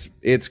 it's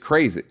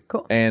crazy.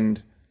 Cool.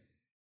 And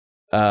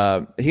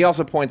he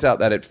also points out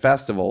that at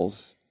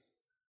festivals,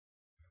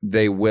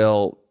 they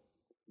will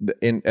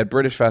at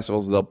British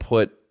festivals they'll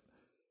put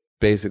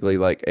basically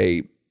like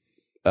a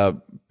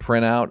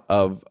printout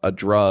of a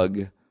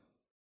drug,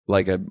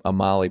 like a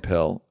Molly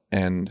pill,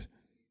 and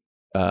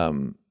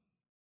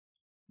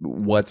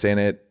what's in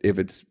it, if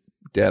it's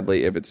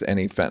deadly, if it's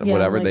any fentanyl,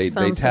 whatever, like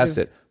they test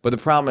it. But the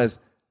problem is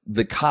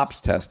the cops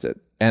test it,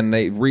 and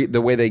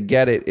the way they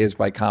get it is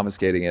by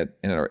confiscating it.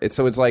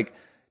 So it's like,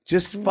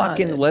 just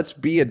fucking let's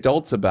be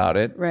adults about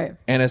it, right?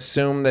 And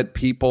assume that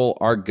people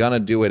are gonna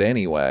do it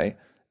anyway.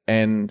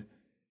 And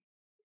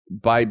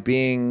by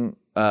being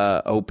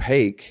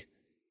opaque,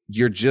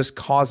 you're just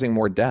causing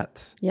more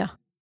deaths. Yeah.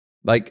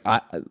 Like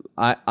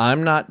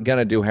I'm not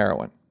gonna do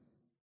heroin.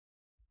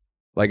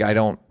 Like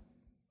I'm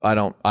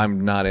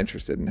not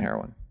interested in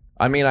heroin.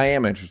 I mean, I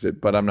am interested,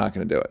 but I'm not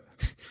going to do it.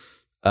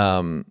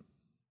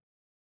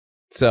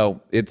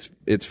 So it's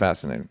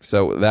fascinating.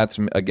 So that's,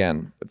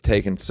 again,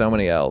 taken so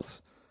many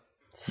L's.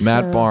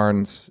 Matt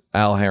Barnes,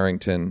 Al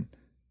Harrington,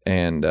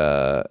 and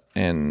whoever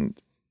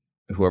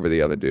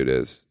the other dude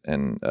is,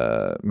 and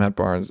Matt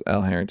Barnes,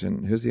 Al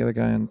Harrington. Who's the other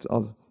guy in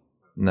all?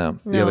 The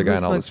other guy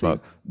in All the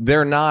Smoke.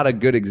 They're not a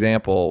good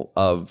example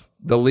of,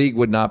 the league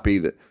would not be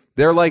the.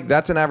 They're like,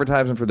 that's an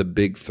advertisement for the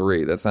big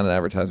three. That's not an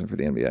advertisement for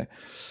the NBA.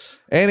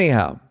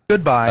 Anyhow.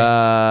 Goodbye.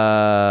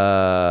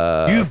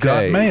 You've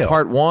got mail.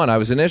 Part 1. I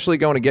was initially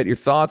going to get your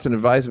thoughts and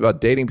advice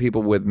about dating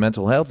people with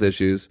mental health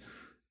issues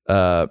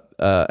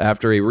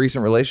after a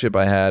recent relationship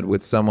I had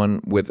with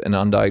someone with an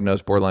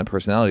undiagnosed borderline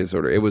personality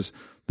disorder. It was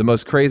the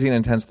most crazy and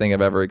intense thing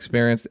I've ever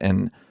experienced,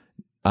 and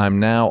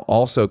I'm now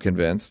also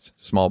convinced,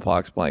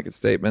 smallpox blanket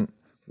statement,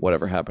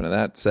 whatever happened to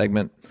that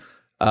segment,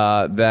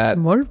 that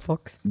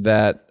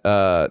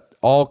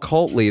all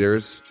cult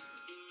leaders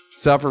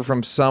suffer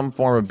from some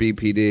form of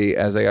BPD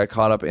as they got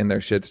caught up in their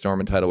shitstorm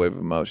and tidal wave of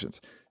emotions.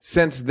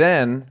 Since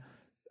then,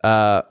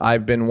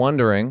 I've been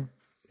wondering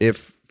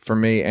if, for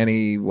me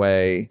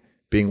anyway,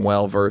 being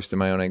well-versed in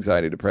my own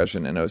anxiety,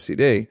 depression, and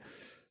OCD,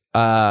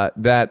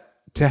 that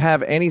to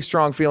have any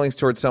strong feelings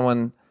towards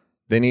someone,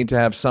 they need to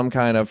have some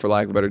kind of, for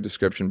lack of a better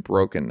description,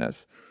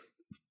 brokenness.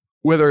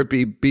 Whether it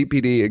be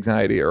BPD,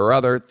 anxiety, or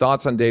other,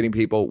 thoughts on dating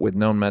people with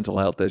known mental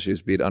health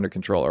issues, be it under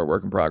control or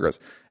work in progress,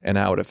 and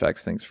how it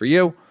affects things for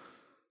you.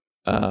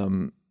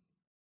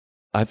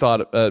 I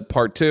thought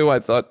part 2, I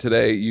thought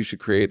today you should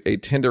create a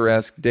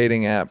Tinder-esque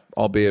dating app,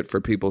 albeit for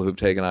people who've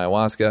taken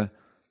ayahuasca.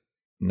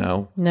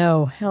 No.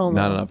 No, hell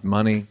no. Not enough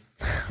money.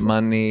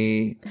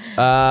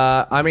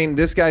 I mean,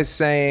 this guy's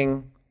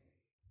saying,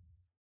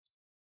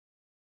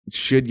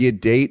 should you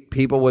date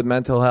people with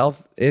mental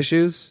health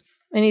issues?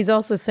 And he's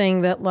also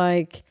saying that,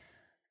 like,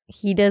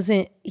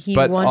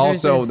 but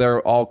also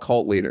they're all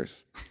cult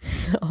leaders.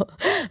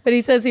 But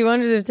he says he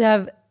wonders if to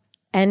have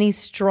any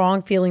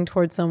strong feeling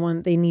towards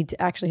someone, they need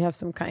to actually have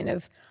some kind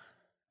of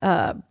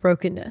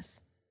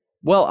brokenness.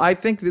 Well, I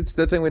think it's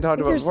the thing we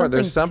talked about before.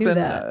 There's something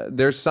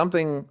there's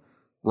something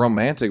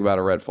romantic about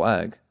a red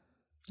flag.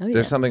 Oh, yeah.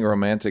 There's something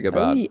romantic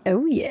about.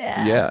 Oh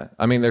yeah. Yeah,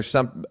 I mean,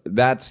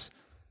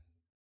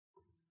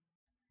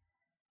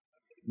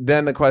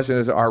 Then the question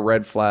is: are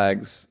red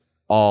flags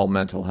all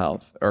mental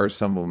health, or are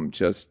some of them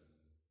just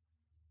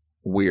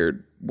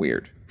weird,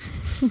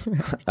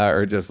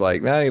 or just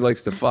like, man, he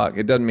likes to fuck?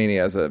 It doesn't mean he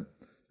has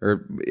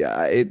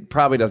it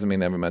probably doesn't mean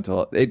they have a mental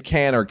health. It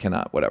can or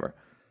cannot, whatever.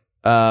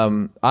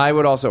 I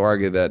would also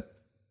argue that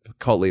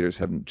cult leaders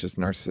have just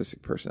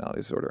narcissistic personality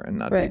disorder and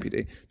not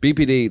BPD.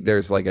 BPD,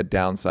 there's like a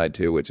downside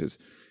too, which is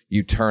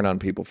you turn on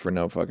people for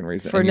no fucking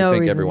reason and you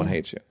think everyone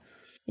hates you.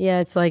 Yeah,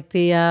 it's like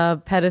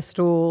the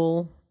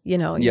pedestal,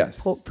 you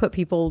Yes. put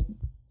people...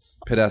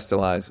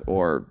 Pedestalize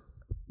or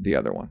the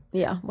other one.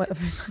 Yeah,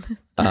 whatever.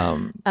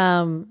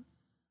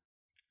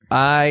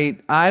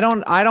 I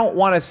don't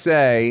want to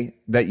say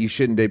that you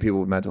shouldn't date people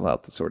with mental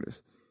health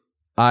disorders.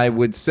 I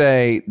would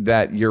say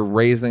that you're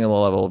raising a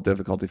level of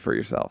difficulty for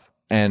yourself,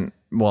 and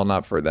well,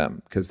 not for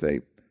them because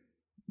they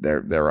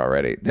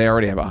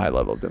already have a high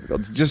level of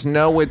difficulty. Just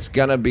know it's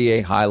gonna be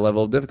a high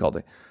level of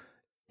difficulty.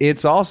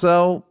 It's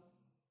also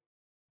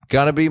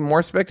gonna be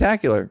more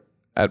spectacular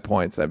at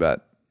points, I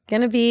bet.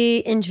 Gonna be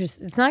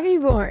interesting. It's not gonna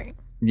be boring.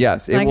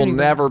 Yes, it will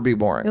never be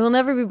boring. It will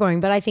never be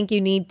boring. But I think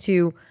you need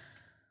to,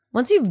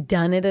 once you've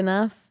done it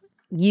enough,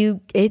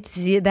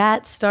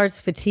 that starts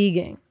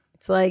fatiguing.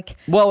 It's like,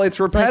 well, it's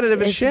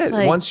repetitive as shit.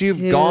 Like, once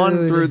you've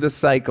gone through the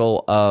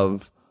cycle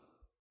of,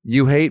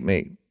 you hate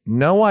me.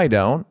 No, I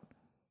don't.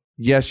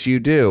 Yes, you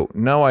do.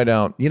 No, I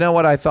don't. You know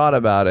what? I thought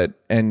about it,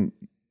 and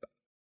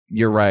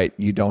you're right.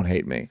 You don't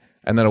hate me.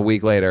 And then a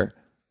week later,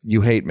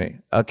 you hate me.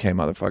 Okay,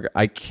 motherfucker.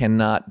 I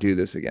cannot do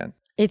this again.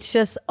 It's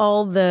just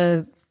all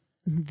the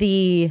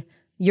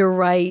you're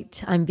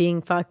right, I'm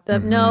being fucked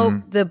up.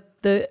 No, the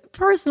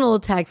personal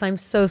attacks. I'm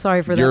so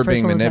sorry for that. You're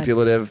being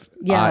manipulative.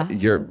 Yeah.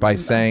 You're by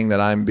saying that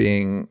I'm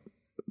being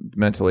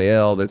mentally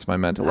ill. That's my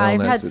mental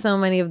illness. I've had so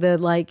many of the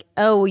like,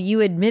 oh,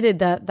 you admitted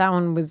that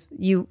one was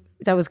you.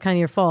 That was kind of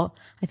your fault.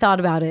 I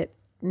thought about it.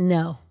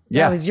 No,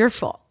 that was your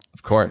fault.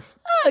 Of course.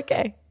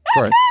 Okay. Of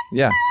course.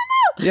 Yeah.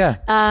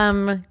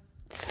 Yeah.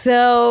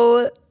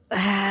 So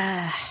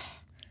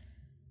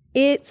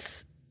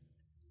it's,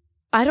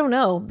 I don't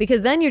know,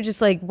 because then you're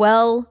just like,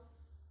 well,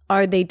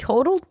 are they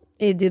total?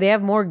 Do they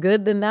have more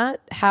good than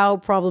that? How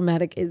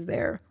problematic is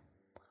there?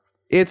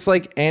 It's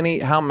like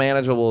how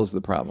manageable is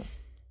the problem?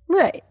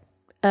 Right.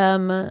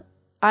 I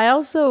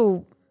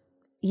also,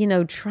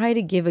 try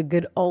to give a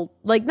good,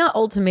 not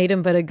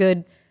ultimatum, but a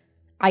good,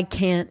 I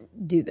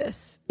can't do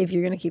this if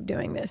you're going to keep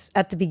doing this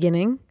at the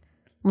beginning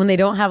when they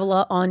don't have a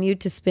lot on you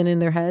to spin in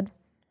their head.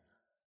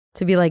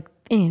 To be like,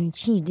 and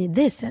she did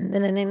this and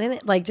then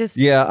like just.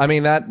 Yeah, I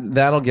mean,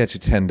 that'll get you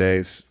 10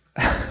 days.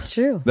 It's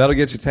true. That'll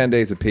get you 10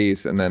 days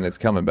apiece, and then it's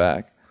coming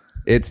back.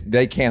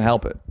 They can't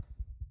help it.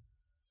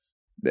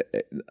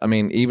 I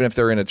mean, even if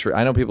they're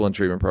I know people in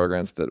treatment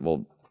programs that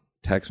will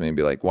text me and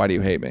be like, why do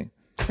you hate me?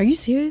 Are you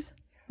serious?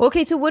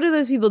 Okay, so what do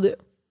those people do?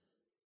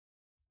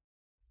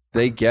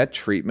 They get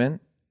treatment.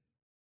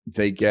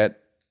 They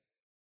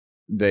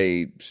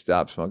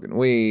stop smoking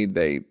weed.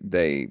 They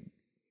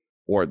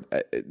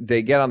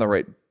get on the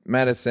right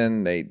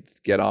medicine. They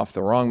get off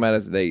the wrong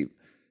medicine. They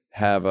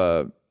have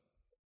a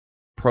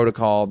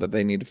protocol that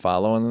they need to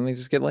follow, and then they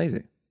just get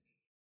lazy.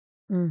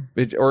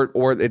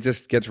 Or it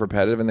just gets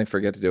repetitive and they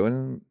forget to do it,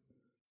 and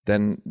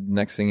then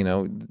next thing you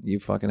know, you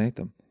fucking hate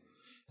them.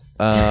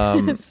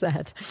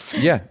 Sad.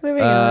 Yeah.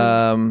 Moving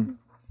on.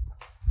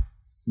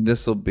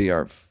 This will be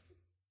our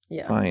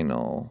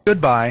final.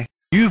 Goodbye.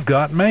 You've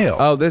got mail.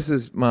 Oh, this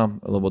is, well,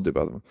 we'll do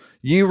both of them.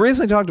 You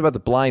recently talked about the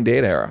blind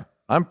date era.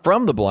 I'm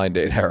from the blind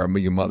date era,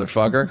 you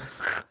motherfucker.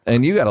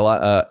 And you got a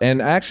lot.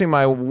 And actually,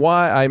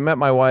 I met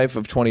my wife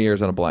of 20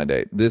 years on a blind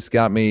date. This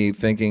got me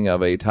thinking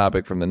of a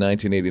topic from the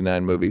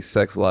 1989 movie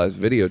Sex Lies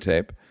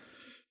videotape.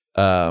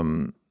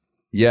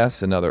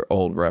 Yes, another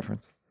old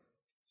reference.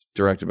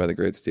 Directed by the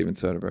great Steven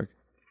Soderbergh.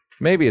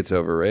 Maybe it's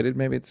overrated.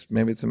 Maybe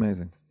it's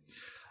amazing.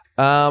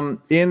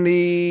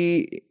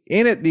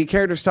 In it, the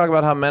characters talk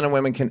about how men and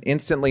women can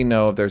instantly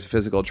know if there's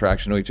physical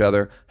attraction to each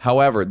other.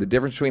 However, the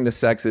difference between the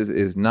sexes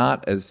is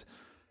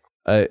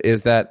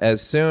that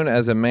as soon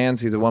as a man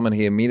sees a woman,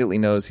 he immediately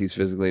knows he's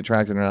physically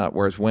attracted or not,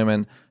 whereas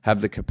women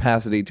have the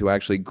capacity to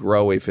actually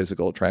grow a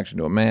physical attraction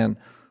to a man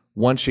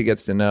once she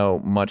gets to know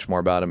much more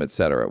about him,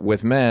 etc.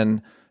 With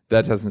men,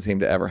 that doesn't seem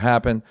to ever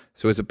happen.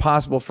 So is it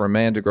possible for a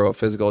man to grow a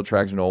physical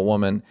attraction to a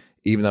woman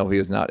even though he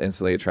was not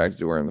instantly attracted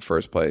to her in the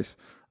first place.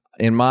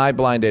 In my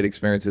blind date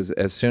experiences,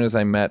 as soon as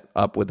I met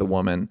up with a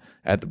woman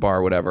at the bar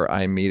or whatever,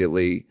 I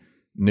immediately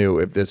knew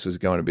if this was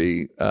going to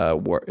be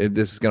if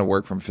this is going to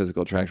work from a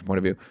physical attraction point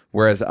of view.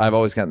 Whereas I've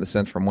always gotten the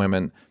sense from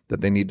women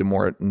that they need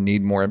more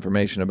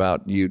information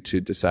about you to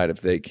decide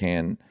if they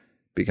can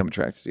become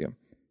attracted to you.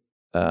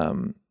 I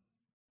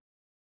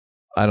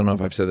don't know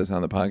if I've said this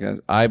on the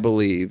podcast. I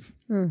believe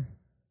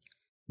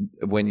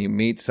when you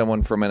meet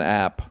someone from an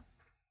app,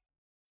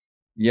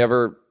 you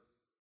ever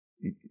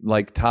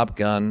like Top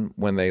Gun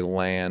when they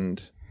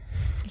land.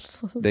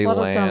 They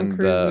land.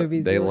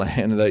 They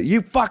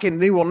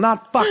will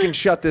not fucking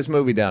shut this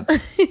movie down.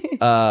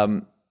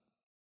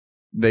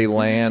 They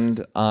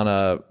land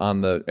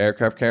on the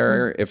aircraft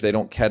carrier. If they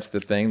don't catch the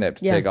thing, they have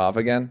to take off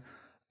again.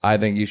 I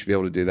think you should be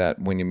able to do that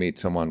when you meet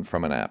someone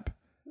from an app.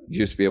 You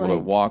just be able to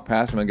walk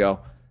past them and go,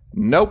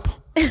 nope,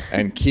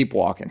 and keep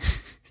walking.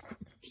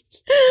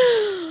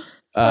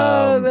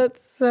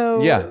 That's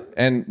so. Yeah,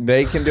 and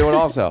they can do it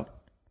also.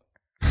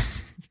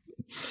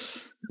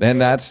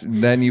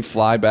 Then you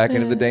fly back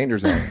into the danger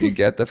zone. You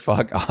get the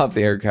fuck off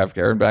the aircraft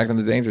carrier and back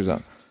into the danger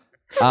zone.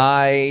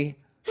 I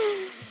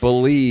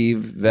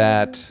believe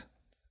that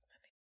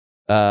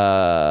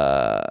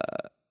the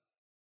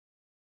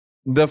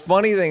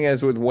funny thing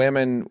is with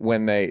women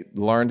when they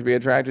learn to be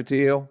attracted to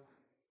you,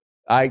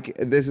 I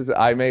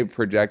may have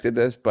projected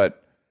this,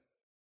 but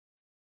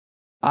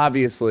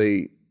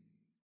obviously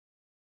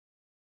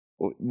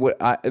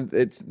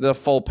it's the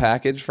full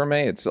package for me.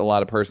 It's a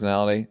lot of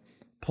personality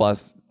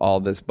plus all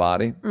this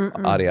body.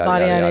 Adi,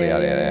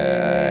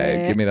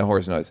 give me the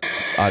horse noise.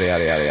 Adi.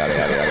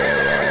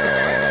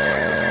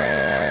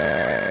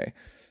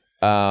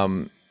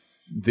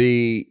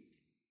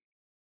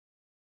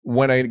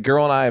 When a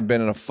girl and I have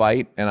been in a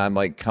fight and I'm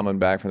like coming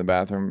back from the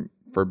bathroom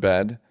for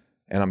bed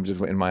and I'm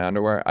just in my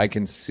underwear, I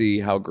can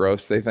see how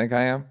gross they think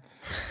I am.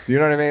 You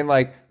know what I mean?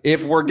 Like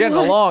if we're getting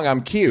along,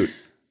 I'm cute.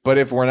 But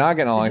if we're not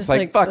getting along, it's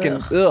like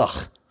fucking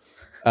ugh.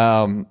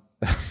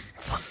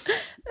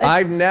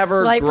 I've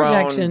never slight grown.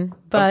 Projection,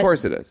 but of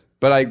course it is.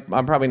 But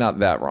I'm probably not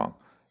that wrong.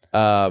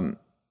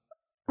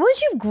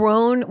 Once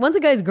a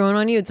guy's grown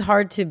on you, it's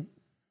hard to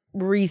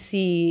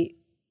re-see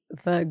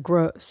the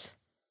gross.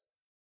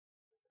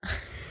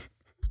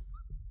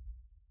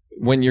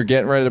 When you're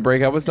getting ready to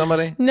break up with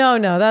somebody? No,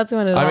 that's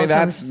when it all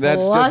that's comes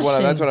just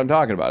flushing. that's what I'm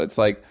talking about. It's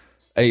like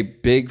a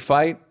big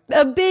fight.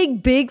 A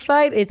big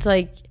fight. It's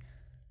like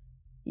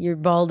you're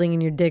balding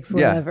and your dick's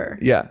whatever.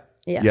 Yeah.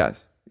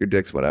 Yes. Your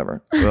dick's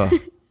whatever. Ugh.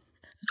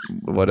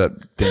 What a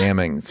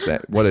damning phrase.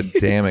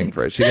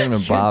 She didn't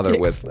even bother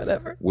with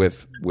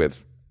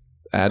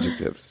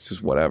adjectives. It's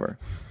just whatever.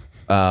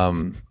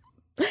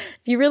 If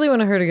you really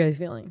want to hurt a guy's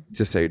feeling,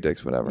 just say your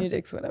dick's whatever. Your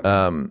dick's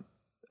whatever.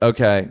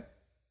 Okay.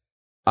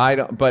 I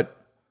don't, but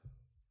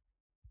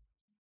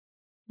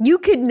you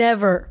could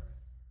never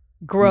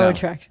grow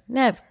attraction.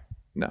 Never.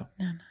 No.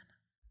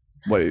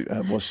 What?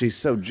 Well, she's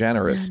so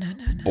generous. No.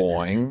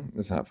 Boing.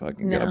 It's not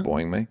fucking gonna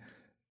boing me.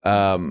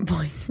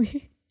 Boing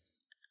me.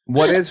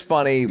 What is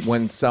funny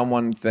when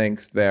someone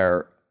thinks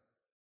they're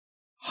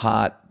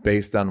hot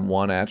based on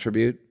one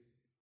attribute?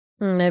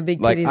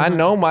 Like I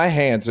know my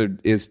hands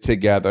is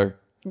together.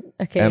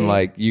 Okay. And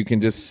like you can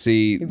just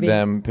see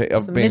them being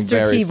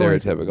very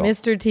stereotypical.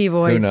 Mr. T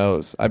voice. Who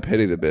knows? I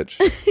pity the bitch.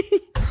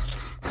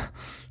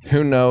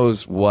 Who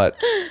knows what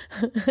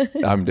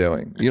I'm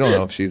doing? You don't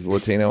know if she's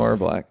Latino or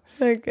black.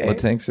 Okay.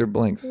 Latinx or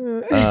blinks.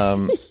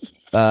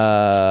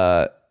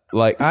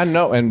 Like I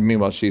know, and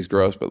meanwhile she's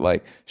gross, but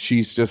like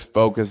she's just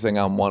focusing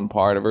on one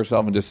part of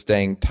herself and just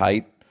staying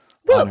tight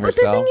on herself. But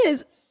the thing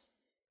is,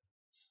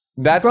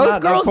 that's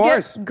not, of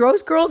course.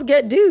 Gross girls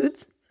get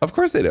dudes. Of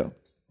course they do.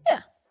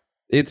 Yeah.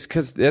 It's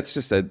because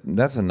that's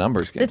a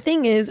numbers game. The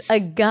thing is, a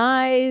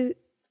guy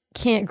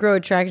can't grow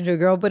attraction to a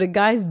girl, but a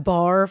guy's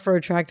bar for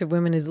attractive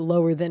women is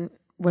lower than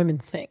women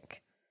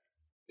think.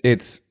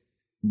 It's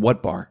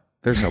what bar?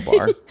 There's no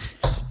bar.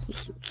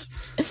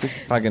 Just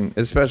fucking,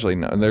 especially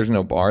no. There's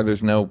no bar.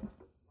 There's nothing.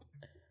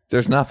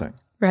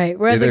 Right.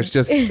 Whereas there's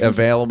just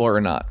available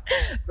or not.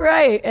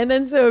 Right. And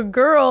then so a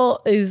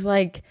girl is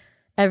like,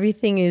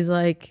 everything is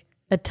like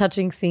a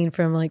touching scene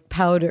from like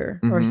Powder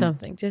or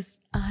something.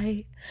 Just,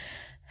 I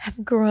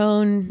have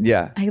grown.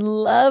 Yeah. I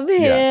love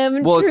him.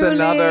 Yeah. Well, truly. it's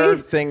another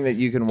thing that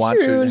you can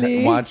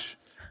watch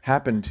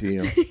happen to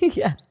you.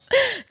 Yeah.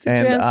 It's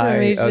a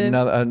transformation.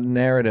 A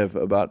narrative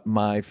about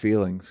my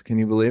feelings. Can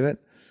you believe it?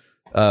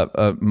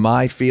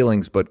 My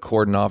feelings, but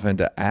cordon off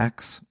into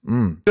acts.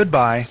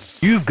 Goodbye.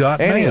 You've got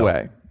mail.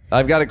 Anyway,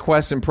 I've got a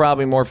question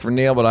probably more for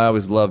Neil, but I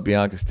always love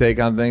Bianca's take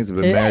on things. I've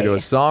been married to a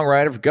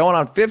songwriter for going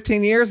on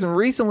 15 years, and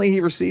recently he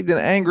received an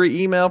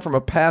angry email from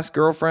a past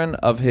girlfriend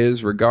of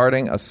his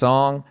regarding a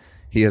song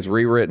he has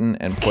rewritten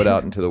and put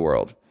out into the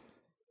world.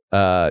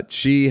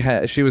 She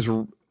was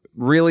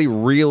really,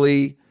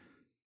 really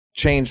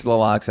changed the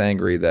locks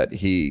angry that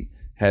he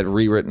had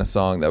rewritten a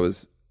song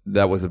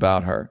that was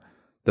about her.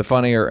 The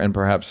funnier and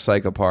perhaps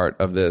psycho part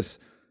of this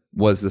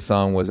was the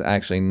song was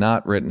actually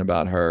not written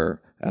about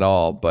her at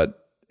all,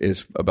 but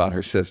is about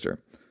her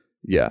sister.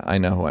 Yeah, I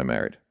know who I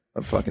married.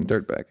 A fucking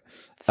dirtbag.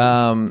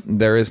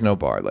 There is no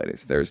bar,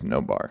 ladies. There's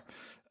no bar.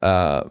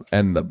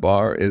 And the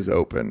bar is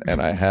open,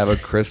 and I have a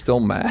crystal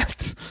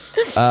mat.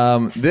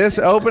 This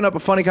opened up a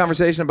funny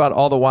conversation about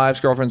all the wives,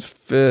 girlfriends,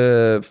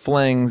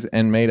 flings,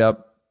 and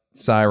made-up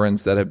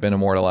sirens that have been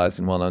immortalized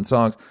in well-known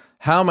songs.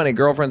 How many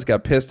girlfriends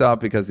got pissed off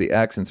because the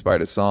ex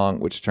inspired a song,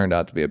 which turned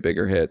out to be a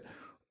bigger hit,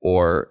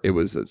 or it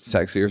was a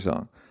sexier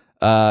song?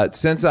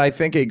 Since I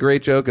think a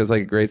great joke is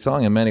like a great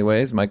song in many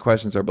ways, my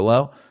questions are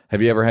below.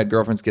 Have you ever had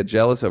girlfriends get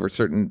jealous over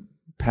certain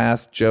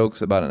past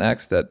jokes about an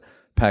ex that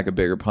pack a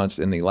bigger punch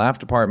in the laugh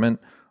department,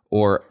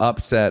 or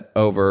upset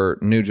over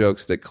new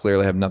jokes that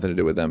clearly have nothing to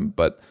do with them,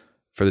 but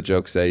for the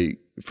joke's sake,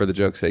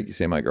 you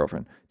say my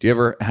girlfriend? Do you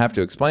ever have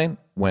to explain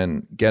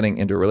when getting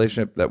into a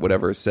relationship that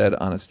whatever is said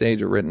on a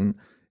stage or written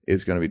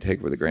is going to be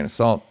taken with a grain of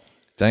salt?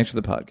 Thanks for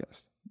the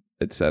podcast,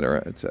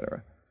 etc.,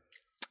 etc.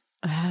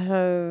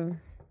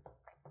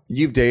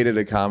 You've dated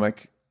a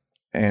comic,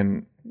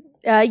 and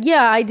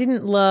yeah, I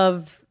didn't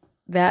love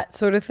that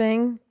sort of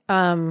thing.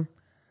 I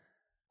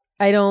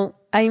don't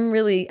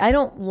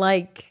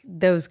like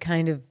those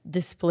kind of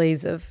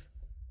displays of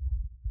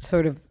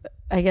sort of,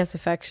 I guess,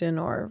 affection,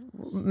 or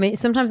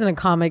sometimes in a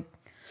comic's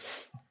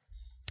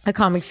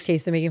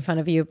case, they're making fun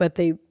of you, but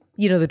they're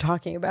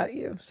talking about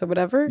you. So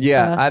whatever.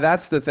 Yeah.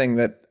 That's the thing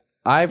that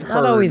I've heard.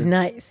 Not always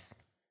nice.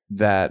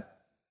 Of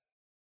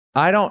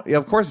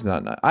course it's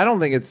not nice. I don't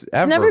think it's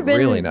ever been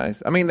really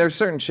nice. I mean, there's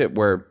certain shit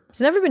where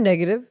it's never been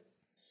negative.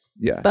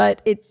 Yeah.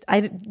 But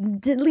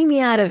leave me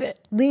out of it.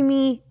 Leave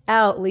me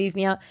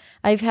out.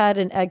 I've had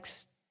an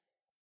ex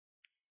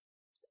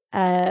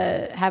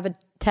have a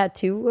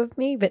tattoo of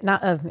me, but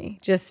not of me,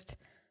 just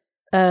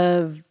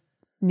of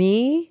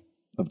me.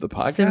 Of the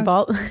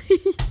podcast?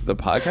 The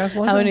podcast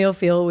one? How Neil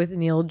feel with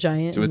Neil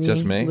giant. So it's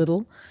just me?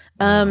 Little.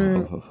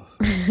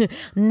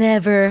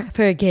 Never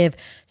forgive.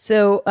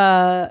 So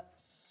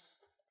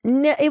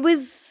it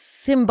was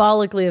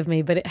symbolically of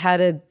me, but it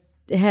had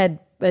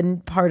a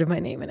part of my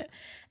name in it.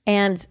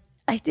 And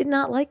I did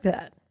not like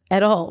that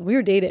at all. We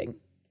were dating,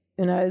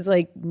 and I was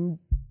like,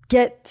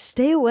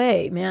 stay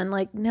away, man.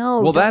 Like,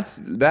 no. Well, that's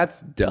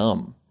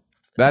dumb.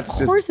 That's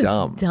just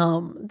dumb. It's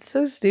dumb. It's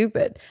so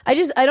stupid. I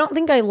don't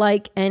think I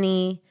like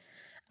any.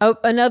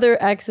 Another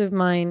ex of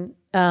mine,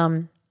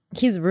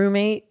 his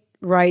roommate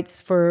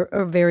writes for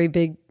a very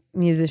big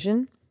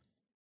musician,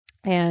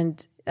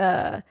 and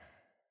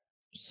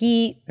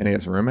he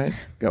has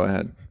roommates? Go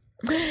ahead.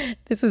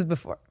 This was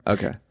before.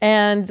 Okay.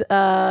 And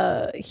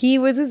he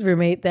was his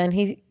roommate. Then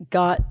he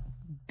got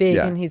big,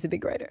 and he's a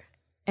big writer.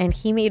 And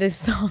he made a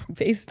song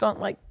based on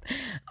like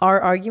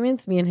our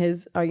arguments, me and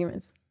his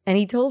arguments. And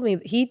he told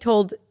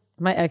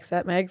my ex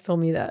that. My ex told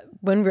me that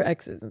when we're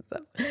exes and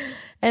stuff.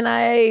 And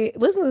I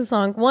listened to the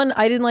song. One,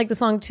 I didn't like the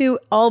song. Two,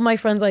 all my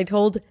friends I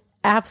told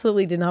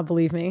absolutely did not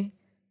believe me.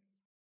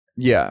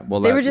 Yeah. Well,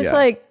 they were just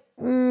like,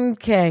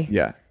 okay.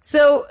 Yeah.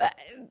 So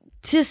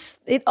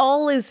it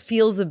always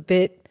feels a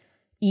bit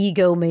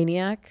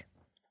egomaniac.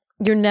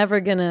 You're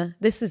never gonna,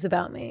 this is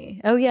about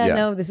me. Oh yeah,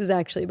 no, this is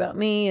actually about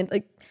me. And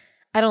like,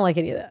 I don't like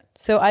any of that.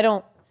 So I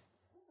don't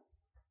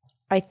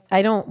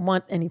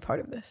want any part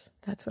of this.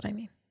 That's what I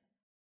mean.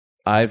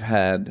 I've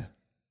had,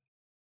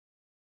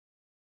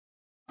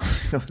 you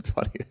know what's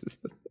funny is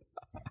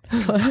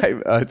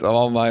it's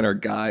all mine are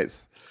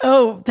guys.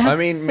 Oh,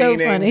 that's so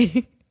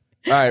funny.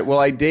 All right. Well,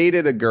 I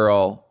dated a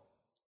girl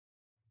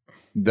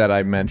that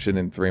I mentioned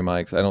in 3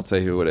 Mics. I don't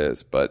say who it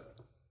is, but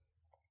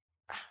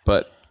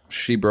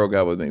she broke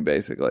up with me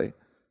basically.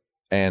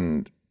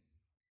 And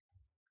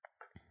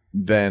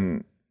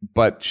then,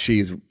 but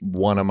she's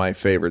one of my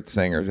favorite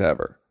singers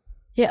ever.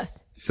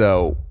 Yes.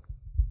 So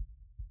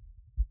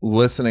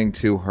listening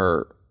to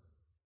her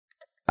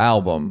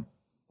album,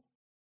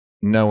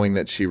 knowing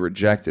that she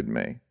rejected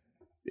me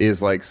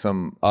is like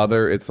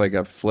it's like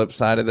a flip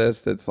side of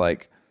this. That's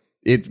like,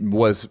 it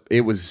was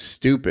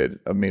stupid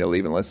of me to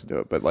even listen to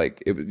it, but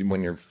like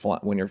when you're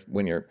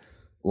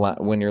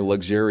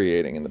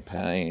luxuriating in the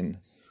pain.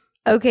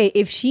 Okay,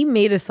 if she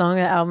made a song,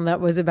 an album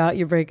that was about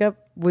your breakup,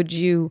 how would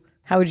you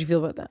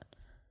feel about that?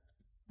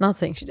 Not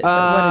saying she did.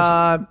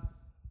 But what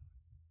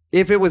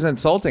if if it was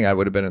insulting, I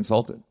would have been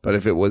insulted. But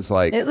if it was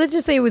like, let's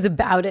just say it was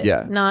about it.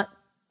 Yeah. Not.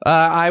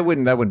 That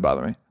wouldn't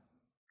bother me.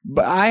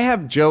 But I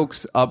have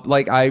jokes up.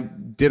 Like I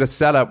did a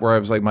setup where I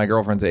was like, my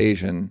girlfriend's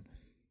Asian,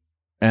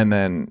 and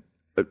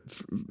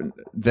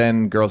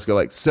then girls go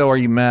like, so are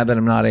you mad that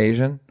I'm not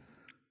Asian?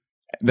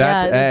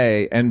 That's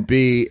A. And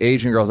B,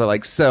 Asian girls are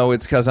like, so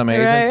it's because I'm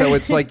Asian. Right. So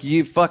it's like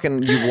you've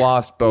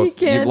lost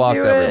both. You've lost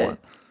everyone.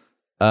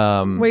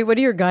 Wait, what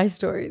are your guy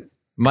stories?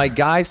 My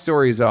guy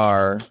stories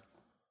are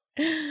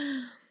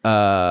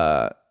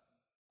a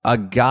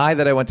guy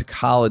that I went to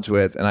college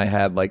with, and I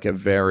had like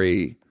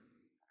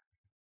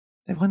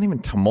it wasn't even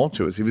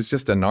tumultuous. He was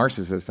just a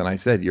narcissist. And I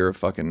said, you're a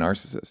fucking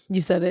narcissist.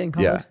 You said it in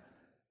college? Yeah.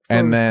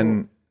 And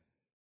then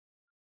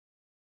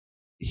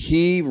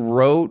he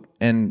wrote,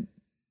 and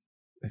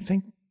I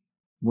think he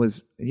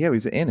was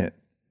in it,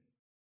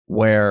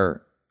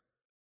 where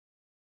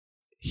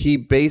he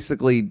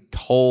basically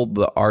told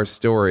our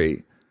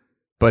story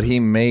but he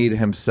made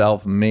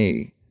himself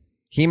me.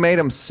 He made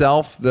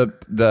himself the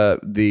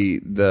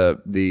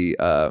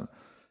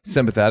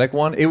sympathetic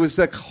one. It was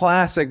a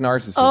classic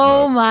narcissist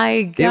move.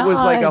 My God. It was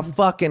like a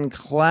fucking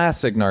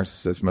classic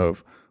narcissist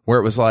move where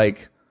it was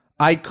like,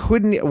 I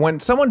couldn't, when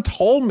someone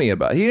told me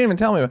about it, he didn't even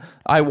tell me about it,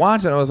 I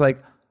watched it and I was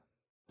like,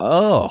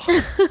 oh.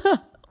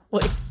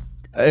 Wait.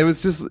 It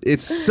was just,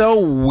 it's so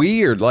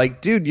weird.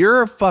 Like, dude,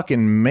 you're a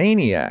fucking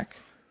maniac.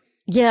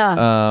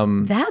 Yeah.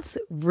 That's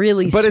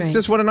really But strange. it's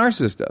just what a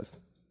narcissist does.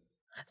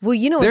 Well,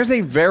 you know, There's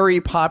a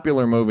very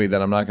popular movie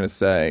that I'm not going to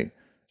say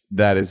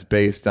that is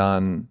based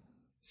on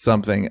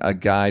something a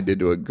guy did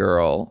to a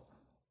girl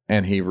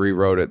and he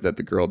rewrote it that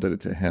the girl did it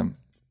to him.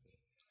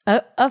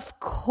 Of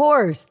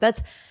course.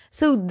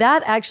 So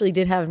that actually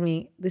did happen to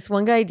me. This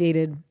one guy I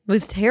dated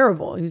was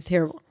terrible. He was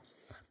terrible.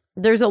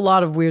 There's a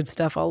lot of weird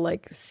stuff I'll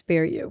like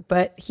spare you,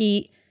 but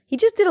he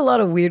just did a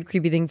lot of weird,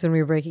 creepy things when we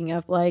were breaking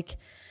up. Like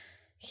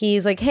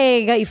he's like,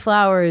 "Hey, I got you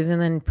flowers," and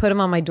then put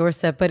them on my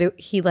doorstep. But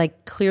he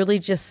like clearly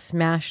just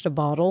smashed a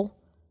bottle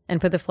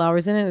and put the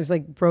flowers in it. It was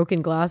like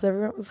broken glass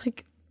everywhere. I was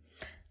like,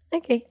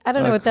 okay, I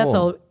don't know what that's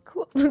all.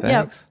 Cool.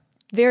 Yeah,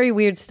 very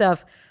weird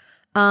stuff.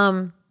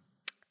 Then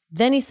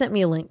he sent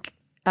me a link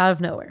out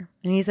of nowhere,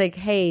 and he's like,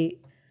 "Hey,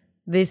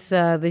 this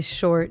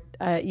short,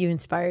 you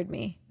inspired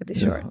me with this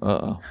short."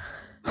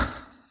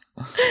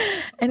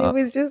 And it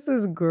was just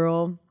this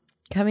girl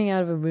coming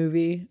out of a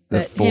movie.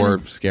 The four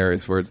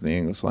scariest words in the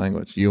English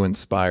language. You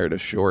inspired a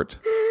short.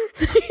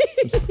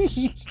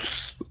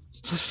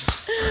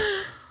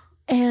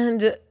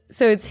 And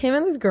so it's him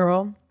and this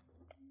girl,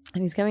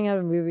 and he's coming out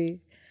of a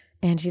movie,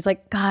 and she's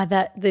like, God,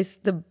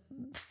 the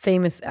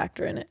famous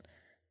actor in it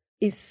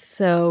is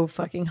so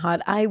fucking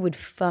hot. I would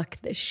fuck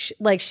this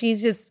like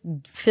she's just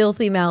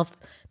filthy mouth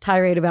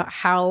tirade about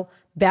how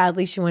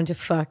badly she wanted to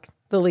fuck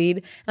the lead.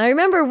 And I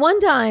remember one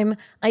time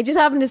I just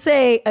happened to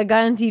say a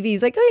guy on TV,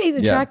 he's like, oh yeah, he's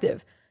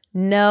attractive.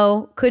 Yeah.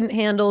 No, couldn't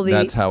handle the...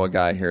 That's how a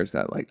guy hears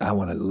that. Like, I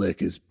want to lick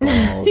his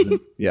balls.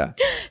 Yeah.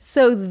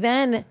 So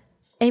then,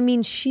 I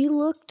mean, she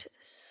looked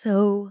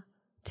so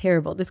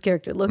terrible. This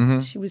character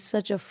looked, she was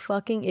such a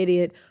fucking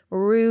idiot,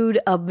 rude,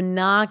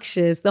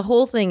 obnoxious, the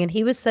whole thing. And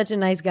he was such a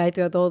nice guy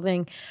throughout the whole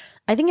thing.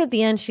 I think at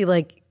the end she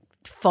like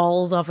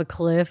falls off a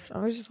cliff.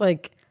 I was just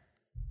like,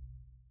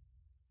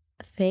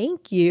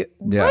 thank you.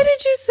 Yeah. Why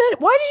did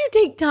you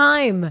take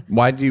time?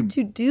 Why did you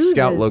to do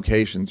scout this?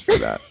 Locations for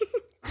that?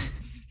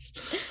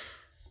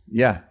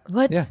 Yeah.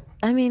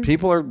 I mean,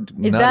 people are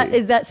nutty.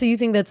 Is that so you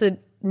think that's a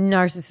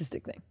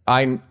narcissistic thing?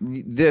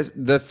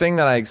 The thing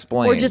that I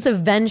explained, or just a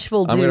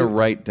vengeful dude? I'm going to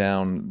write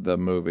down the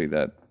movie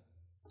that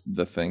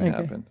the thing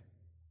happened.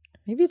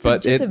 Maybe it's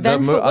just a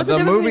vengeful. What's the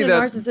difference between a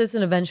narcissist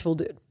and a vengeful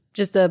dude?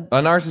 Just a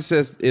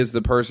narcissist is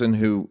the person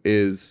who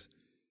is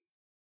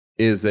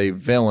a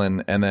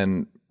villain and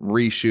then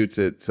reshoots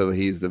it so that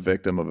he's the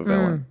victim of a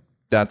villain.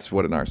 That's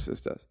what a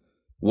narcissist does.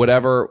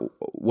 Whatever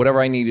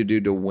I need to do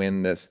to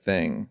win this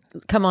thing,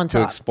 come on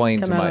top. To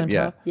explain to my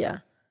top. Wait,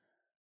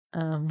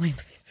 let me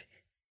see.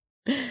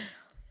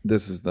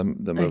 This is the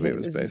movie it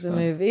was based on.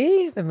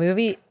 The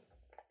movie.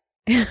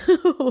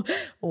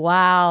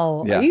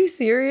 Wow. Yeah. Are you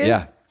serious?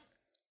 Yeah.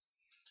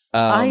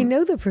 I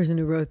know the person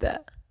who wrote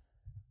that.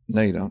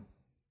 No, you don't.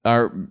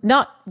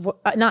 Not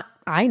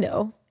I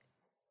know.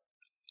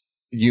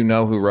 You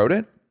know who wrote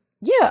it?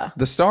 Yeah.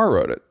 The Star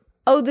wrote it.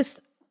 Oh,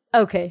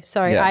 okay.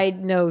 Sorry. Yeah. I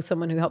know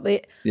someone who helped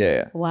me.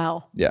 Yeah.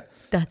 Wow. Yeah.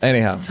 That's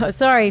anyhow.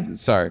 Sorry.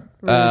 Rude.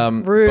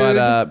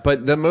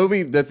 But the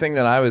movie, the thing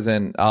that I was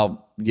in,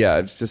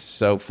 it's just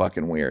so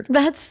fucking weird.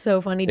 That's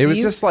so funny. It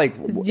was just like,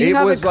 is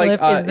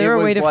there a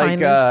way to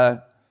find this?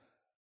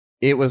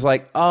 It was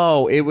like,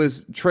 it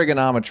was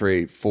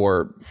trigonometry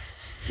for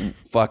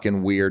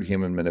fucking weird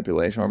human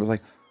manipulation. I was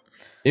like,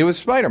 it was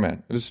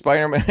Spider-Man. It was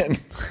Spider-Man.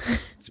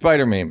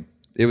 Spider-Man.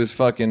 It was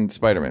fucking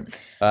Spider-Man.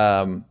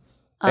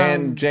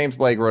 And James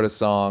Blake wrote a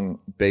song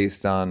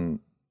based on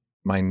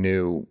my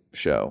new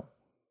show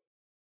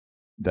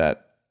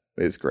that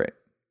is great.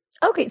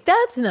 Okay,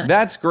 that's nice.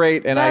 That's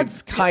great. And I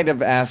kind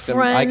of asked him,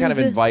 I kind of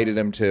invited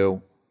him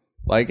to,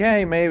 like,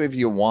 hey, maybe if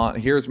you want,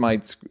 here's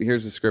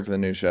the script for the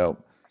new show,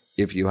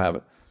 if you have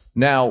it.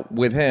 Now,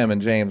 with him,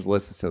 and James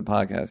listens to the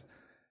podcast,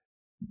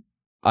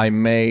 I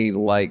may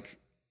like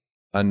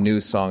a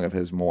new song of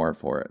his more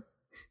for it.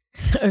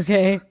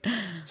 Okay.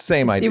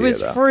 Same idea. It was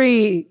though.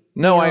 Free.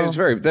 No, it's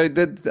very.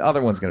 The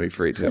other one's going to be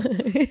free too.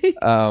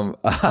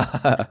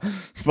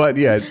 But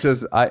yeah, it's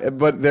just.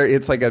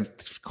 It's like a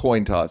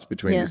coin toss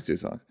between these two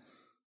songs.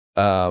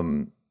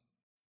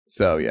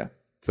 So yeah.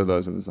 So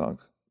those are the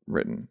songs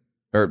written,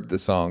 or the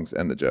songs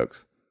and the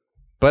jokes.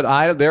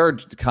 But there are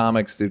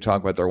comics who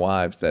talk about their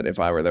wives that if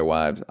I were their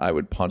wives, I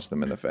would punch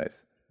them in the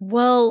face.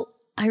 Well,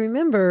 I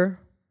remember,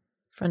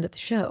 friend of the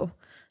show,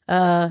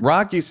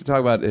 Rock used to talk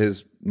about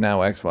his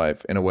now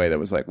ex-wife in a way that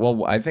was like,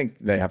 well, I think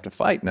they have to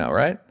fight now,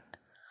 right?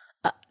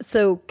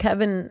 So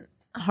Kevin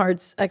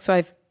Hart's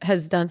ex-wife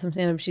has done some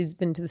stand-up. She's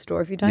been to the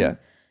store a few times.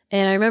 Yeah.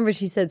 And I remember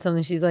she said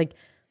something. She's like,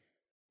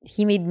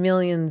 he made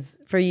millions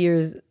for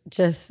years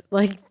just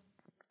like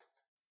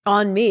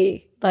on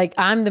me. Like,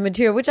 I'm the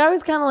material, which I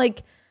was kind of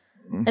like,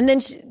 and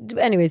then,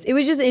 anyways, it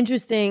was just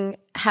interesting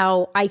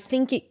how I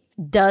think it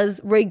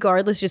does,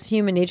 regardless, just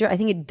human nature, I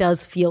think it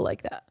does feel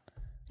like that.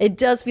 It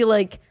does feel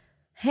like,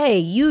 hey,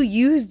 you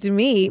used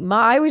me.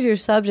 I was your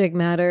subject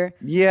matter.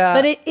 Yeah.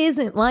 But it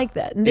isn't like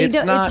that. And it's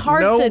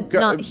hard to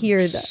not hear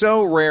that.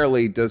 So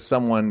rarely does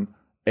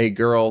a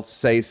girl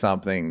say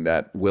something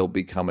that will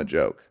become a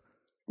joke.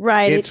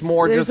 Right. It's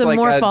more there's just a like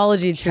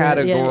morphology a to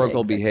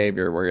categorical it. Yeah,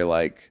 behavior where you're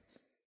like...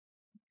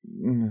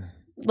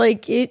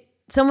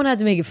 someone had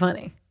to make it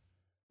funny.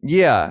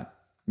 Yeah.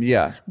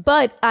 Yeah.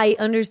 But I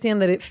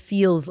understand that it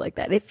feels like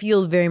that. It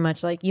feels very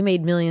much like you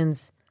made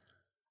millions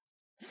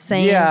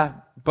saying... Yeah,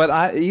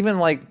 but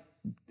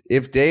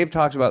if Dave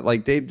talks about,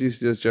 like, Dave used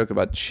to do this joke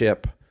about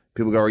Chip.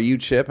 People go, are you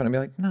Chip? And I'd be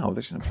like, no,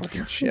 there's no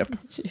fucking Chip.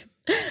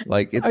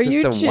 Like, it's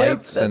just a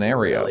white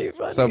scenario. Really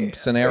funny. Some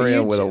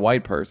scenario with a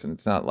white person.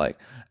 It's not like,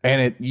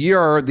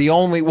 you're the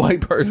only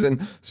white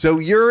person, so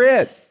you're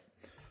it.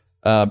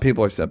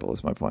 People are simple,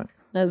 is my point.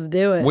 Let's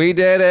do it. We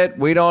did it.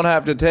 We don't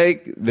have to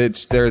take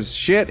it. There's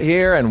shit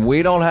here, and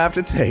we don't have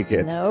to take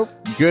it. Nope.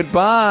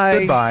 Goodbye.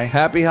 Goodbye.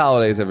 Happy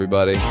holidays,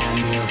 everybody. How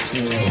you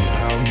feel?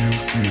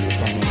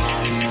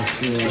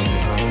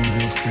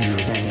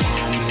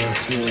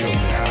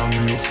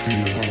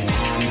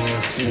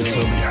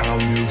 Tell me how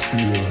you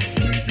feel.